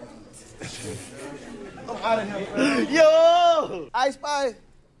 I'm out of here. Yo! Ice Spice.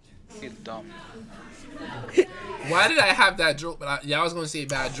 He's dumb. Why did I have that joke? But I was gonna say a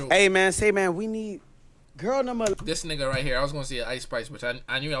bad joke. Hey man, we need girl number. This nigga right here, I was gonna say Ice Spice, but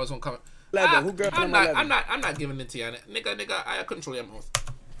I knew I was gonna come. 11. Who girl I'm number not. 11? I'm not giving it to you, nigga. I control your mouth.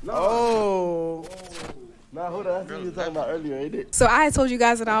 Oh. Nah, hold on. That's what you were talking about earlier, ain't it? So I had told you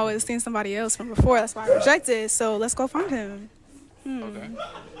guys that I was seeing somebody else from before. That's why I rejected. So let's go find him. Okay.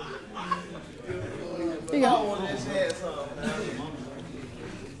 Here you go.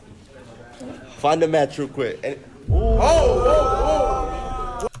 Find the match real quick. And,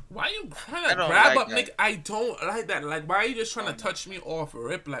 Why you trying to don't grab like up, that. nigga? I don't like that. Like, why are you just trying to touch me off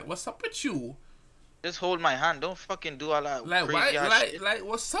rip? Like, what's up with you? Just hold my hand. Don't fucking do all that Like, crazy why? ass shit. Like,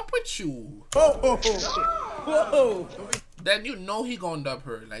 what's up with you? Whoa. Then you know he gonna dub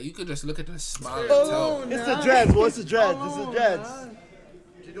her. Like, you could just look at the smile and Oh, tell. it's the dreads, boy. It's the dreads. It's the dreads.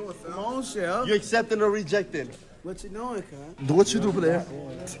 What you doing, fam? Come on, Shell. You accepting or rejecting? What you doing, cuz? Do what you do, player.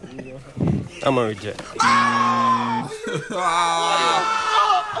 I'm gonna reject.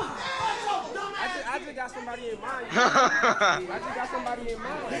 I just got somebody in mind.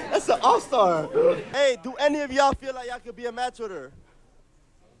 That's an all-star. Hey, do any of y'all feel like y'all could be a match with her?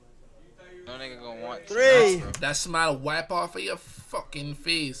 No nigga gonna want 3, That smile wipe off of your fucking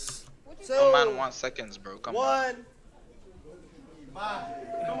face. 2, No man want seconds, bro. Come on. 1. Bye.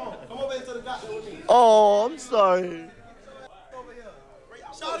 Come over into the doctor with me. Oh, I'm sorry.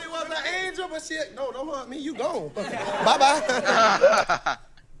 Shawty was an angel, but shit. No, don't hurt me. You gone. Bye-bye.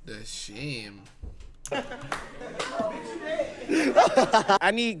 The shame.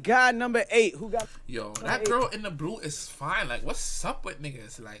 I need guy number 8. Who got? Yo, that girl in the blue is fine. Like, what's up with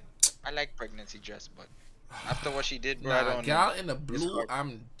niggas? Like, I like pregnancy dress, but after what she did, bro, I nah, don't gal know. in the blue,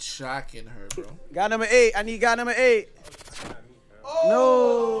 I'm shocking her, bro. Guy number 8. I need guy number 8.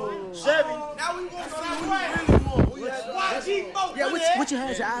 No. Chevy. Now we want to see who we really want. Yeah, what you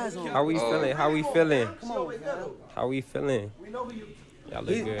had your eyes on? How we feeling? How we feeling? Come on, man. How we feeling? Y'all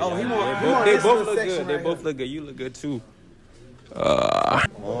look good. Oh, he Y'all want- look good. They both look section good. They right both look good. You look good too.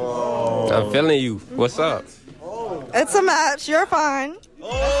 I'm feeling you. What's up? It's a match. You're fine.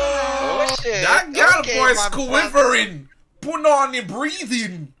 Oh, shit. That girl Okay, voice my quivering. Put on the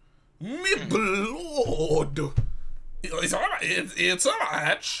breathing. Me blood. It's alright. It's a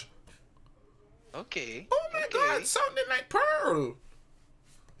match. Okay. Oh my god, sounding like Pearl.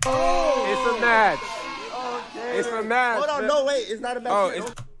 It's a match. It's a match. Hold on, no, wait. It's not a match. Oh,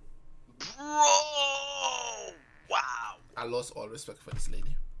 it's Bro. Wow. I lost all respect for this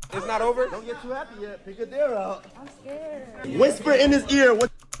lady. it's not over. Don't get too happy yet. Pick a dare out. I'm scared. Whisper in his ear what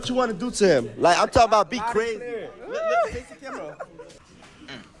you want to do to him. Like, I'm talking about be crazy. Face the camera.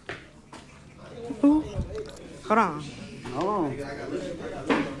 Hold on.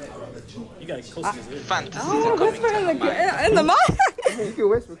 You gotta close his ear. Fantasies Oh, are coming whisper to in my the mind. in the mic. You can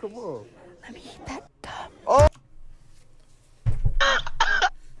whisper. Come on. Let me eat that.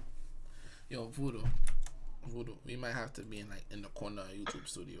 Yo, Voodoo, we might have to be in the corner of YouTube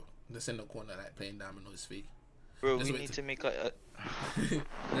studio. Just in the corner, like playing dominoes fake. Bro, Let's we wait need to make a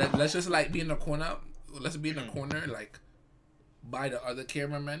Let's just like be in the corner. Let's be in the corner, like by the other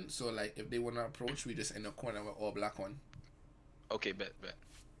cameramen. So like if they wanna approach, we just in the corner with all black on. Okay, bet.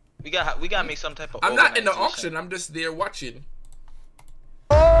 We gotta make some type of. I'm not in the organization. auction. I'm just there watching.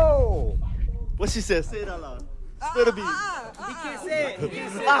 Oh! What she said? Say it out loud. Spill the beat. He can't say it. He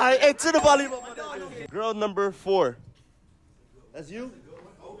can't say it. Alright, hey, to the volume. Girl number 4. That's you?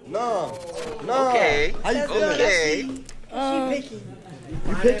 No. Okay. How you feeling? Okay.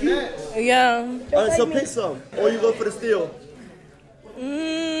 You picky? Yeah. Alright, so pick some. Or you go for the steal.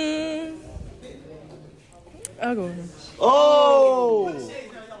 I'll go. Oh!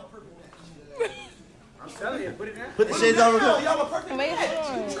 I'm telling you, put it down. Put the shades on. Wait, hold on.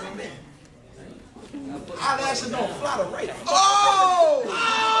 Eyelashes don't fly to right.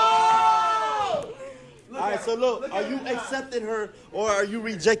 Alright, so look, are you accepting her or are you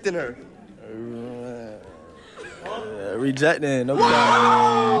rejecting her? Rejecting. No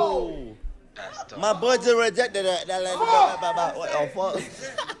Oh! My boy just rejected that. Fuck.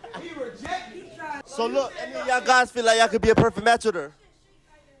 So look, any of y'all guys feel like y'all could be a perfect match with her?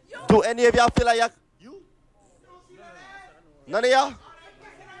 Do any of y'all feel like y'all? You? None of y'all?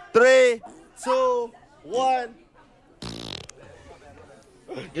 3, 2, 1.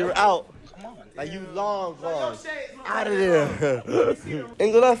 You're out. Come on. Like you long gone. Out of there.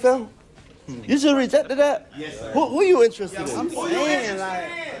 Ain't gonna fam? You just rejected that? Yes, sir. Who you interested in? I'm saying, like,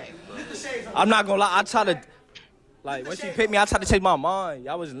 I'm not gonna lie. I try to, like, when she picked me, I tried to change my mind.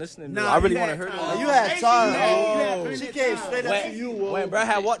 Y'all wasn't listening to me. I really want to hurt her. You had time. She came straight up to you. When bro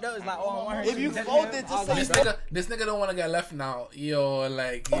had walked up, it's like, oh, I want her. If you folded, just say this nigga don't want to get left now. Yo,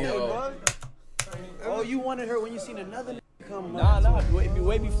 like, yo. Oh, you wanted her when you seen another nigga come. Nah,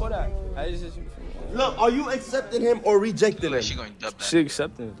 way before that. Look, are you accepting him or rejecting him? She going to dub that. She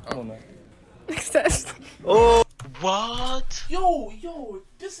accepting it. Come on, man. Oh. What? Yo,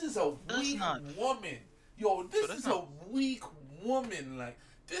 this is a weak woman. Yo, this is a weak woman. Like,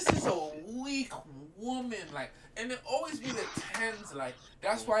 this is a weak woman. Like, and it always be the tens. Like,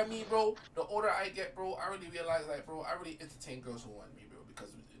 that's why me, bro, the older I get, bro, I really realize, like, bro, I really entertain girls who want me, bro,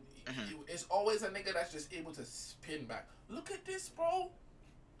 because it's always a nigga that's just able to spin back. Look at this, bro.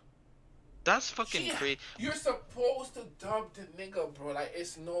 That's fucking crazy. You're supposed to dub the nigga, bro. Like,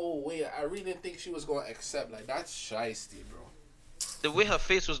 it's no way. I really didn't think she was gonna accept. Like, that's shiesty, bro. The way her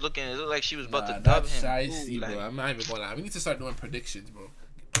face was looking, it looked like she was about to dub that's him. Shiesty, Ooh, bro. like, I'm not even gonna lie. We need to start doing predictions, bro.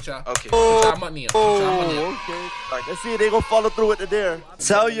 Put y'all money up. Okay. Let's see if they gonna follow through with the dare.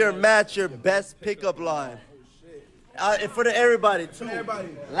 Tell your match your best pickup line. And for everybody too.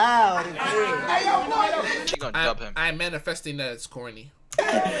 Loud and clear. She gonna dub him. I'm manifesting that it's corny.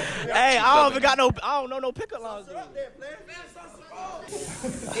 Hey, I don't know no pickup lines.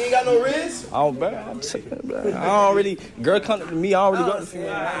 You ain't got no Riz? I don't, bro. I don't really. Girl come to me. I don't really go to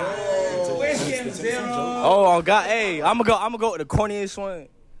female. Oh God, hey, I'm gonna go with the corniest one.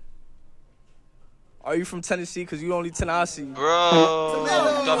 Are you from Tennessee? Cause you only Tennessee. Bro.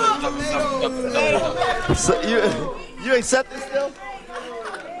 So you accept it still?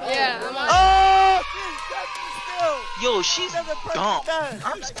 Yeah. Oh! Yo, she's dumb.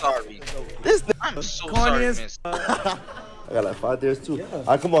 I'm sorry. I'm so sorry, corniest. miss. I got like 5 dares too. All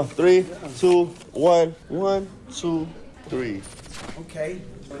right, come on. 3, 2, 1. 1, 2, 3. Okay.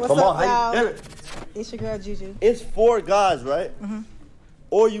 Come on, how you, It's your girl Juju. it's 4 guys, right?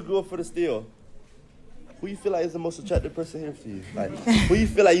 Or you go for the steal. Who you feel like is the most attractive person here for you? Like, who you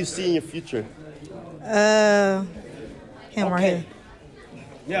feel like you see in your future? Him right here.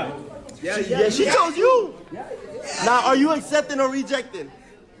 Yeah, she chose you. Now, are you accepting or rejecting?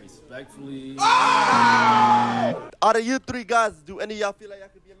 Respectfully. Out of you 3 guys, do any of y'all feel like y'all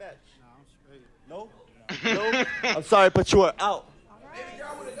could be a match? No, I'm straight. No? I'm sorry, but you are out.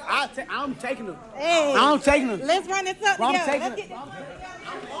 I'm taking them. Hey, I'm taking them. let's run this up I'm together. taking Let's it.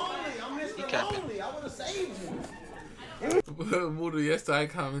 get I want to save you. Moodle, your side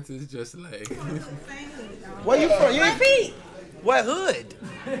comment is just like. Where you from? Repeat. What hood?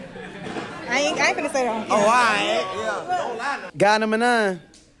 I ain't finna say that. Oh, all right. Yeah. Don't lie now. Guy number 9.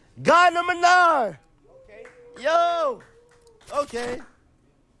 Guy number 9. Okay. Yo. Okay.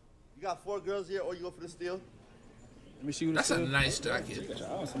 You got 4 girls here, or you go for the steal? Let me see who That's a nice jacket.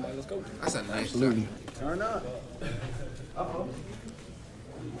 Somebody, let's go. That's a nice Absolutely. jacket. Turn up.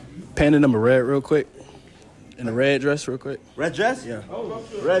 Panda number red real quick. In the red dress real quick. Red dress? Yeah.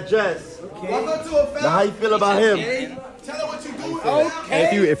 Red dress. Welcome to a family. Now how you feel about him? Tell her what you do with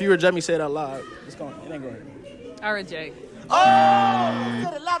Hey, if you reject me, say it out loud. It's going. It ain't going. I reject. Oh, you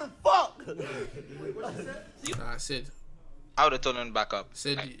said a lot of fuck. Nah, Sid. I would have told him back up.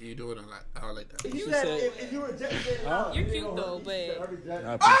 Sid, you do it a lot. I like that. If you said, if you rejected, You're cute though, but.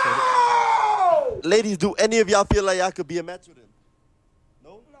 I appreciate it. Ladies, do any of y'all feel like y'all could be a match with him?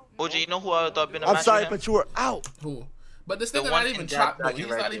 OJ, you know who I would thought been a I'm match sorry, with him? but you were out. Who? But this The nigga one not even in chopped that though. jacket He's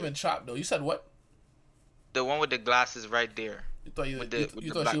right not there. even chopped though. You said what? The one with the glasses right there. You thought with the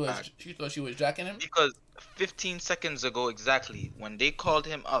thought black you thought she was jacking him? Because 15 seconds ago exactly, when they called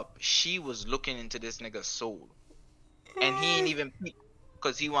him up, she was looking into this nigga's soul. And he ain't even peep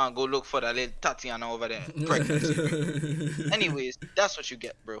because he want to go look for that little Tatiana over there. Pregnancy. Anyways, that's what you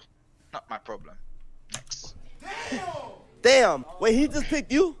get, bro. Not my problem. Next. Damn. Wait, he just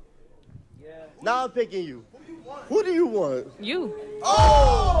picked you? Yeah. Now I'm picking you. Who do you want? You.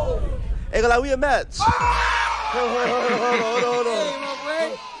 Oh! Hey, gonna lie, we a match. Hold on.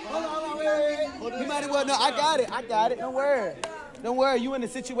 Wait. You might as well know. I got it. Don't worry. Don't worry. You in a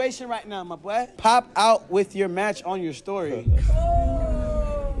situation right now, my boy. Pop out with your match on your story.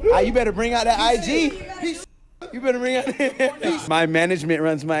 You better bring out that IG. You better bring out that. My management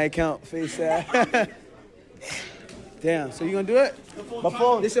runs my account. Face Damn, so you gonna do it? My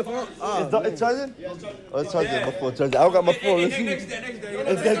phone. This your phone? Oh, It's charging? Oh, it's charging. My phone charging. I don't got my phone. Let's see.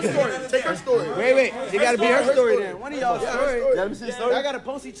 Take her story. Wait. It gotta be her story then. One of y'all story. Yeah, let me see the story. I gotta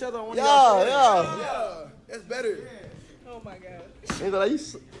post each other on one of y'all stories. Yeah. That's better. Oh my god. Hey,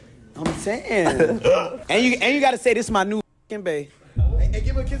 I'm saying. and you gotta say this is my new f***ing bae. Hey,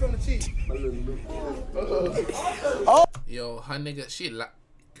 give her a kiss on the cheek. Oh. Yo, her nigga, she like,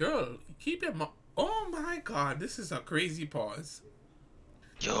 girl, keep your mouth. Oh my god, this is a crazy pause.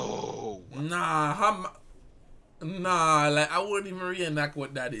 Yo. Nah, like I wouldn't even reenact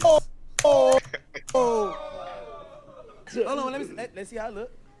what that is. Oh. Hold on, let's see how it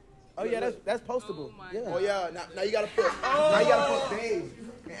look. Oh yeah, that's postable. Oh yeah, now you gotta put. Now you gotta put Dave.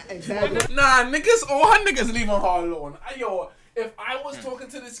 Nah, niggas, all her niggas leaving her alone. Yo, if I was talking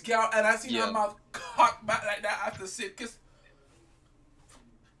to this girl and I seen her mouth cocked back like that after sit, cause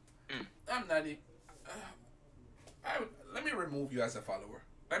I'm not even. Let me remove you as a follower.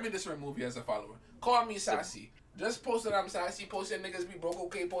 Let me just remove you as a follower. Call me sassy. Just post that I'm sassy. Post that niggas be broke.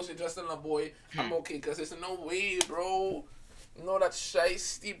 Okay, post it Justin a boy. I'm okay, cause there's no way, bro. No, that's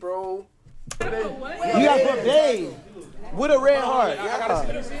shiesty, bro. You gotta put Dave with a red heart.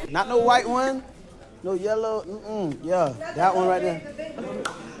 Yeah. Not no white one. No yellow. Yeah, that one right there.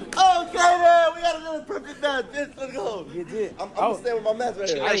 Okay, man, we got another perfect dance. Let's go. You did. I'm gonna stay with my match right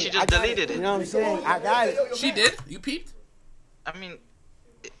here. Hey, she just deleted it. You know what I'm saying? I got it. She did? You peeped? I mean,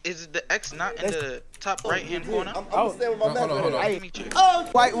 is the X not in the top right hand corner? I'm gonna stay with my match hold on. right here.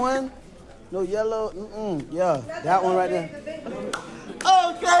 White one. No yellow. Yeah, that one right there.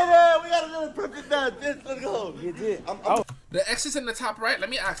 Okay, man, we got another perfect dance. Let's go. You did. The X is in the top right. Let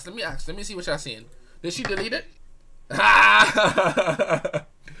me ask. Let me see what y'all seeing. Did she delete it?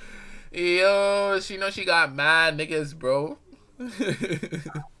 Yo, she know she got mad niggas, bro.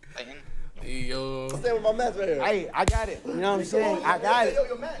 Yo. Stay with my match right here. Hey, I got it. You know what I'm saying? I got it.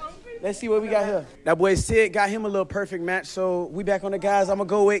 Let's see what we got here. That boy Sid got him a little perfect match. So we back on the guys. I'm gonna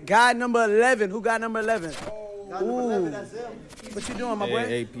go with guy number 11. Who got number 11? Ooh. What you doing, my boy?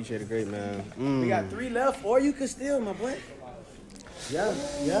 Hey, appreciate it, great man. We got 3 left, or you could steal, my boy. Yeah.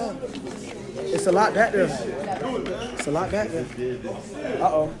 It's a lot back there. It's a lot back there.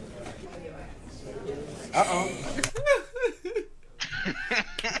 Uh-oh.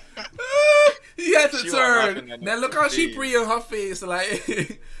 He had to turn. Now look how she pre in her face,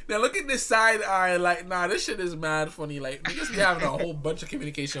 like. Now look at this side eye, like, nah, this shit is mad funny. Like, niggas be having a whole bunch of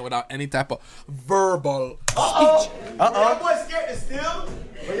communication without any type of verbal speech. Y'all boys scared to steal?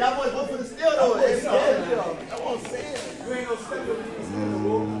 But y'all boys vote for the steal though. That's what I'm saying. You ain't gonna steal.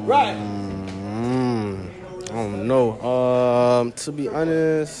 Right. I don't know. To be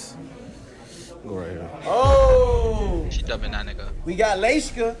honest, go right here. Oh. She dubbing that nigga. We got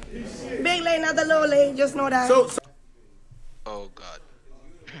Leiska. Big lane, not the little lane. Just know that. So Oh God.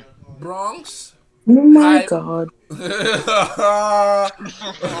 Bronx. Oh my God.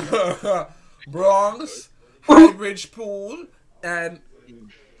 Bronx, High Bridge Pool, and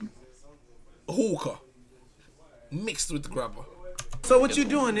hookah mixed with grabber. So what you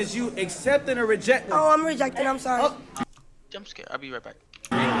doing is you accepting or rejecting? Oh, I'm rejecting. I'm sorry. I'm scared. I'll be right back.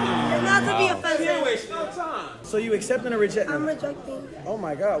 Not to be offensive. So you accepting or rejecting? I'm rejecting. Oh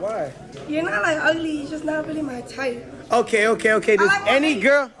my God, why? You're not like ugly. You're just not really my type. Okay. Does any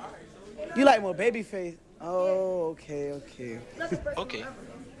girl? You like more baby face? Oh, okay. Okay.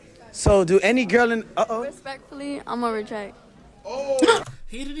 So do any girl in? Respectfully, I'm gonna reject. Oh,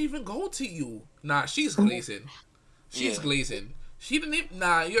 he didn't even go to you. Nah, she's glazing. She's glazing. She didn't even.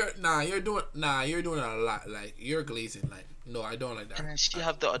 You're doing a lot. Like you're glazing. Like no, I don't like that. And then she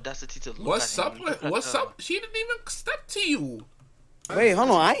have the audacity to look What's at up? him. What's up? She didn't even step to you. Wait,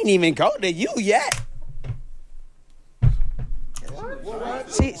 hold on. I ain't even go to you yet.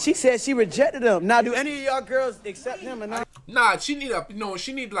 She said she rejected him. Now, do any of y'all girls accept him or not? Nah, she need to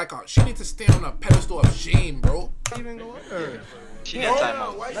stay on a pedestal of shame, bro. Even go with her. She got time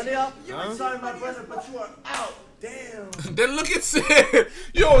out. I'm sorry, my brother, but you are out. Damn. Then look at Sid.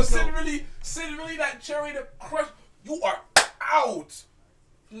 Yo, Sid really that cherry to crush. You are out.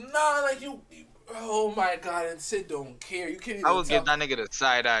 Nah, like you. Oh my God, and Sid don't care. You can't even. I would give that nigga the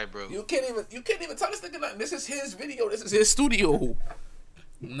side eye, bro. You can't even tell this nigga nothing. This is his video. This is his studio.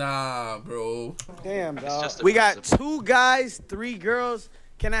 Nah, bro. Damn, dog. We got 2 guys, 3 girls.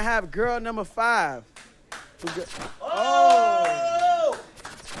 Can I have girl number 5? Oh!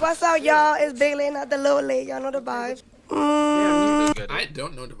 What's up, y'all? It's Big Lane, not the little lane. Y'all know the vibes. I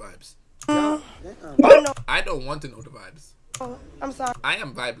don't know the vibes. I don't want to know the vibes. I'm sorry. I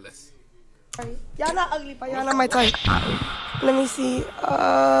am vibeless. Y'all not ugly, but y'all not my type. Let me see.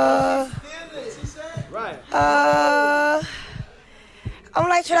 I'm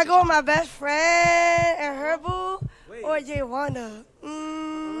like, should I go with my best friend and her boo or Jay Wanda?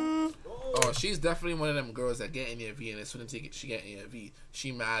 Oh, she's definitely one of them girls that get in your V, and as soon as she get in your V,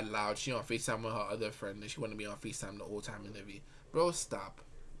 she mad loud. She on FaceTime with her other friend, and she want to be on FaceTime the whole time in the V. Bro, stop.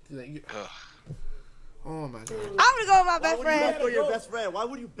 Like, oh my god. I'm gonna go with my best friend. Backdoor your best friend? Why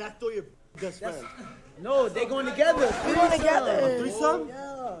would you backdoor your best friend? No, they going together. We going together. Threesome?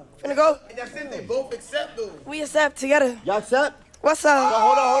 Yeah. Finna go. That's it. They both accept though. We accept together. Y'all accept? What's up?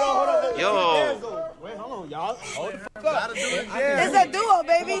 Hold on. Yo. Wait, hold on, y'all. Hold the fuck up. It's a duo,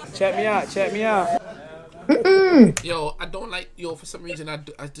 baby. Check me out. Yo, I don't like, for some reason, I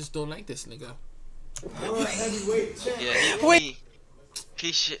just don't like this nigga. Yeah,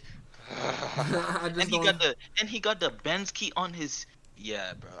 he shit. And he got the Benz key on his.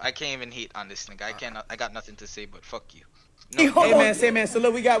 Yeah, bro. I can't even hate on this nigga. I got nothing to say, but fuck you. No. Hey man, so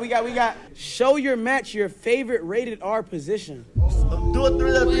look, we got. Show your match your favorite rated R position. Do it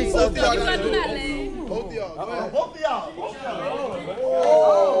through that piece. Both of y'all.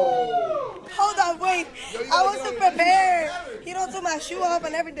 Hold on, wait. I wasn't prepared. He don't took my shoe off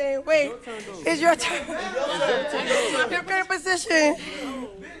and everything. Wait, it's your turn. Your favorite position.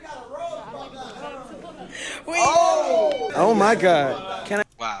 Wait. Oh my God. Can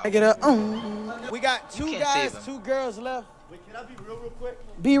I get up? We got two guys, 2 girls left. Wait, can I be real quick?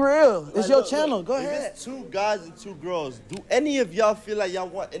 Be real. It's your Look, channel. Go ahead. If it's 2 guys and 2 girls, do any of y'all feel like y'all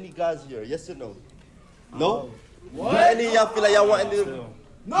want any guys here? Yes or no? No? What? Do any of y'all feel like y'all want any? No,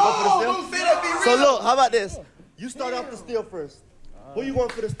 don't say that. Be real. So look, how about this? You start off the steal first. Who you going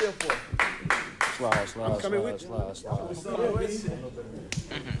for the steal for? Slide.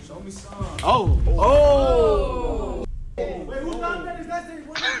 Oh. Wait, who got that?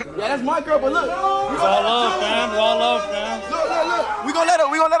 Yeah, that's my girl, but look. It's all love, fam. Look. We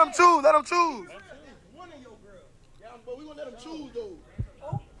gonna let them choose. Let them choose. One of your girls. Yeah, but we gonna let them choose though.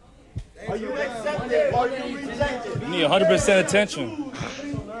 Are you accepted or are you rejected? You need 100% attention.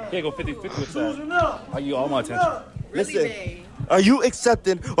 Here, go 50-50 with that. I give you all my attention. Listen, are you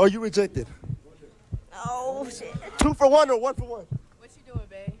accepted or are you rejected? Oh shit. 2 for 1 or 1 for 1? What you doing,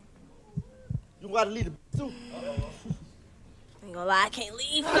 babe? You gotta leave the too. Ain't gonna lie, I can't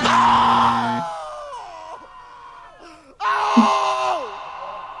leave. I'm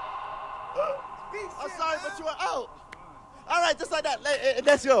sorry, but you are out. All right, just like that.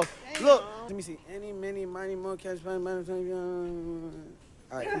 That's yours. Look. Let me see. Any, many, mighty, more cash, all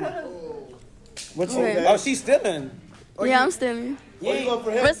right. What's Okay. Oh, she's stealing. Yeah, I'm stealing.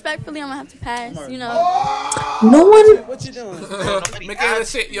 Respectfully, I'm gonna have to pass. You know. No one. What you doing? Michaela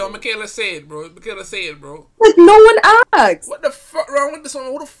said it, bro. Like no one asked. What the fuck wrong with this one?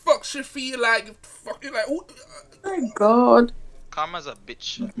 Who the fuck should feel like? Fucking like who? Oh my God. Karma's a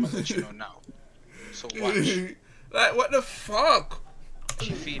bitch. I'm gonna let you know now. So watch. Like what the fuck?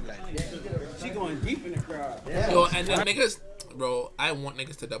 She feel like. She going deep in the crowd. Yo, and then niggas, bro. I want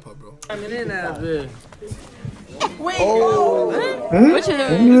niggas to dub her, bro. I'm in that bitch. Wait. What you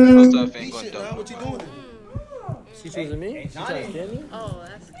doing? What you doing? She choosing me? She trying to steal me? Oh,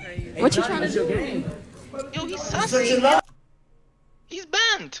 that's crazy. What you trying to do? Yo, he's sassy. He's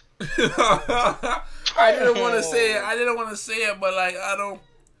banned. I didn't want to say it, but like I don't.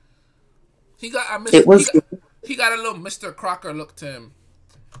 He got a little Mr. Crocker look to him.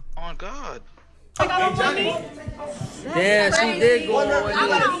 Oh God. Yeah, she did go on I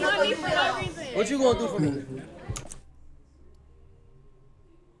got on money for no reason. What you gonna do for me?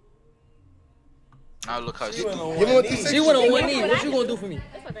 Now look how she. She went on one knee. What you gonna do for me?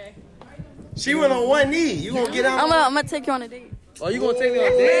 She went on one knee. You gonna get out? I'm gonna take you on a date. Oh, you gonna take me on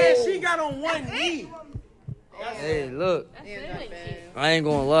a date? Yeah, she got on one knee. Hey, look. I ain't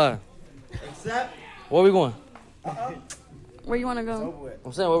gonna lie. Except. Where we going? Where you wanna go?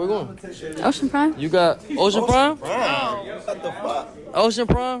 I'm saying, where we going? Ocean Prime. You got Ocean Prime? What the fuck? Ocean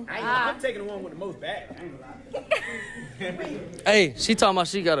Prime? I'm taking the one with the most bag. Hey, she talking about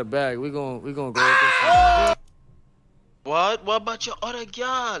she got a bag. We gonna go with this. What? What about your other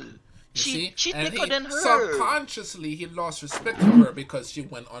girl? She thicker than her. Subconsciously, he lost respect for her because she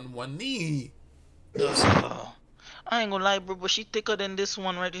went on one knee. I ain't gonna lie, bro, but she thicker than this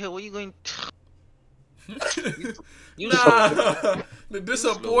one right here. What you going? The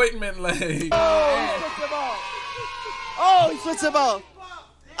disappointment, like. Oh, he switched him out.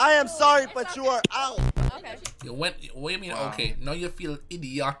 I am sorry, but you are out. Okay. You went. What do you mean? Okay, now you feel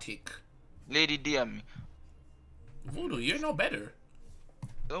idiotic. Lady DM me. Voodoo, you're no better.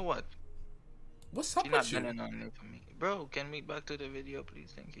 So what? What's up She's with not you? bending on me for me. Bro, can we back to the video,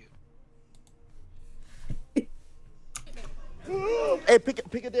 please? Thank you. Hey,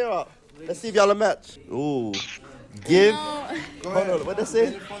 pick it there up. Let's see if y'all a match. Ooh. Give. Hold on. What they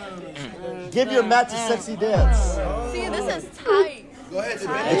say? Give your match a sexy dance. See, this is tight. Go ahead.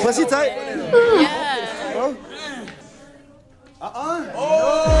 Is pussy tight? Yeah.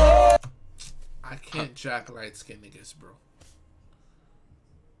 Oh. I can't jack light skin niggas, bro.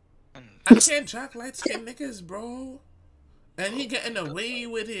 I can't jack light skin niggas, bro. And he getting away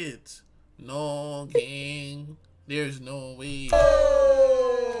with it. No, gang. There's no way.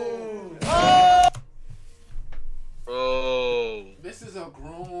 Bro. This is a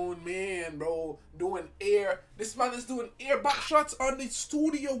grown man, bro. Doing air. This man is doing air back shots on the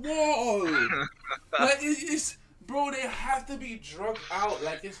studio wall. Like, it's... Bro, they have to be drunk out.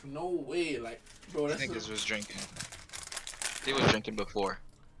 Like, it's no way. Like, bro, that's... Niggas was drinking. They was drinking before.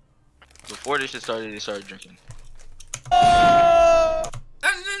 Before this shit started, they started drinking. And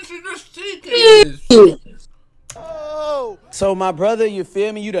then she just take it. So my brother, you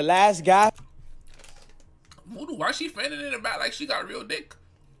feel me? You the last guy. Voodoo, why she fanning in the back like she got real dick?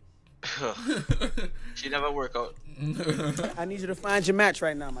 She never work out. I need you to find your match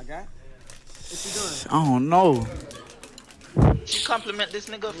right now, my guy. What you doing? I don't know. She compliment this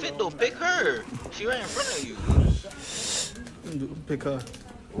nigga fit though. Pick her. She right in front of you. Pick her.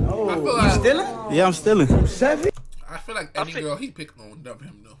 Oh, I feel you like, stealing? Yeah, I'm stealing. 7? I feel like any girl he picked on dump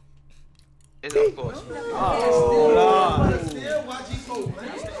him though. It's of course.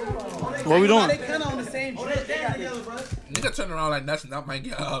 What we doing? They kind of on the same trip. Nigga turn around like that's not my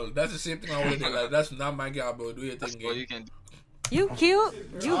girl. That's the same thing I would do. Like that's not my girl, bro. Do your thing, Well, you can. You cute.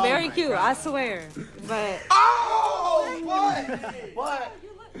 You very cute. I swear. But What?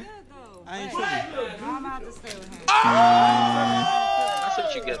 I ain't tripping. I'm about to stay with him. That's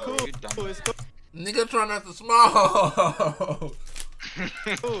what you get. Cool. You dumb. Nigga trying not to smile.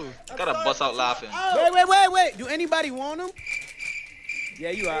 Gotta bust out laughing. Wait. Do anybody want him? Yeah,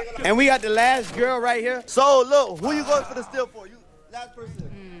 you are. And we got the last girl right here. So, look, who you going for the steal for? You last person.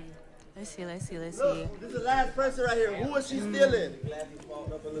 Let's see. Look, this is the last person right here. Who is she stealing?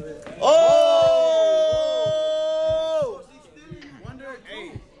 Oh! Hey,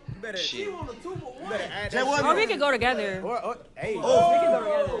 you better. Shit. Or we could go together. Hey. We could go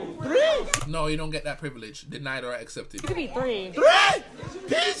together. 3? No, you don't get that privilege. Denied or accepted. It could be 3. 3?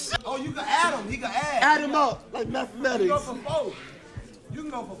 Bitch! Oh, you can add him. He can add. Add him up like mathematics. You can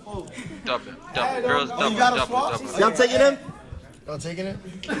go for 4. Double. Girls, double. You got a swap? Y'all taking him? Y'all taking it?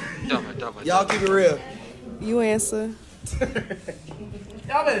 Double. Y'all keep it real. You answer.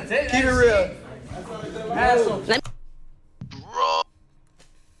 Y'all better take Keep it real.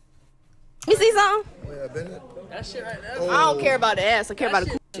 Let me see something. That shit right there. I don't care about the ass. I care about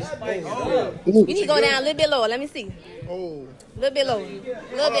the coochie. You need to go down a little bit lower. Let me see. Oh. A little bit lower.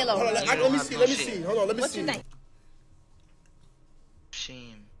 Let me see. Hold on, let me What see. you think?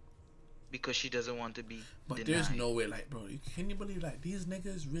 Shame. Because she doesn't want to be But denied. there's no way, like, bro, can you believe, like, these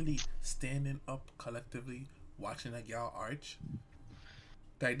niggas really standing up collectively watching that y'all arch?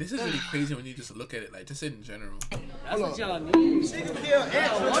 Like, this is really crazy when you just look at it, like, just in general. That's what y'all need. She can kill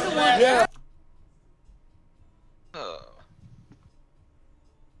extra. Yeah.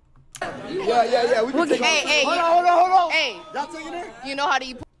 Yeah. We can take Hey. Hold on. Hey. Y'all taking it? You know how to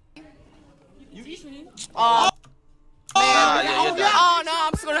eat? You teach me? Oh, man. Yeah, you're done. Oh, no.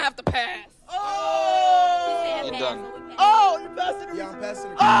 I'm just going to have to pass. Oh! You're done. Oh, you passing it? Yeah, I'm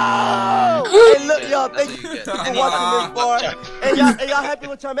passing it. Oh! Hey, look, y'all. Thank you for watching this far. And y'all happy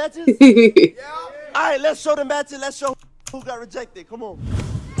with your matches? Yeah. All right, let's show the matches. Let's show who got rejected. Come on.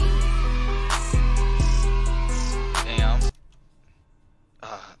 Damn.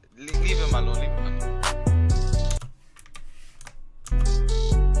 Leave him alone.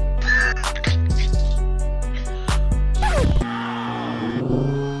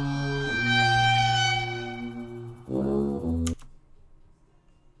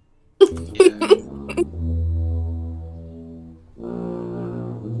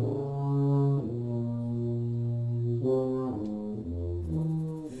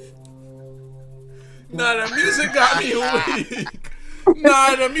 Nah, the music got me weak.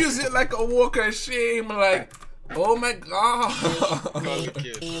 Nah, the music like a walk of shame. Like, oh my god.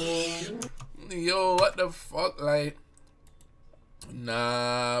 Yo, what the fuck? Like,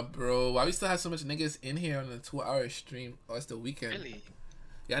 nah, bro. Why we still have so much niggas in here on the 2-hour stream? Oh, it's the weekend. Really?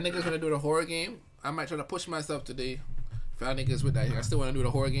 Y'all niggas wanna do the horror game? I might try to push myself today. For y'all niggas with that here, I still wanna do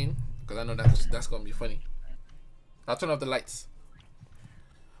the horror game because I know that's gonna be funny. I'll turn off the lights.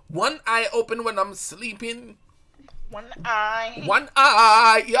 One eye open when I'm sleeping. One eye. One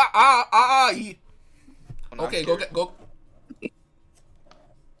eye. Yeah, eye. Okay, go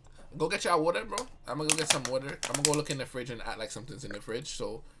get y'all water, bro. I'm gonna go get some water. I'm gonna go look in the fridge and act like something's in the fridge.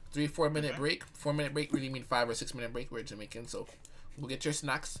 So 3-4 minute break. 4-minute break really mean 5 or 6 minute break. We're Jamaican, so we'll get your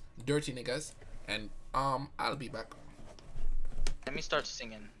snacks, dirty niggas, and I'll be back. Let me start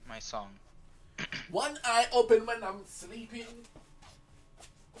singing my song. One eye open when I'm sleeping.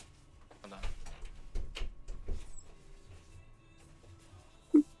 Hold on.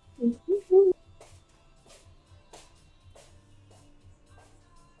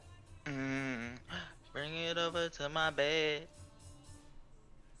 Bring it over to my bed.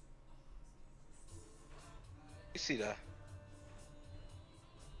 You see that?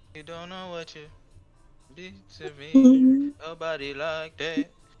 You don't know what you did to me. Nobody like that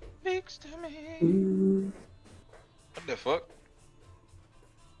speaks to me. What the fuck?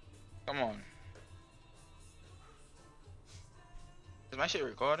 Come on. Is my shit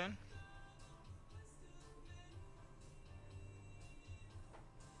recording?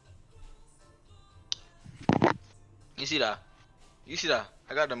 You see that? You see that?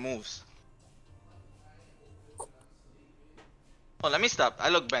 I got the moves. Oh, let me stop. I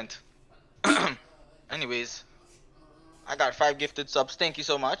look bent. Anyways, I got 5 gifted subs. Thank you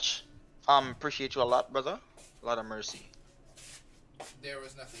so much. Appreciate you a lot, brother. A lot of mercy. There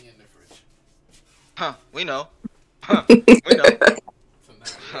was nothing in the fridge. Huh? We know. Huh? We know. So now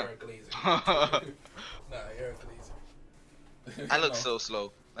you're a glazer. Nah, you're a glazer. I look so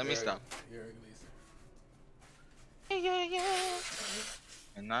slow. Let me stop. You're a glazer. Yeah.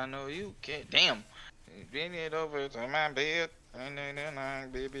 And I know you can't. Damn. Bring it over to my bed. And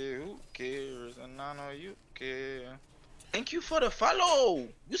then baby, who cares? And I know you care. Thank you for the follow.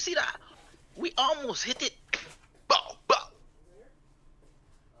 You see that? We almost hit it. Bow, bow.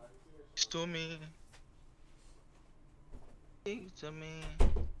 It's to me. It's to me.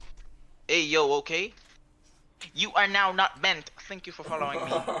 Hey, yo, okay? You are now not bent. Thank you for following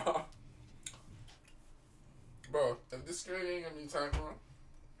me. Bro, if this straight ain't gonna be time, bro,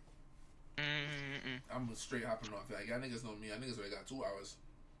 I'm straight hopping off. Like, y'all niggas know me. Y'all niggas already got 2 hours.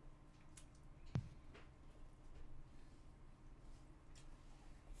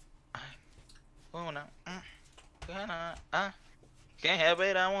 Oh, no. Can't have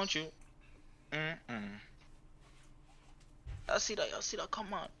it, I want you. Y'all see that?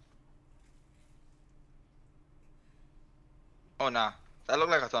 Come on. Oh, nah. That look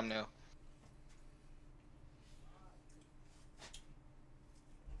like a thumbnail.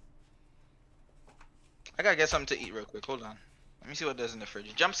 I gotta get something to eat real quick. Hold on. Let me see what there's in the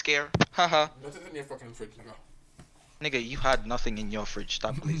fridge. Jump scare. Haha. Nothing's in your fucking fridge, nigga. Nigga, you had nothing in your fridge.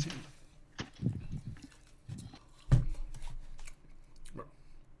 Stop glazing. Bro.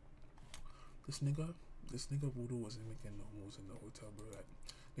 This nigga Voodoo wasn't making no moves in the hotel, bro. Like,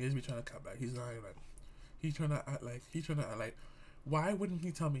 niggas be trying to cut back. He's lying, like, he's trying to act like, why wouldn't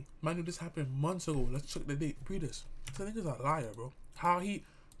he tell me? Man, this happened months ago. Let's check the date. Read this. So nigga's a liar, bro.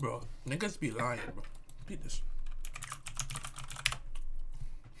 Bro, niggas be lying, bro. Read this.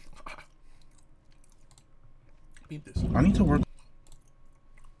 Read this. I need to work.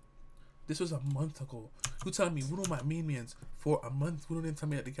 This was a month ago. You telling me Voodoo my minions for a month? Voodoo didn't tell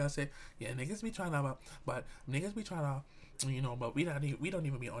me that the guy said, yeah, niggas be trying to, but niggas be trying to, you know, but we don't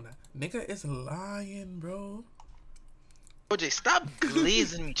even be on that. Nigga is lying, bro. OJ, stop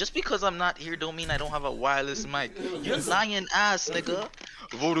glazing me. Just because I'm not here don't mean I don't have a wireless mic. You're lying ass, nigga.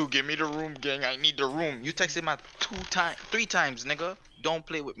 Voodoo, give me the room, gang. I need the room. You texted my 3 times, nigga. Don't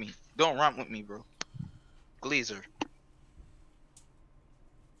play with me. Don't romp with me, bro. Glazer.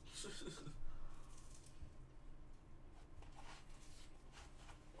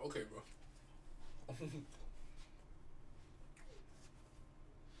 Okay, bro.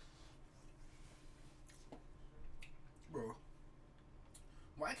 Bro.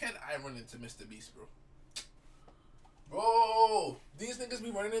 Why can't I run into Mr. Beast, bro? Bro, these niggas be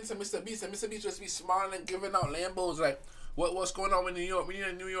running into Mr. Beast, and Mr. Beast just be smiling and giving out Lambos. Like, what's going on with New York? We need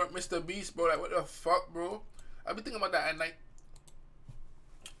a New York Mr. Beast, bro. Like, what the fuck, bro? I be thinking about that at night.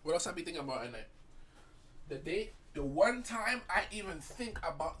 What else I be thinking about at night? The one time I even think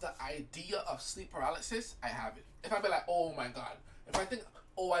about the idea of sleep paralysis, I have it. If I be like, oh my god. If I think,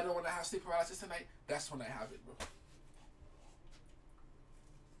 oh, I don't want to have sleep paralysis tonight, that's when I have it, bro.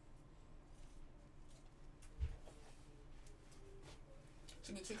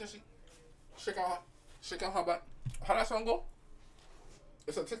 Shake out her back. How that song go?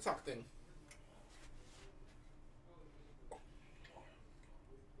 It's a TikTok thing.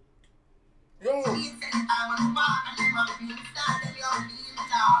 Yo! Guys,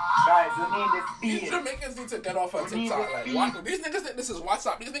 we need this beat. These Jamaicans need to get off of TikTok. Like, what? These niggas think this is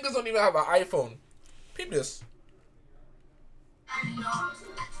WhatsApp. These niggas don't even have an iPhone. Peep this.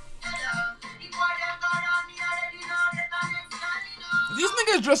 These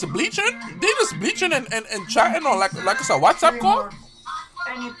niggas niggas just bleaching? They just bleaching and chatting on like it's a WhatsApp call?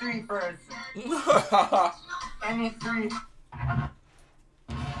 Any three person. Any three.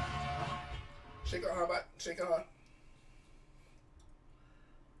 Shake her, how about? Shake her.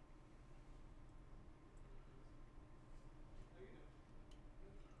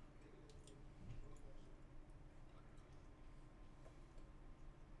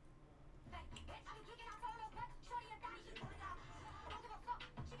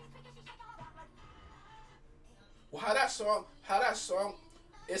 Well, how that song,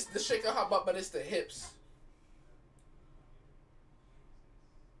 it's the shake her butt, but it's the hips.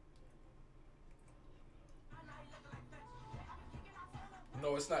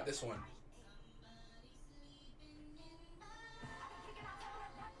 No, it's not this one.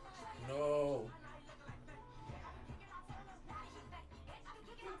 No.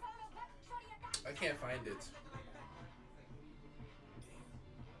 I can't find it.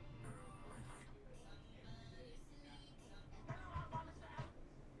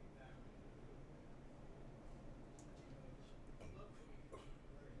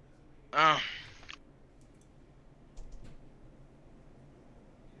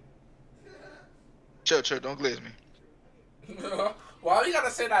 Chill, don't glaze me. Why you gotta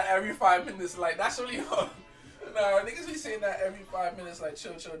say that every 5 minutes? Like, that's really hard. No, niggas be saying that every 5 minutes, like,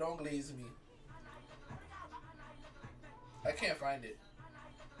 chill, don't glaze me. I can't find it.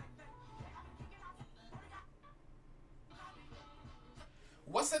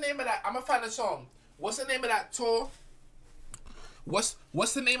 What's the name of that? I'm gonna find a song. What's the name of that tall? What's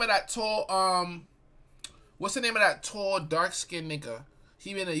the name of that tall, what's the name of that tall, dark-skinned nigga?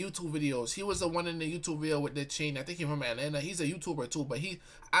 He been in YouTube videos. He was the one in the YouTube video with the chain. I think he's from Atlanta. He's a YouTuber too, but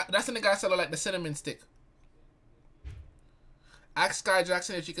that's the nigga I sell like the cinnamon stick. Ask Sky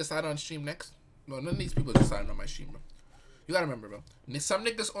Jackson if she can sign on stream next. No, none of these people just signed on my stream, bro. You gotta remember, bro. Some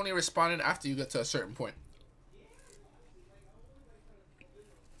niggas only responding after you get to a certain point.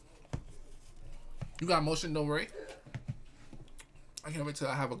 You got motion, don't worry. I can't wait till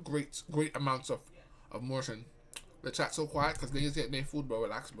I have a great amounts of motion. The chat's so quiet because niggas getting their food, bro.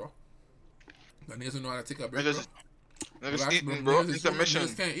 Relax, bro. The niggas don't know how to take a break, bro. Niggas Relax, eating, bro. It's a mission.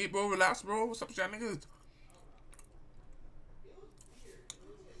 Niggas can't eat, bro. Relax, bro. What's up with y'all niggas?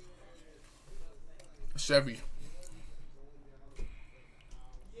 Chevy.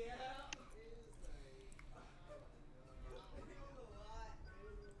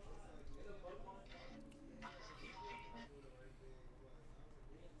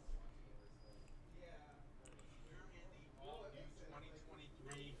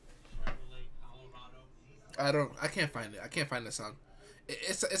 I can't find it. I can't find the song.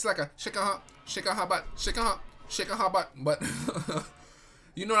 It's like a shake a hop, but but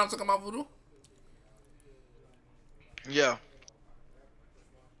you know what I'm talking about, Voodoo? Yeah.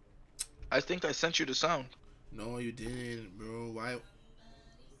 I think I sent you the sound. No, you didn't, bro. Why?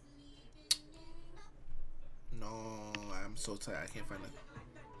 No, I'm so tired. I can't find it.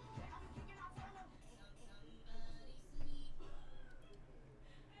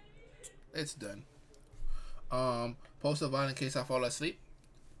 It's done. Post a VOD in case I fall asleep.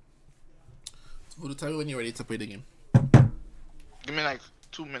 Voodoo, tell me when you're ready to play the game. Give me like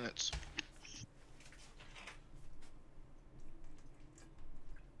 2 minutes.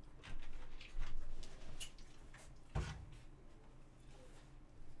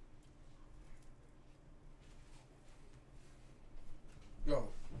 Yo,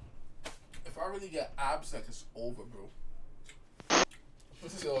 if I really get abs, like it's over, bro.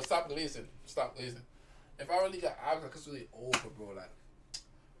 Yo, stop glazing. Stop glazing. If I really get abs, like it's really over, bro. Like,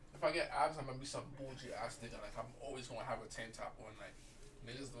 if I get abs, I'm gonna be some bougie ass nigga. Like, I'm always gonna have a tank top on. Like,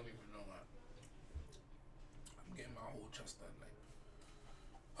 niggas don't even know, man. I'm getting my whole chest done.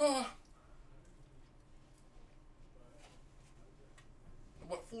 Like,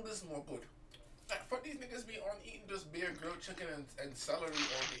 what food is more good? Like, fuck these niggas be on eating just beer, grilled chicken, and celery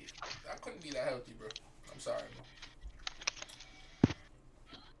all day. I couldn't be that healthy, bro. I'm sorry, bro.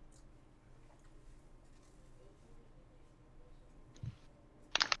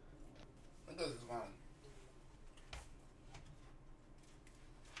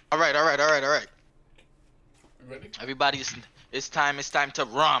 All right. You ready? Everybody, it's time to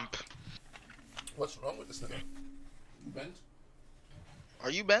romp. What's wrong with this nigga? You bent? Are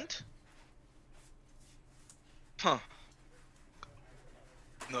you bent? Huh.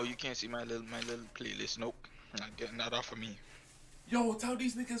 No, you can't see my little playlist. Nope. Not getting that off of me. Yo, tell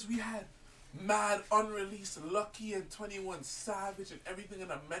these niggas we had mad unreleased Lucky and 21 Savage and everything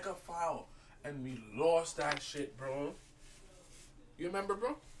in a mega file. And we lost that shit, bro. You remember,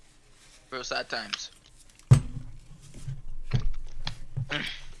 bro? Real sad times.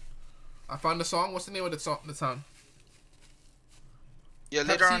 I found the song. What's the name of the song? Yeah,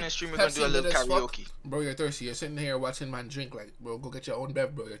 later on in the stream we're gonna do a little karaoke. Bro, you're thirsty. You're sitting here watching man drink. Like, bro, go get your own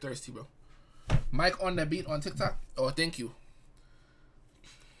bev, bro. You're thirsty, bro. Mike on the beat on TikTok. Oh, thank you.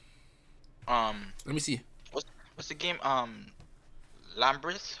 Let me see. What's the game?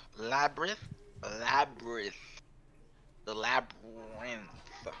 Labyrinth. The Labyrinth.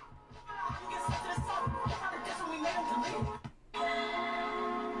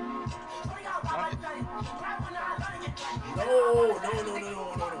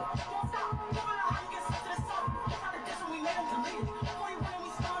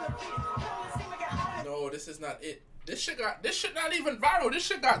 No, this is not it. This shit not even viral. This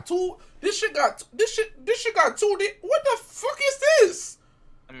shit got two. What the fuck is this?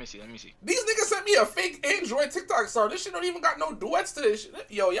 Let me see. These niggas sent me a fake Android TikTok song. This shit don't even got no duets to this shit.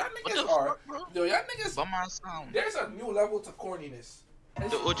 Yo, y'all niggas are. Yo, y'all niggas. Sound. There's a new level to corniness.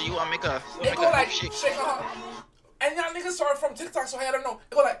 The OG, you wanna make a? They go like shake her, and y'all niggas are from TikTok, so I don't know.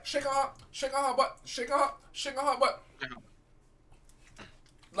 They go like shake her butt, shake her butt.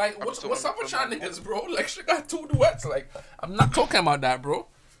 Like what's up with y'all niggas, bro? Like she got two duets. Like I'm not talking about that, bro.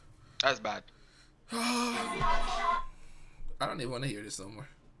 That's bad. I don't even want to hear this no more.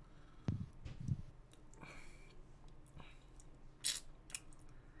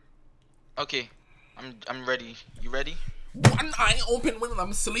 Okay, I'm ready. You ready? One eye open when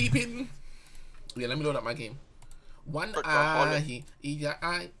I'm sleeping. Yeah, let me load up my game. One eye,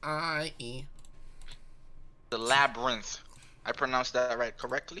 E-I-I-E. The Labyrinth. I pronounced that right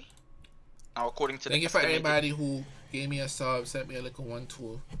correctly. Now, according to thank you for everybody who gave me a sub, sent me a little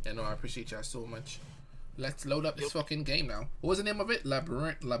 1-2. You know, I appreciate y'all so much. Let's load up this fucking game now. What was the name of it?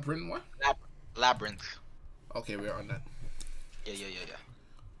 Labyrinth what? Labyrinth. Okay, we're on that. Yeah.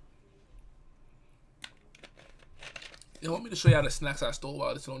 You want me to show y'all the snacks I stole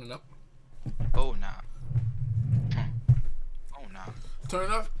while it's loading up? Oh, nah. Turn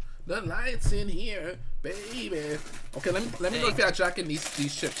off the lights in here, baby. Okay, let me know if y'all jacking these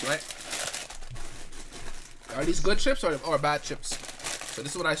chips, right? Are these good chips or bad chips? So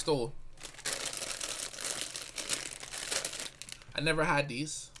this is what I stole. I never had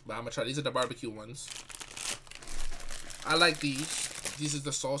these, but I'm gonna try. These are the barbecue ones. I like these. These are the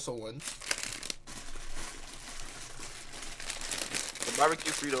salsa ones. The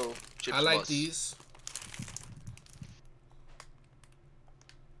barbecue Frito chips. I like these.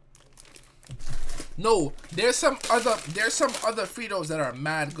 No, there's some other Fritos that are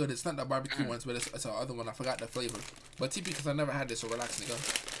mad good. It's not the barbecue ones, but it's the other one. I forgot the flavor. But TP, because I never had this, so relax, nigga.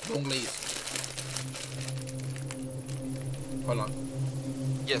 Don't glaze. Hold on.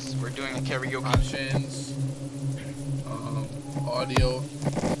 Yes, we're doing a karaoke. Options. Audio.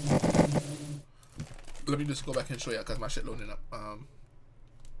 Let me just go back and show you because my shit loading up.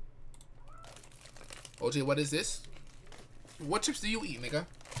 OJ, what is this? What chips do you eat, nigga?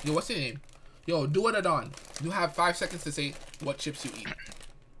 Yo, what's your name? Yo, do it, Adon. You have 5 seconds to say what chips you eat.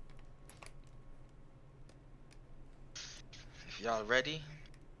 If y'all ready,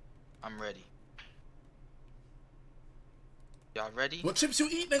 I'm ready. Y'all ready? What chips you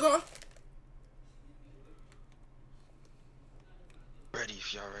eat, nigga? Ready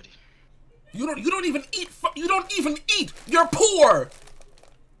if y'all ready. You don't even eat. You don't even eat. You're poor.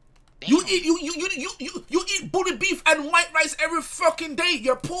 Damn. You eat booty beef and white rice every fucking day.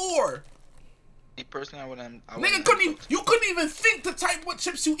 You're poor. Me personally, nigga you couldn't even think to type what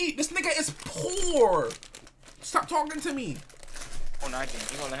chips you eat. This nigga is poor. Stop talking to me. Oh, no, I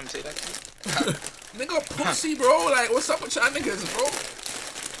can't. You gonna let him say that to you? Nigga, pussy, bro. Like, what's up with y'all niggas, bro?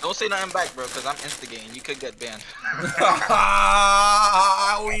 Don't say nothing back, bro, because I'm instigating. You could get banned. We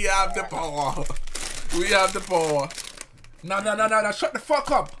have the power. We have the power. No. Shut the fuck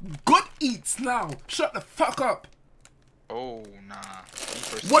up. Good eats now. Shut the fuck up. Oh, nah.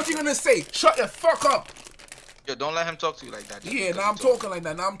 What you gonna say? Shut the fuck up. Yo, don't let him talk to you like that. Yeah, now I'm talking like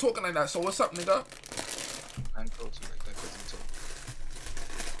that. So what's up, nigga? I'm talking to you like that because he talk.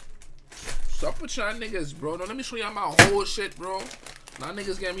 What's up with y'all niggas, bro? No, let me show y'all my whole shit, bro. Now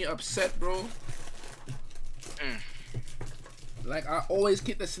niggas get me upset, bro. Like, I always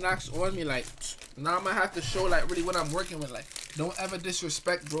keep the snacks on me. Like, now I'm gonna have to show, like, really what I'm working with. Like, don't ever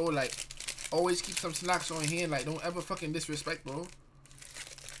disrespect, bro. Like, always keep some snacks on hand. Like, don't ever fucking disrespect, bro.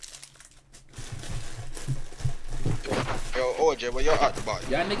 Yo, OJ, what y'all at about?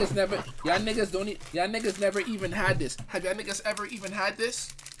 Y'all niggas never even had this. Have y'all niggas ever even had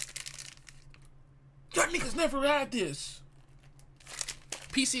this? Y'all niggas never had this.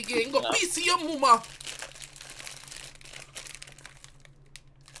 PC gang, go PC your mama.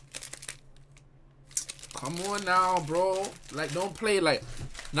 Come on now, bro. Like, don't play like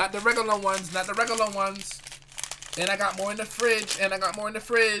Not the regular ones. Not the regular ones. And I got more in the fridge. And I got more in the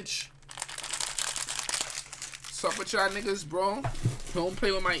fridge. What's up with y'all niggas, bro? Don't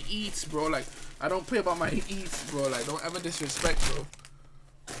play with my eats, bro. Like, I don't play about my eats, bro. Like, don't ever disrespect, bro.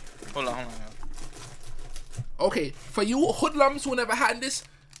 Hold on. Okay, for you hoodlums who never had this,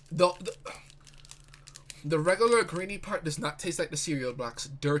 the regular grainy part does not taste like the cereal blocks.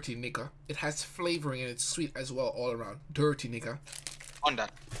 Dirty, nigga. It has flavoring and it's sweet as well all around. Dirty, nigga. On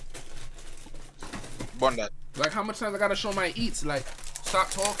that. Like, how much times I gotta show my eats? Like,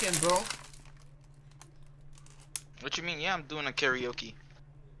 stop talking, bro. What you mean? Yeah, I'm doing a karaoke.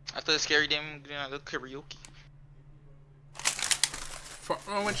 After the scary day, I'm doing a little karaoke. Fuck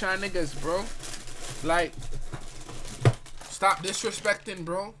wrong with y'all niggas, bro? Like, stop disrespecting,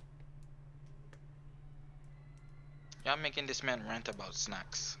 bro. Y'all making this man rant about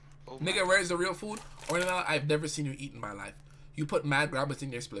snacks. Oh Nigga, where's the real food? Or no, I've never seen you eat in my life. You put mad grabbers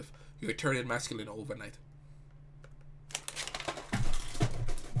in your spliff. You're turning masculine overnight.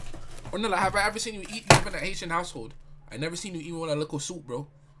 Or no, have I ever seen you eat even in a Haitian household? I never seen you eat with a little soup, bro.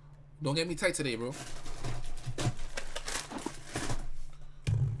 Don't get me tight today, bro.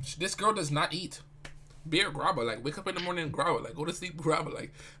 This girl does not eat. Be a grabber. Like, wake up in the morning and grabber. Like, go to sleep, grabber.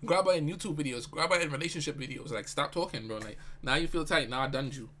 Like, grabber in YouTube videos. Grabber in relationship videos. Like, stop talking, bro. Like, now you feel tight. Now I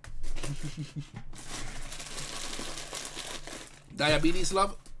done you. Diabetes,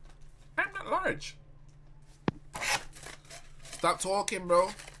 love? I'm not large. Stop talking, bro.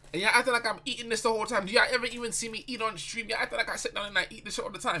 And y'all acting like I'm eating this the whole time. Do y'all ever even see me eat on stream? Y'all acting like I sit down and I eat this shit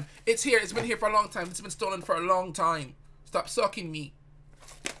all the time. It's here. It's been here for a long time. It's been stolen for a long time. Stop sucking me.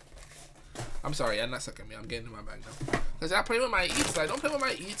 I'm sorry. I'm not sucking me. I'm getting in my bag now. Because I play with my eats. Like, don't play with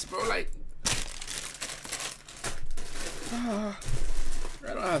my eats, bro. Like, I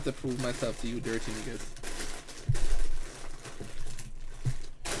don't have to prove myself to you dirty niggas.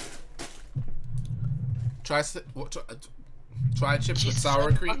 Try chips with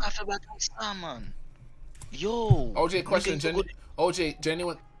sour cream. Yo. OJ, question. OJ,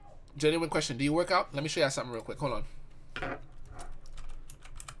 genuine question. Do you work out? Let me show you something real quick. Hold on.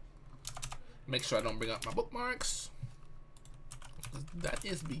 Make sure I don't bring up my bookmarks. That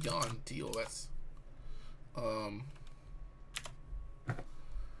is beyond TOS.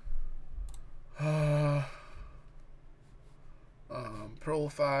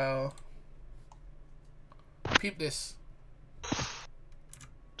 Profile. Peep this.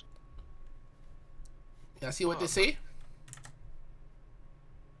 Y'all see what they say?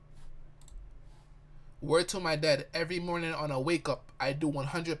 Word to my dad, every morning on a wake up, I do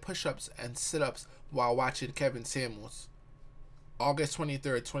 100 push-ups and sit-ups while watching Kevin Samuels. August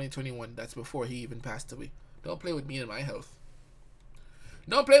 23rd, 2021. That's before he even passed away. Don't play with me and my health.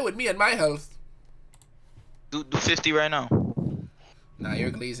 Don't play with me and my health. Do 50 right now. Nah,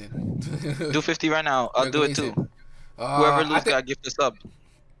 you're glazing. Do 50 right now. I'll do it too. Whoever loses got gift a sub.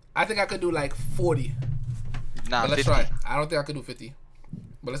 I think I could do like 40. Nah, but let's 50. try. I don't think I could do 50.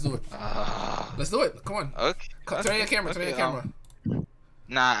 But let's do it. Let's do it. Come on. Okay. Turn your camera. Turn your camera.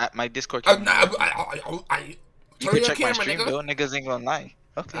 Nah, my Discord camera. You can check my stream, nigga. though. Niggas ain't gonna lie.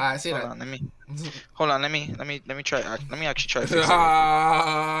 Okay. I see that. Hold on. Let me try. Let me actually try to fix it.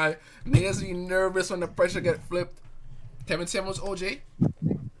 Niggas be nervous when the pressure get flipped. Kevin Samuels, OJ.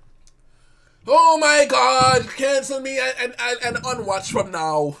 Oh my God! Cancel me and unwatch from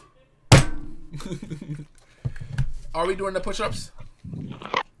now. Are we doing the push-ups?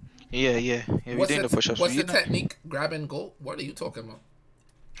 Yeah. We're doing the push-ups. What's the technique? Grab and go? What are you talking about?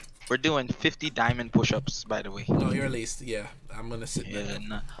 We're doing 50 diamond push-ups, by the way. No, you're laced. Yeah, I'm gonna sit there.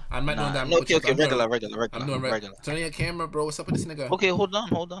 Nah. I'm not doing that. No, okay, regular. I'm doing regular. Turn your camera, bro. What's up with this nigga? Okay, hold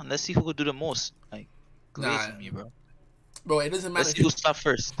on. Let's see who will do the most. Like, glazing me, bro. Bro, it doesn't matter. Let's see who stop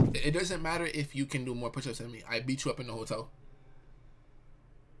first. It doesn't matter if you can do more push-ups than me. I beat you up in the hotel.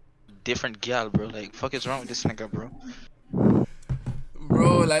 Different gal, bro. Like, fuck is wrong with this nigga, bro?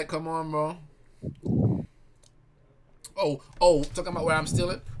 Bro, like, come on, bro. Oh, talking about where I'm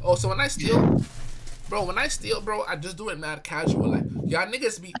stealing. Oh, so when I steal, bro, I just do it mad casual. Like, y'all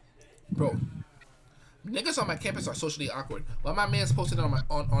niggas be, bro. Niggas on my campus are socially awkward. Well, my man's posted on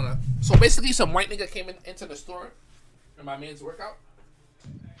a. So basically, some white nigga came into the store, in my man's workout.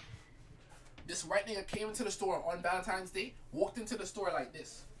 This white nigga came into the store on Valentine's Day, walked into the store like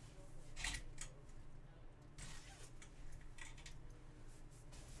this.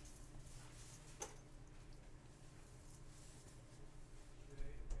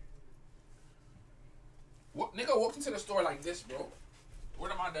 What nigga walked into the store like this, bro? Where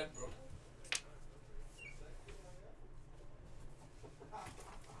am I dead, bro?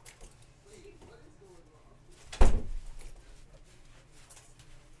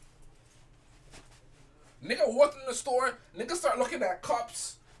 Nigga walked in the store. Nigga start looking at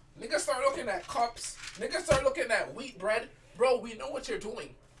cups. Nigga start looking at cups. Nigga start looking at wheat bread. Bro, we know what you're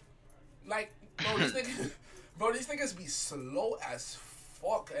doing. Like, bro, these niggas be slow as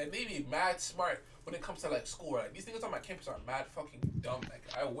fuck, and they be mad smart when it comes to like school. Like these niggas on my campus are mad fucking dumb. Like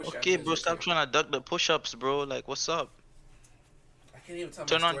I wish. Okay, bro, stop trying to duck the push-ups, bro. Like, what's up? I can't even tell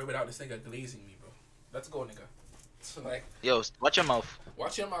my story without this nigga glazing me, bro. Let's go, nigga. So like, yo, watch your mouth.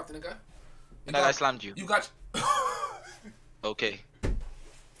 Watch your mouth, nigga. I slammed you. You got. Okay.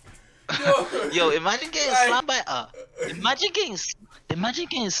 Yo, imagine getting slammed by imagine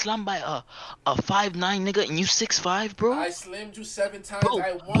getting slammed by a 5'9" nigga and you 6'5", bro. I slammed you 7 times. Bro,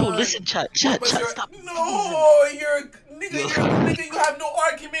 I won. bro, listen, chat, stop. No, you're nigga. You have no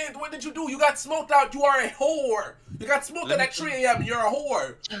argument. What did you do? You got smoked out. You are a whore. You got smoked out at 3 a.m. You're a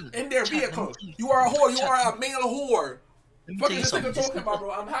whore. In their vehicle. You are a whore. You are a male whore. Fuck is this nigga talking about,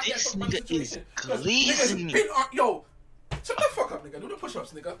 bro? I'm happy this about the situation. Glazing me. Yo, shut the fuck up, nigga. Do the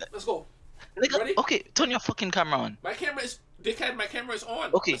push-ups, nigga. Let's go. Nigga, ready? Okay, turn your fucking camera on. My camera is, dickhead, my camera is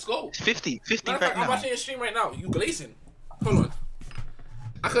on. Okay, let's go. 50 Matter right now. I'm watching your stream right now. You glazing. Hold on.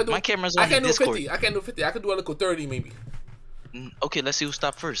 I could do, my camera's on. I can do Discord. 50. I can do 50. I could do a little 30 maybe. Okay, let's see who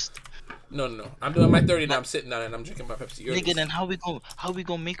stopped first. No. I'm doing my 30 now. I'm sitting down and I'm drinking my Pepsi. Nigga, then how we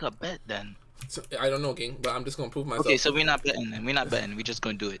gonna make a bet then? So, I don't know, gang, but I'm just gonna prove myself. Okay, so we're not betting then. We're not betting. We're just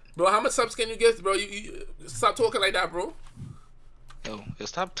gonna do it. Bro, how much subs can you get, bro? You stop talking like that, bro. Yo,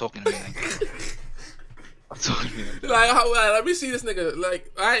 stop talking to me like that. Stop talking to me like that. Like, let me see this nigga.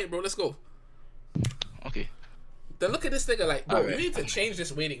 Like, all right, bro, let's go. Okay. Then look at this nigga. Like, bro, Right. you need to change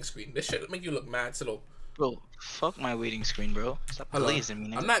this waiting screen. This shit make you look mad slow. Bro, fuck my waiting screen, bro. Stop glazing me,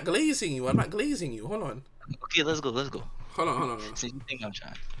 nigga. I'm not glazing you. I'm not glazing you. Hold on. Okay, let's go. Hold on. So you think I'm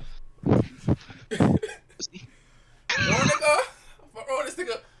trying? See? Go, nigga. Fuck wrong with this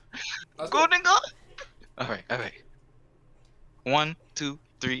nigga. Let's go, nigga. All right. 1, 2,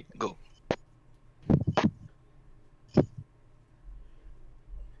 3, go.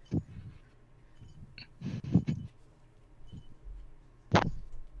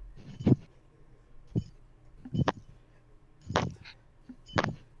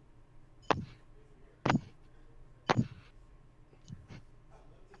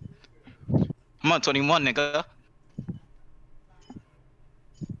 I'm on 21, nigga.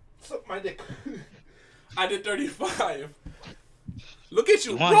 Suck my dick. I did 35. Look at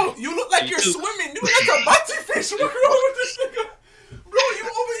you, One, bro. You look like you're swimming. You look like a batty fish. What's wrong with this nigga? Bro,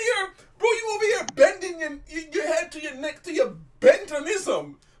 you over here bending your head to your neck to your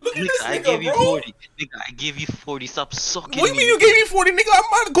bentonism. Look at this nigga, I gave you bro. 40. Nigga, I gave you 40. Stop sucking What do you mean you gave me 40, nigga? A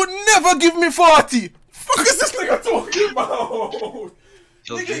man could never give me 40. Fuck is this nigga talking about?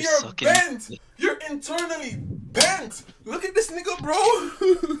 Yo, nigga, you're you're bent. You're internally bent. Look at this nigga, bro.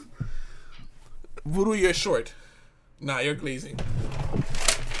 Voodoo, you're short. Nah, you're glazing.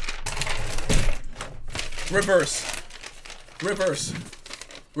 Reverse.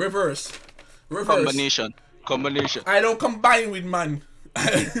 Combination. I don't combine with man.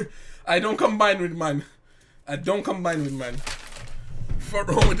 I don't combine with man. What's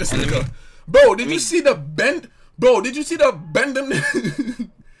wrong with this nigga? Bro, did you see the bend? Bro, did you see the bend?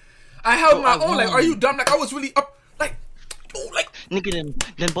 I held my own. Like, are you dumb? Like, I was really up. Like, oh, like. Nigga,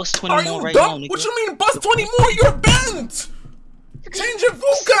 then bust 20 are more you right dumb? now, nigga. What you mean bust 20 more? You're bent. Change your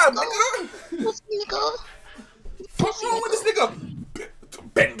vocab, nigga. What's wrong with this nigga?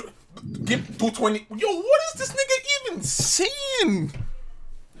 Bend. Give 220. Yo, what is this nigga even saying?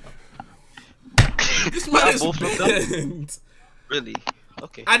 This man is bent. Really?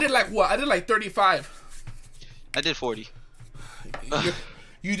 Okay. I did like what? I did like 35. I did 40.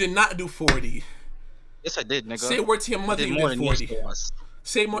 You did not do 40. Yes, I did, nigga. Say a word to your mother. You did 40.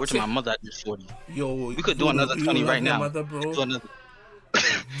 Say more word to my mother. I did 40. Yo, we could do another 20 right now. Mother, bro. Do another.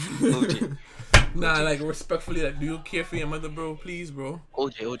 Nah, like respectfully, like, do you care for your mother, bro? Please, bro.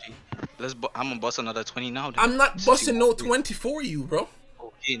 OJ. I'm gonna bust another 20 now. Then. I'm not busting no 20 for you, bro.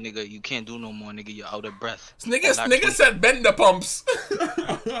 Okay, nigga, you can't do no more, nigga. You're out of breath. Nigga said bend the pumps.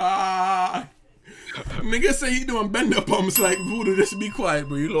 Nigga say you doing bend the pumps like Voodoo. Just be quiet,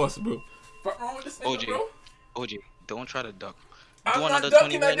 bro. You lost, bro. What's wrong with this nigga, bro? OJ, don't try to duck. I'm do not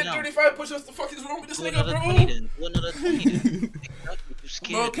ducking. I did 35 push-ups. The fuck is wrong with this nigga, bro? 20 then. Do another 20 then. You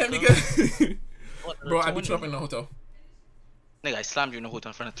scared, bro, can we get? Bro, I beat you up in the hotel. Nigga, I slammed you in the hotel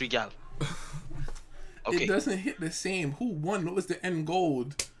in front of 3 gal. Okay. It doesn't hit the same. Who won? What was the end goal?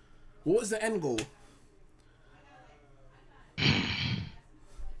 What was the end goal?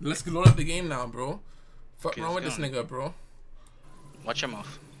 Let's load up the game now, bro. Fuck wrong with this nigga, bro. Watch your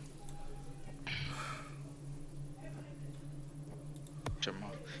mouth. Watch your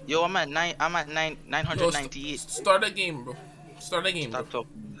mouth. Yo, I'm at 998. Start a game, bro. Start a game, Stop bro.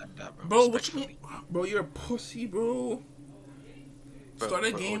 talking like that, bro. Bro, what you mean? Bro, you're a pussy, bro. Bro, Start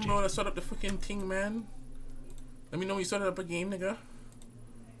a bro, game, OJ. bro. Let's start up the fucking thing, man. Let me know when you started up a game, nigga.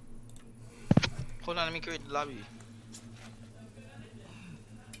 Hold on, let me create the lobby.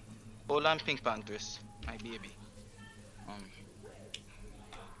 Hold on, Pink Panthers, my baby.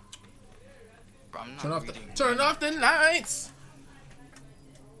 Bro, I'm not Turn off the lights.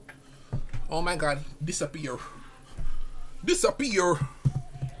 Oh my God, disappear. Disappear.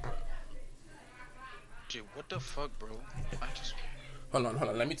 Dude, what the fuck, bro? I just... Hold on.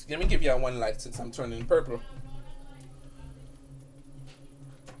 Let me give you one light since I'm turning purple.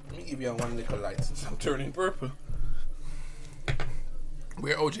 Let me give you one little light since I'm turning purple.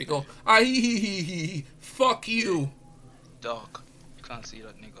 Where OJ go? Fuck you. Dog, you can't see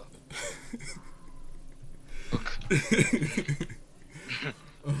that nigga.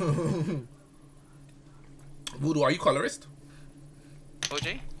 Voodoo, are you colorist?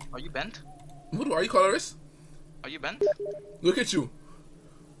 OJ, are you bent? Voodoo, are you colorist? Are you bent? Look at you.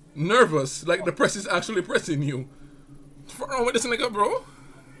 Nervous, like the press is actually pressing you. What's wrong with this nigga, bro?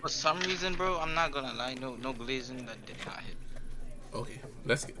 For some reason, bro, I'm not gonna lie, no glazing that did not hit. Okay,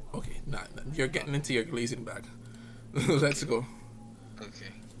 let's get. Okay, nah, you're getting into your glazing bag. Let's go.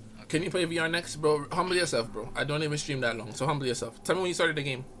 Okay. Can you play VR next, bro? Humble yourself, bro. I don't even stream that long, so humble yourself. Tell me when you started the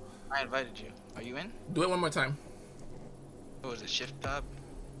game. I invited you. Are you in? Do it one more time. What was it? Shift tab?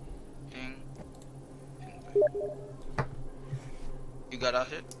 Thing. You got out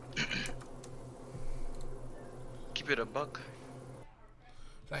hit? Keep it a buck.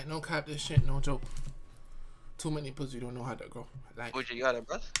 Like, no cap, this shit, no joke. Too many pussy don't know how to go. Like, OJ, you got a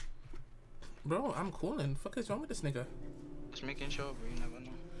breath? bro, I'm coolin'. Fuck is wrong with this nigga? Just making sure, bro. You never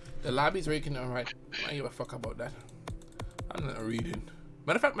know. The lobby's raking alright. I don't give a fuck about that. I'm not reading.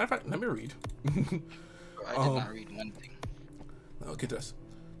 Matter of fact, let me read. Bro, I did not read one thing. Okay, just.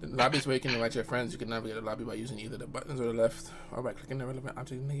 The lobby's waking to your friends. You can navigate the lobby by using either the buttons or the left, or by clicking the relevant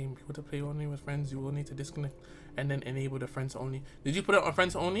object in the game. People to play only with friends, you will need to disconnect and then enable the friends only. Did you put it on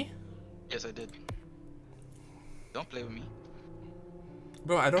friends only? Yes, I did. Don't play with me.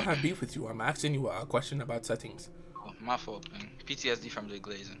 Bro, I don't have beef with you. I'm asking you a question about settings. Oh, my fault, man. PTSD from the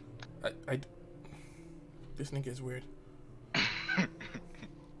glazing. This nigga is weird.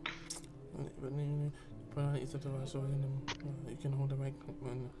 You can hold the mic.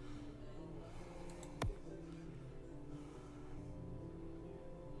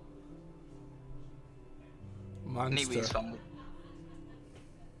 Monster. Anyways, family.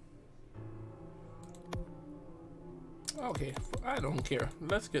 Okay, I don't care.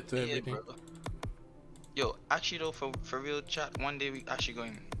 Let's get to everything. Bro. Yo, actually though, for real chat, one day we actually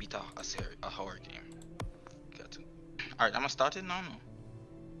going to beat a horror game. Got to. Alright, I'm gonna start it now. No.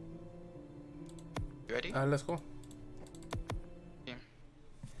 You ready? Let's go. Okay.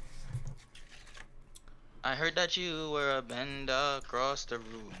 I heard that you were a bend across the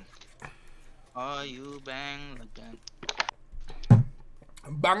room. Are you bang again?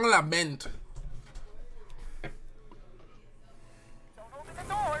 Bangla bent.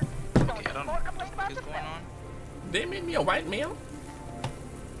 Okay, I don't know what is going on. They made me a white male?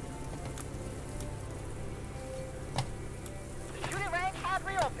 The shooting range has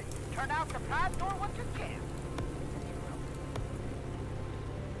reopened. Turn out the side door once you can.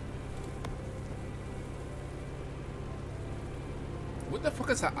 What the fuck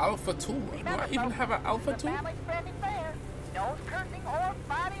is an Alpha 2? Do I even have an Alpha 2? Family friendly fair. No cursing or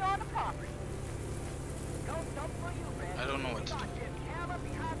fighting on the property. I don't know what to do.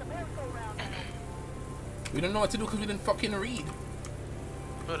 We don't know what to do because we didn't fucking read.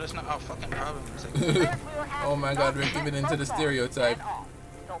 Bro, that's not our fucking problem. It's like, oh my god, we're giving into the stereotype.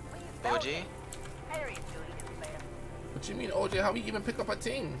 OJ? What you mean, OJ? How we even pick up a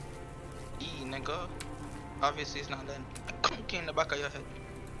thing? Nigga. Obviously, it's not that. Conky in the back of your head.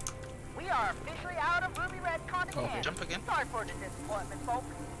 We are officially out of Ruby Red Content. Okay. Jump again. Sorry for the disappointment, folks.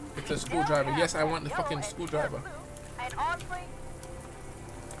 It's a screwdriver. Yes, I want the fucking screwdriver. And honestly,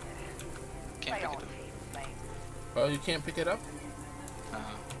 Can't pick it up. Oh, you can't pick it up?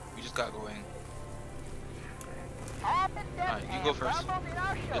 You just gotta go in. Alright, you go first.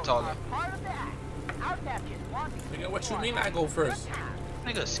 You're taller. Nigga, what you mean I go first?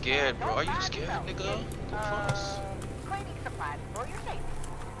 Nigga scared, bro. Are you scared, nigga? Go first.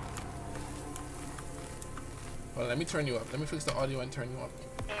 Well, let me turn you up. Let me fix the audio and turn you up.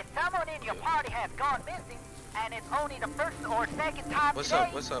 If someone in your party has gone missing, and it's only the first or second time What's today,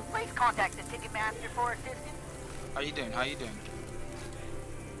 up? What's up? please contact the ticket master for assistance. How you doing? How you doing?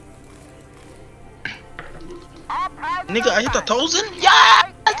 All private Nigga, I hit 1,000?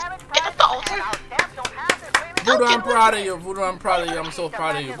 Yes! Voodoo, I'm proud of you. Voodoo, I'm proud of you. I'm so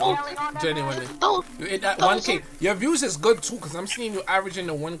proud of you, bro. Genuinely. You hit that 1K. Your views is good too, because I'm seeing you averaging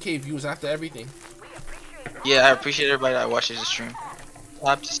the 1K views after everything. Yeah, I appreciate everybody that watches the stream.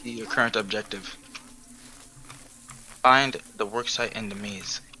 Glad to see your current objective. Find the worksite in the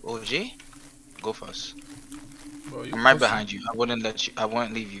maze. OJ, go first. Bro, I'm right behind you. I wouldn't let you. I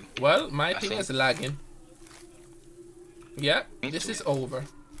won't leave you. Well, my thing is lagging. Yeah, this is over.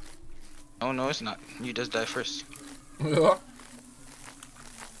 Oh no, it's not. You just die first. Yeah.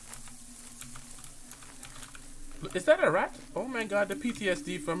 Is that a rat? Oh my god, the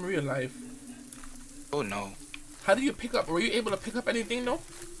PTSD from real life. Oh no. How do you pick up? Were you able to pick up anything though?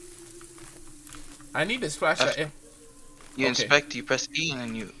 I need this flashlight. You inspect, you press E, and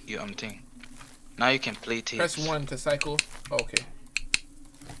then you thing. Now you can play tapes. Press 1 to cycle. Okay.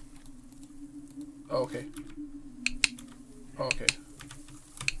 Okay. Okay.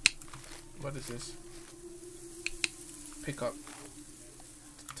 What is this? Pick up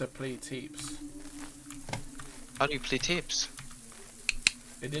to play tapes. How do you play tapes?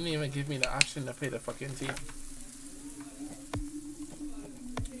 It didn't even give me the option to play the fucking tape.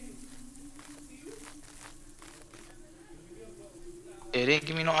 It didn't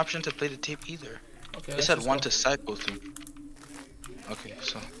give me no option to play the tape either. Okay, it said 1 to cycle through. Okay,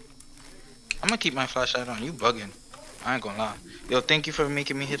 so I'm gonna keep my flashlight on. You bugging? I ain't gonna lie. Yo, thank you for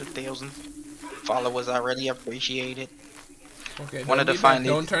making me hit 1,000 followers. I really appreciate it. Okay. Wanted to find it.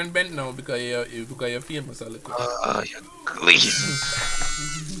 Don't turn bent now because you're famous a little. Please.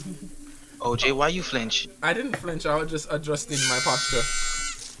 OJ, why you flinch? I didn't flinch. I was just adjusting my posture.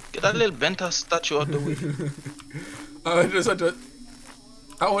 Get that little bent statue out the way. I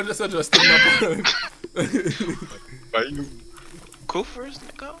was just adjusting my posture. Why you? Go first,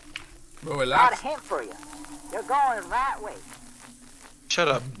 nigga. Bro, Got relax. a hint for you. You're going right way. Shut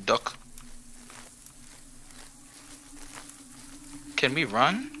up, duck. Can we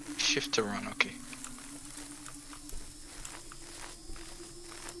run? Shift to run, okay.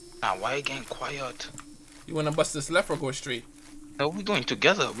 Now, why you getting quiet? You wanna bust this left or go straight? No, we going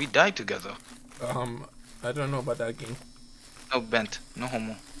together. We die together. I don't know about that game. No bent. No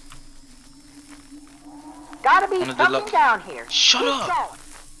homo. Gotta be something down here. Shut Keep up. going.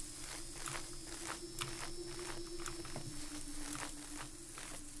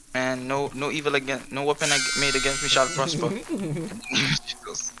 Man, no evil against, no weapon made against me shall prosper.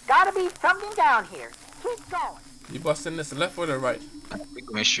 Gotta be something down here. Keep going. You busting this left or the right? We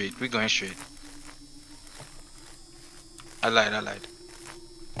going straight. We going straight. I lied.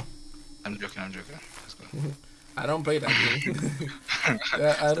 I'm joking. Let's go. I don't play that game.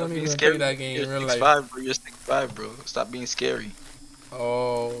 I don't even play that game in real life. 6'5", bro. You're 6'5", bro. Stop being scary.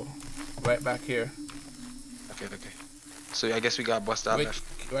 Oh, right back here. Okay. So I guess we got bust out left.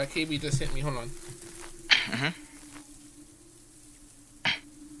 Why KB just hit me? Hold on.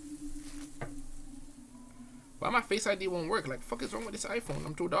 Why my Face ID won't work? Like, fuck is wrong with this iPhone?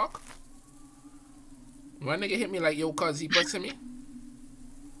 I'm too dark. Why nigga hit me like, yo, cuz he busting me?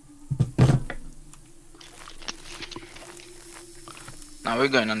 Now we're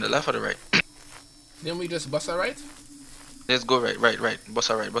going on the left or the right? Then we just bust our right? Let's go right. Bust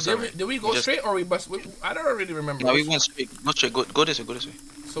our right. Did we go straight or we bust? I don't really remember. No, we went straight. Go straight. Go this way.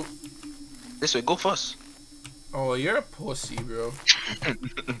 So, this way. Go first. Oh, you're a pussy, bro.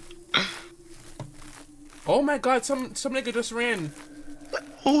 Oh my god, some nigga just ran.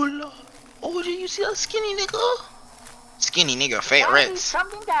 Oh Lord. Oh, did you see that skinny nigga? Skinny nigga, fat rats.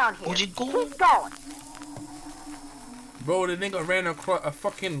 Something down here. Oh, you go. Keep going. Bro, the nigga ran across a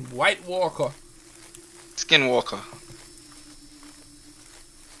fucking White Walker. Skinwalker.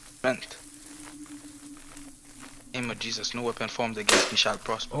 Bent. Name of Jesus, no weapon formed against me shall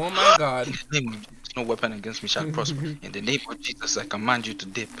prosper. Oh my god. In the name of Jesus, no weapon against me shall prosper. In the name of Jesus, I command you to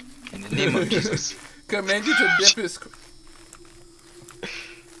dip. In the name of Jesus. Command you to dip his...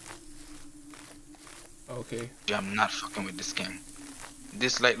 Okay. I'm not fucking with this game.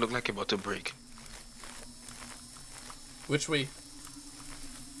 This light look like it's about to break. Which way?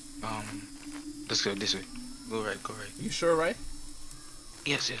 Let's go this way. Go right. You sure, right?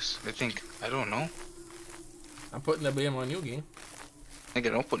 Yes. I think. I don't know. I'm putting the blame on you, gang.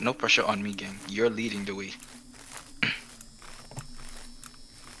 Nigga, don't put no pressure on me, gang. You're leading the way.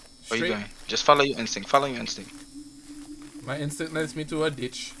 Where you going? Just follow your instinct. My instinct leads me to a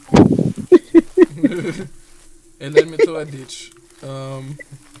ditch. It led me to a ditch.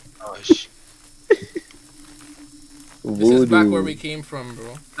 Gosh. This is back where we came from,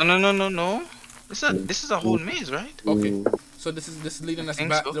 bro. No. This is a whole maze, right? Okay. So this is leading us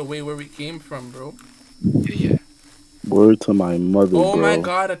back the way where we came from, bro. Yeah. Word to my mother, Oh bro. my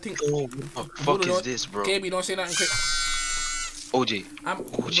God, I think. What the fuck is this, bro? KB, don't say nothing quick. OJ.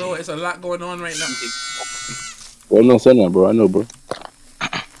 Bro, it's a lot going on right now. Well, no, say nothing, bro. I know, bro.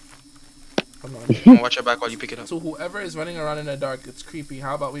 Come on. I'm gonna watch your back while you pick it up. So whoever is running around in the dark, it's creepy.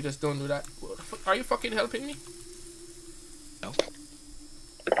 How about we just don't do that? Are you fucking helping me? No.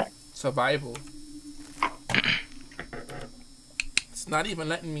 Survival. It's not even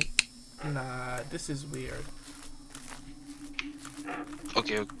letting me. Nah, this is weird.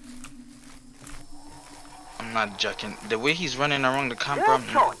 Okay. I'm not jacking. The way he's running around the camp,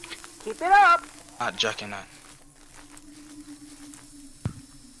 bro, Keep it up. not jacking that.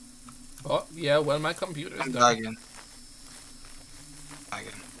 Oh, yeah, well, my computer's I'm done. lagging.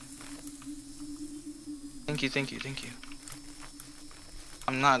 Thank you.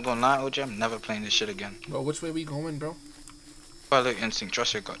 I'm not gonna lie, OJ, I'm never playing this shit again. Bro, which way we going, bro? Follow instinct,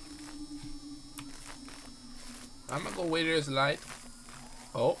 trust your gut. I'm gonna go where there's light.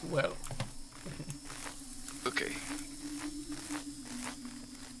 Oh, well. Okay.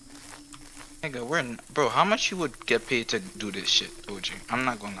 Nigga, bro, how much you would get paid to do this shit, OJ? I'm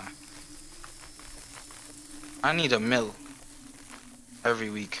not gonna lie. I need a mill every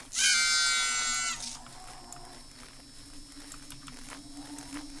week.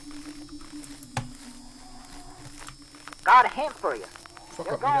 Got a hint for you. Fuck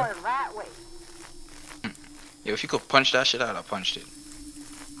You're up, going nigga. the right way. Yo, if you could punch that shit out, I punched it.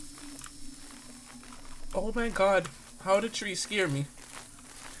 Oh my God. How did tree scare me?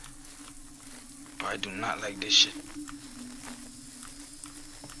 I do not like this shit.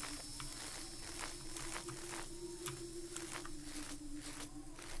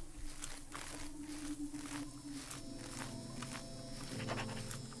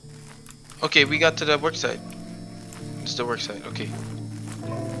 Okay, we got to the work site. It's the work site, okay.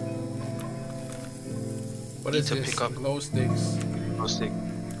 What is this? Pick up. Glow sticks. Glow stick.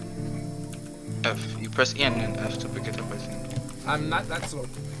 F. You press E and then F to pick it up, I think. I'm not that slow.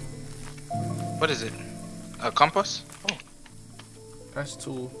 What is it? A compass? Oh. Press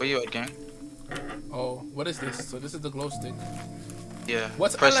 2. Where you at, gang? Oh, what is this? So this is the glow stick. Yeah.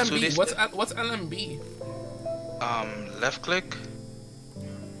 What's press LMB? What's LMB? Left click.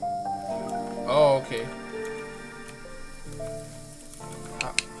 Oh, okay.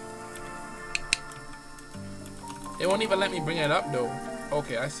 It won't even let me bring it up though.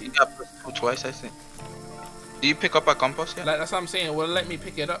 Okay, I see. Yeah, press 2 twice, I think. Do you pick up a compass? Yeah. Like, that's what I'm saying. It will let me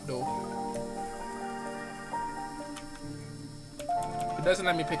pick it up though. It doesn't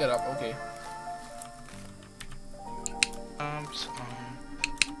let me pick it up. Okay.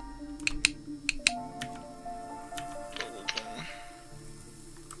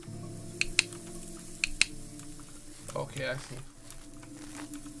 Okay, I see.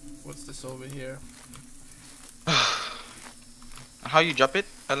 What's this over here? How you drop it?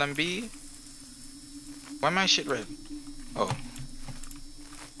 LMB? Why my shit red? Oh.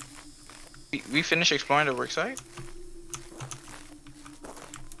 We finished exploring the work site?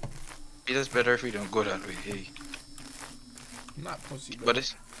 It is better if we don't go that way, hey. Not pussy, bro. But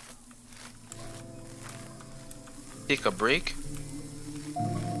it's... Take a break.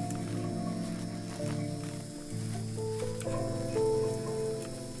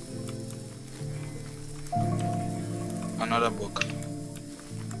 Another book.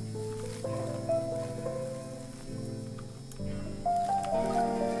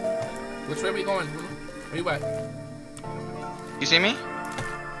 Which way we going? Where you at? You see me?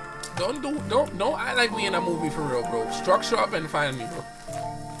 Don't act like we in a movie for real, bro. Structure up and find me, bro.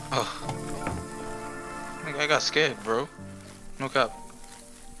 Oh. I got scared, bro. No cap.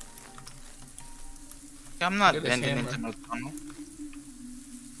 I'm not bending into no tunnel.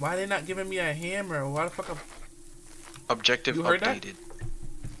 Why they not giving me a hammer? Why the fuck? Objective You heard updated.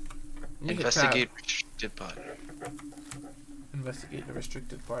 That? Investigate restricted part. Investigate the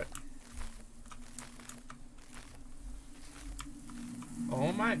restricted part.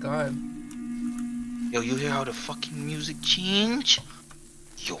 Oh my god. Yo, you hear how the fucking music change?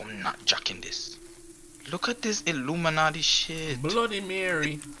 Yo, I'm not jacking this. Look at this Illuminati shit. Bloody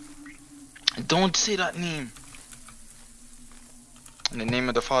Mary. Don't say that name. In the name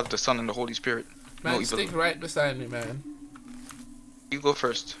of the Father, the Son, and the Holy Spirit. Man, No evil. stick right beside me, man. You go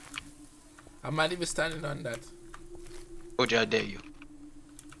first. I'm not even standing on that. OJ, I dare you.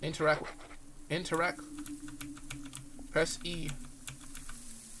 Interact. Interact. Press E.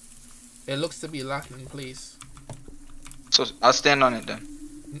 It looks to be locked in place. So I'll stand on it then.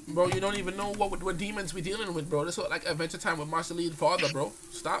 Bro, you don't even know what demons we dealing with, bro. This is like Adventure Time with Marceline Father, bro.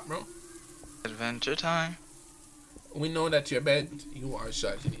 Stop, bro. Adventure Time. We know that your bed, you are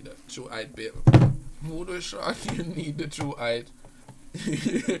shut. You need a true-eyed bill. Who the shot you need the true eye?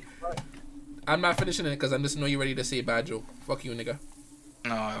 I'm not finishing it because I just know you're ready to say bad joke. Fuck you, nigga.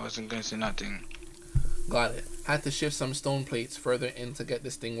 No, I wasn't gonna say nothing. Got it. Had to shift some stone plates further in to get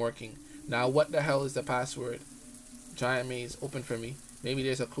this thing working. Now what the hell is the password? Giant maze, open for me. Maybe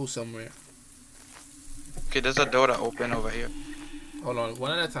there's a clue somewhere. Okay, there's a door that open over here. Hold on,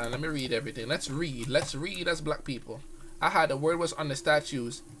 one at a time. Let me read everything. Let's read. Let's read as black people. I had the word was on the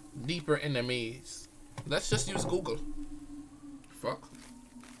statues, deeper in the maze. Let's just use Google. Fuck.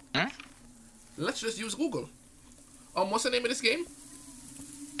 Hmm? Let's just use Google. What's the name of this game?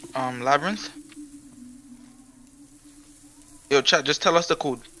 Labyrinth. Yo, chat, just tell us the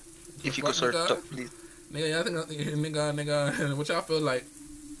code. If you could search nigga? up, please. Nigga, I think nigga, what y'all feel like?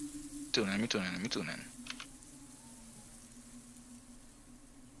 Let me tune in.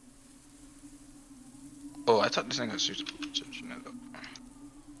 Oh, I thought this nigga was searching it up.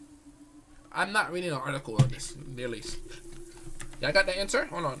 I'm not reading an article on this, dear least. Y'all got the answer?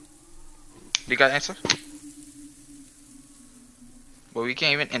 Hold on. You got answer? But we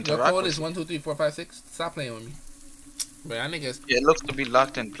can't even interact. Your code with is 1 2 3 4 5 6. Stop playing with me. But I niggas. Yeah, it looks to be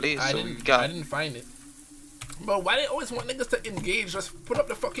locked in place. I so didn't find it. But why they always want niggas to engage? Just put up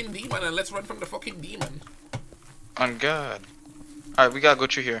the fucking demon and let's run from the fucking demon. On God. Alright, we gotta go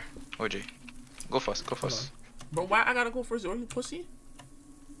through here. OJ. Go first. But why I gotta go first? Are you pussy?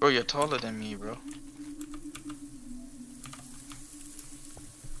 Bro, you're taller than me, bro.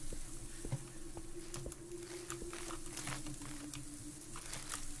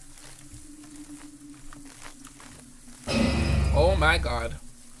 Oh my God.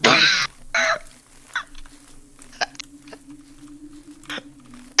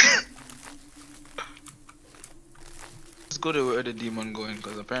 Let's go to where the demon going,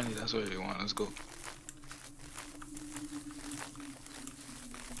 because apparently that's where they want us to go.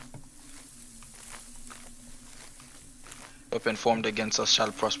 Weapon formed against us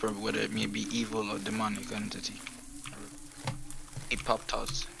shall prosper, whether it may be evil or demonic entity. It popped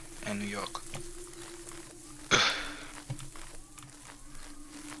out in New York.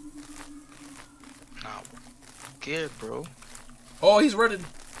 Now, scared, bro. Oh, he's running.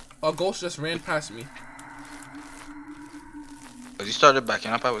 A ghost just ran past me. As he started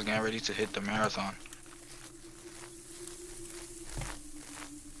backing up, I was getting ready to hit the marathon.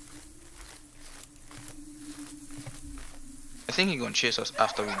 I think he's gonna chase us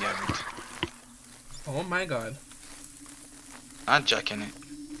after we get it. Oh my God. Not jacking it.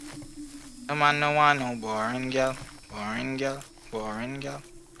 No man, no one, no boring girl. Boring girl. Boring girl.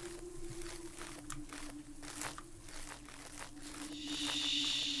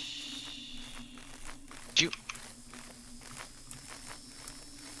 You.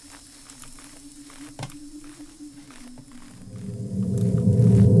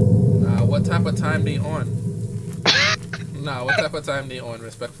 What type of time they on? What type of time they on,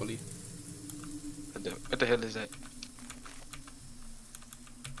 respectfully? What the hell is that?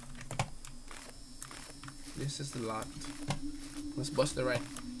 This is locked. Let's bust it right.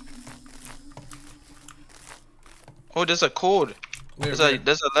 Oh, there's a code. Where?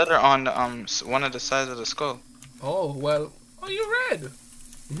 There's a letter on one of the sides of the skull. Oh well. Oh, you read.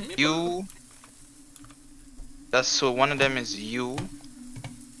 You. That's so. One of them is you.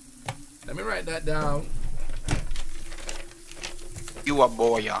 Let me write that down. You a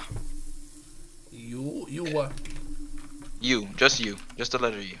boy, yeah. You what? You, just the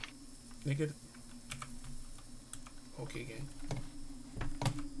letter U. Nigga. Okay, gang.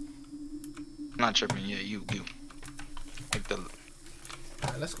 Not tripping, yeah, you. Like the.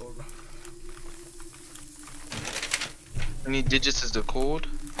 Alright, let's go, bro. How many digits is the code?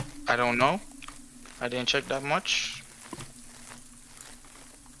 I don't know. I didn't check that much.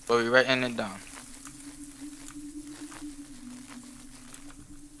 But we're writing it down.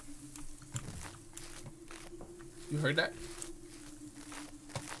 You heard that?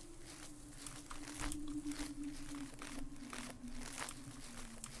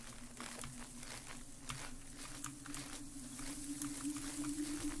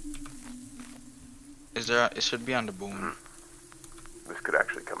 Is there? It should be on the bone. This could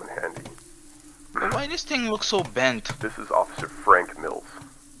actually come in handy. But why this thing looks so bent? This is Officer Frank Mills.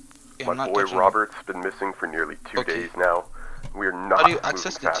 Yeah, My boy Robert's been missing for nearly 2 days now. We are not moving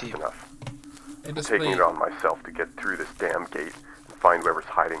fast enough. I'm taking it on myself to get through this damn gate and find whoever's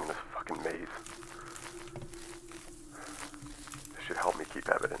hiding in this fucking maze. This should help me keep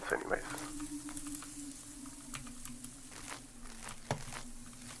evidence anyways.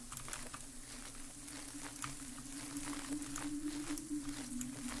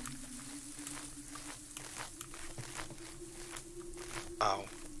 Ow.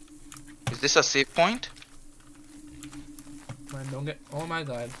 Is this a safe point? Man, don't get. Oh my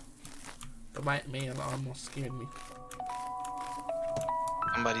god. The white male almost scared me.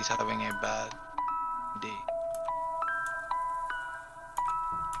 Somebody's having a bad day.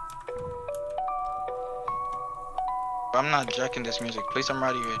 I'm not jacking this music. Play some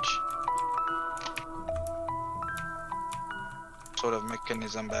Roddy Rich. Sort of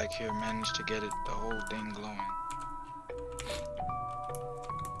mechanism back here managed to get it, the whole thing glowing.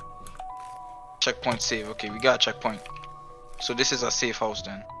 Checkpoint save. Okay, we got a checkpoint. So this is a safe house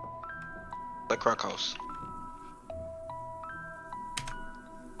then. The crack house.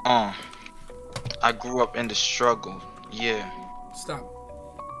 I grew up in the struggle. Yeah. Stop.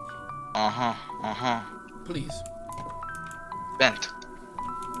 Please. Bent.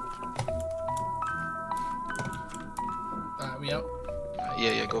 We out?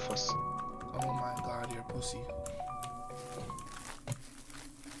 Yeah, go first. Oh my god, you're a pussy.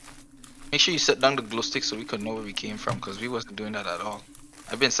 Make sure you set down the glow stick so we could know where we came from, because we wasn't doing that at all.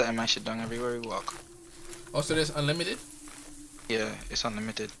 I've been setting my shit down everywhere we walk. Oh, so there's unlimited? Yeah, it's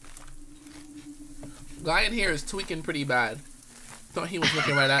unlimited. Guy in here is tweaking pretty bad. Thought he was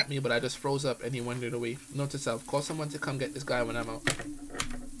looking right at me, but I just froze up and he wandered away. Note to self, call someone to come get this guy when I'm out.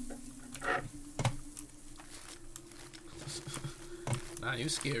 Nah, you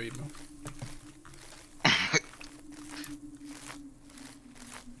scary, bro.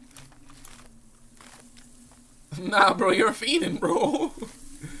 Nah, bro, you're feeding, bro.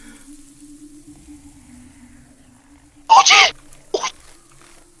 Ojay!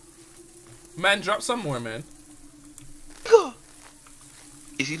 Man, drop some more, man.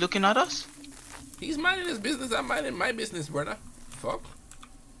 Is he looking at us? He's minding his business. I'm minding my business, brother. Fuck.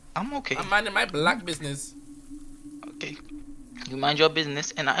 I'm okay. I'm minding my black business. Okay. You mind your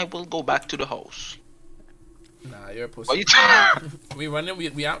business, and I will go back to the house. Nah, you're a pussy. What you we running?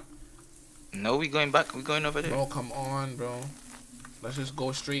 We out? No, we going back. We going over there. Bro, come on, bro. Let's just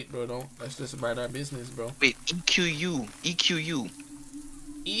go straight, bro. Don't. Let's just mind our business, bro. Wait, EQU. EQU?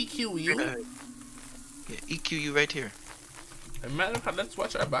 Yeah, EQU right here. Hey, man, let's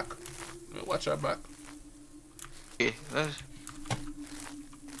watch our back. Let's watch our back. Okay, let's...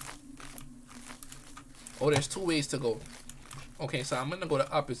 Oh, there's 2 ways to go. Okay, so I'm gonna go the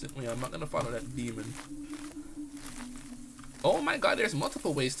opposite way. I'm not gonna follow that demon. Oh my god, there's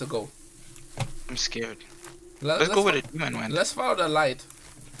multiple ways to go. I'm scared. Let's go with the demon one. Let's follow the light.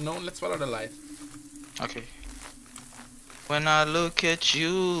 No, let's follow the light. Okay. When I look at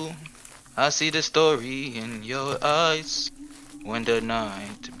you, I see the story in your eyes. When the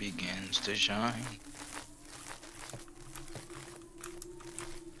night begins to shine.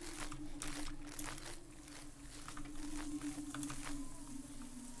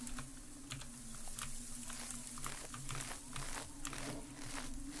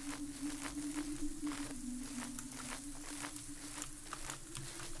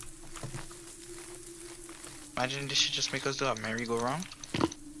 Imagine this should just make us do a merry-go-round.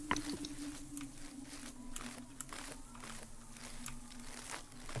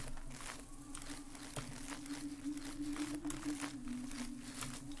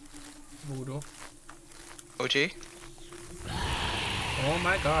 Voodoo. Ojay? Oh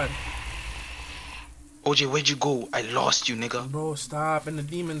my god. Ojay, where'd you go? I lost you, nigga. Bro, stop. And the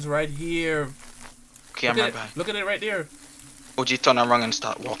demon's right here. Okay, I'm right back. Look at it right there. Ojay, turn around and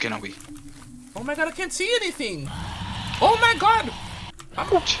start walking away. Oh my god, I can't see anything. Oh my god.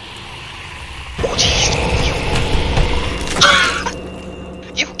 Ouch.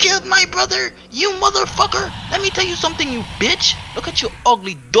 You killed my brother, you motherfucker. Let me tell you something, you bitch. Look at your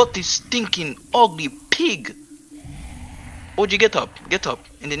ugly, dirty, stinking, ugly pig. Ojay, get up. Get up.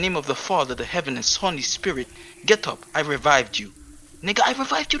 In the name of the Father, the Heaven, and Holy Spirit, get up. I revived you. Nigga, I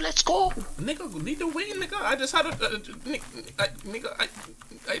revived you. Let's go. Nigga, lead the way, nigga. I just had a...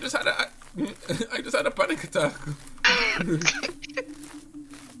 I just had a panic attack.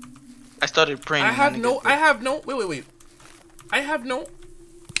 I started praying. Wait. I have no...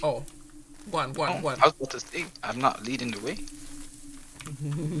 Oh. Go on. I was about to say, I'm not leading the way.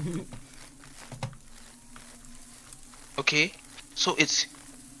 Okay, so it's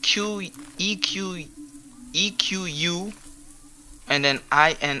EQU, and then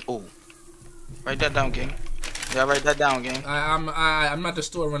INO. Write that down, gang. Yeah, write that down, gang. I'm not the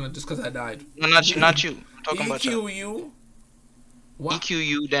store runner just because I died. No, not you. I'm talking about you. EQU. What?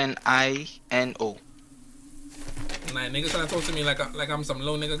 EQU, then INO. Nah, niggas trying to talk to me like I'm some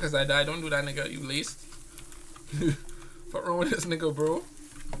low nigga because I died. Don't do that, nigga. You laced. What's wrong with this nigga, bro?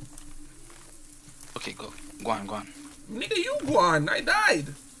 Okay, go on. Nigga, you go on. I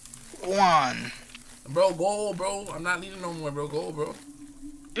died. Go on. Bro, go, bro. I'm not leading no more, bro. Go, bro.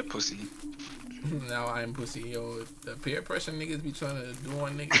 You're pussy. Now I'm pussy, yo. The peer pressure niggas be trying to do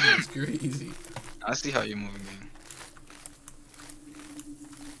on niggas is crazy. I see how you're moving, man.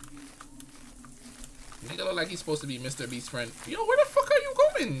 Nigga look like he's supposed to be Mr. Beast's friend. Yo, where the fuck are you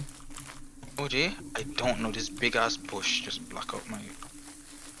going? OJ, I don't know. This big ass bush just block out my.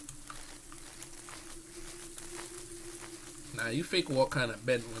 Nah, you fake walk kind of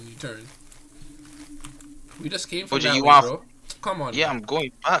bent when you turn. We just came from OJ, that you way, want? bro. Come on. Yeah, man. I'm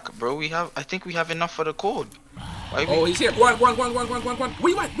going back, bro. I think we have enough for the code. Why Oh, he's here. One. Where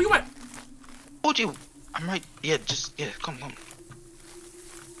you went? OJ, I'm right. Yeah, come.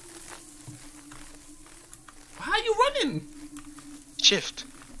 Why are you running? Shift.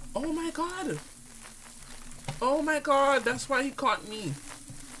 Oh my god. Oh my god, that's why he caught me.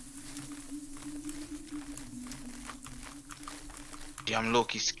 Yeah, I'm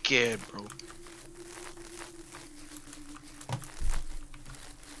low-key scared, bro.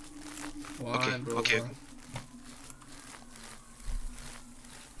 Okay, Bro, okay. bro.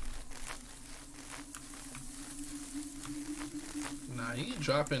 Nah, he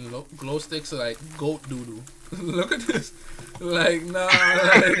dropping glow sticks like goat doo-doo. Look at this. Like, nah,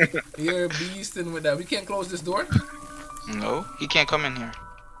 like, you're beasting with that. We can't close this door? No, he can't come in here.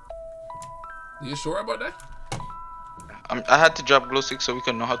 You sure about that? I had to drop glow sticks so we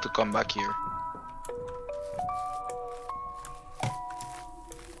can know how to come back here.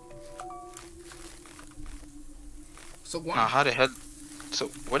 So what? How the hell? So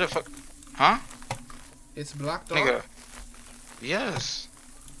what the fuck? Huh? It's blocked Nigga. off? Yes.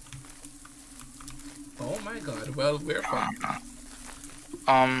 Oh my god, well, we're fine.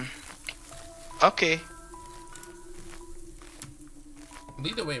 Okay.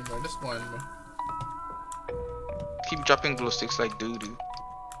 Either way, bro, just one, bro. Keep dropping glow sticks like doo-doo.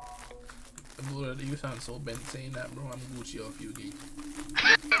 Bro, you sound so bent saying that, bro. I'm Gucci off you, G.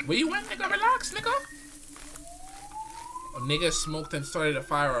 Where you went, nigga? Relax, nigga. A nigga smoked and started a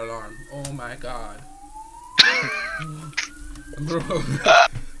fire alarm. Oh my god. Bro.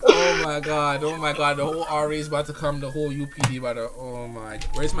 Oh my god. Oh my god. The whole RA is about to come. The whole UPD about to. Oh my.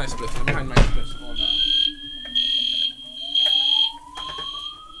 Where's my spliff? Let me find my spliff. Hold on.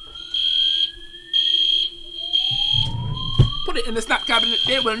 Put it in the snap cabinet.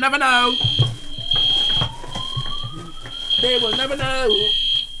 They will never know. They will never know.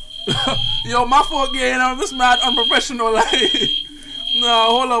 Yo, my fault again. I'm just mad unprofessional. Like, no,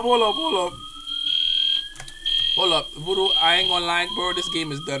 hold up. Voodoo, I ain't gonna lie, bro. This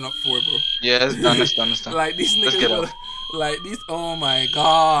game is done up for, bro. Yeah, it's done. It's done. Like, these Let's get niggas, out. like, these, oh my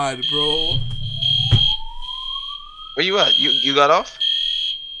god, bro. Where you at? You got off?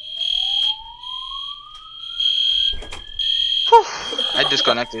 Whew. I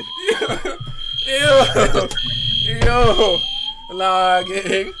disconnected. Yo, nah,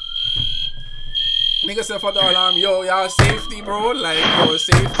 gang. Nigga said for the alarm, yo, y'all safety, bro. Like, yo,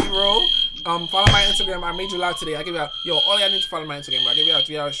 safety, bro. Follow my Instagram. I made you live today. I give you out, yo, all y'all need to follow my Instagram, bro. I give you a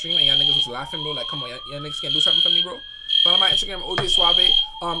 3-hour stream and y'all niggas was laughing, bro. Like, come on, y'all niggas can do something for me, bro. Follow my Instagram, Ojay Suave.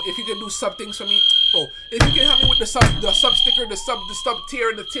 If you can do sub things for me, bro. If you can help me with the sub sticker, the sub tier,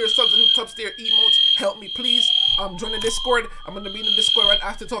 and the tier subs and the sub tier emotes, help me, please. Join the Discord. I'm gonna be in the Discord right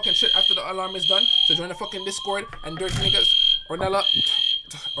after talking shit after the alarm is done. So join the fucking Discord and dirty niggas. Ornella.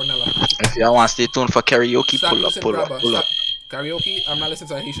 If y'all want to stay tuned for karaoke, Stop pull up. Stop. Karaoke? I'm not listening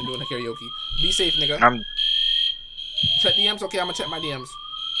to a Haitian doing the karaoke. Be safe, nigga. Check DMs? Okay, I'm gonna check my DMs.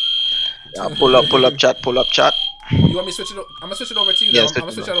 Yeah, pull up chat. You want me to switch it? I'm gonna switch it over to you. Yeah, I'm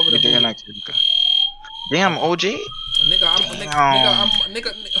gonna switch it over to you. Damn, OJ. Nigga.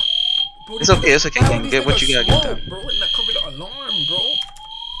 Bro, It's okay. Gang. Get what you gotta get done. Bro, and that cover the alarm, bro.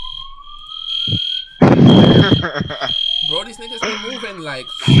 Bro, these niggas be moving like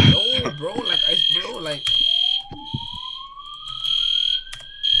slow, bro. Like.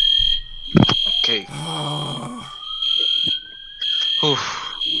 Okay. Oof.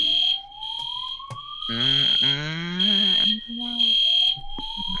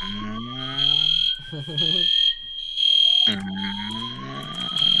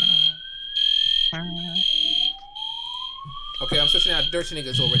 Okay, I'm switching out dirty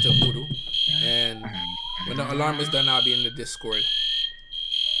niggas over to Voodoo, and when the alarm is done, I'll be in the Discord.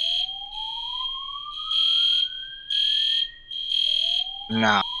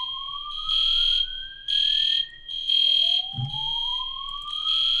 Nah.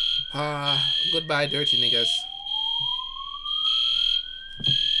 Goodbye, dirty niggas.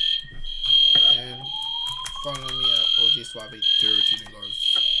 And follow me at Ojay Suave, dirty niggas.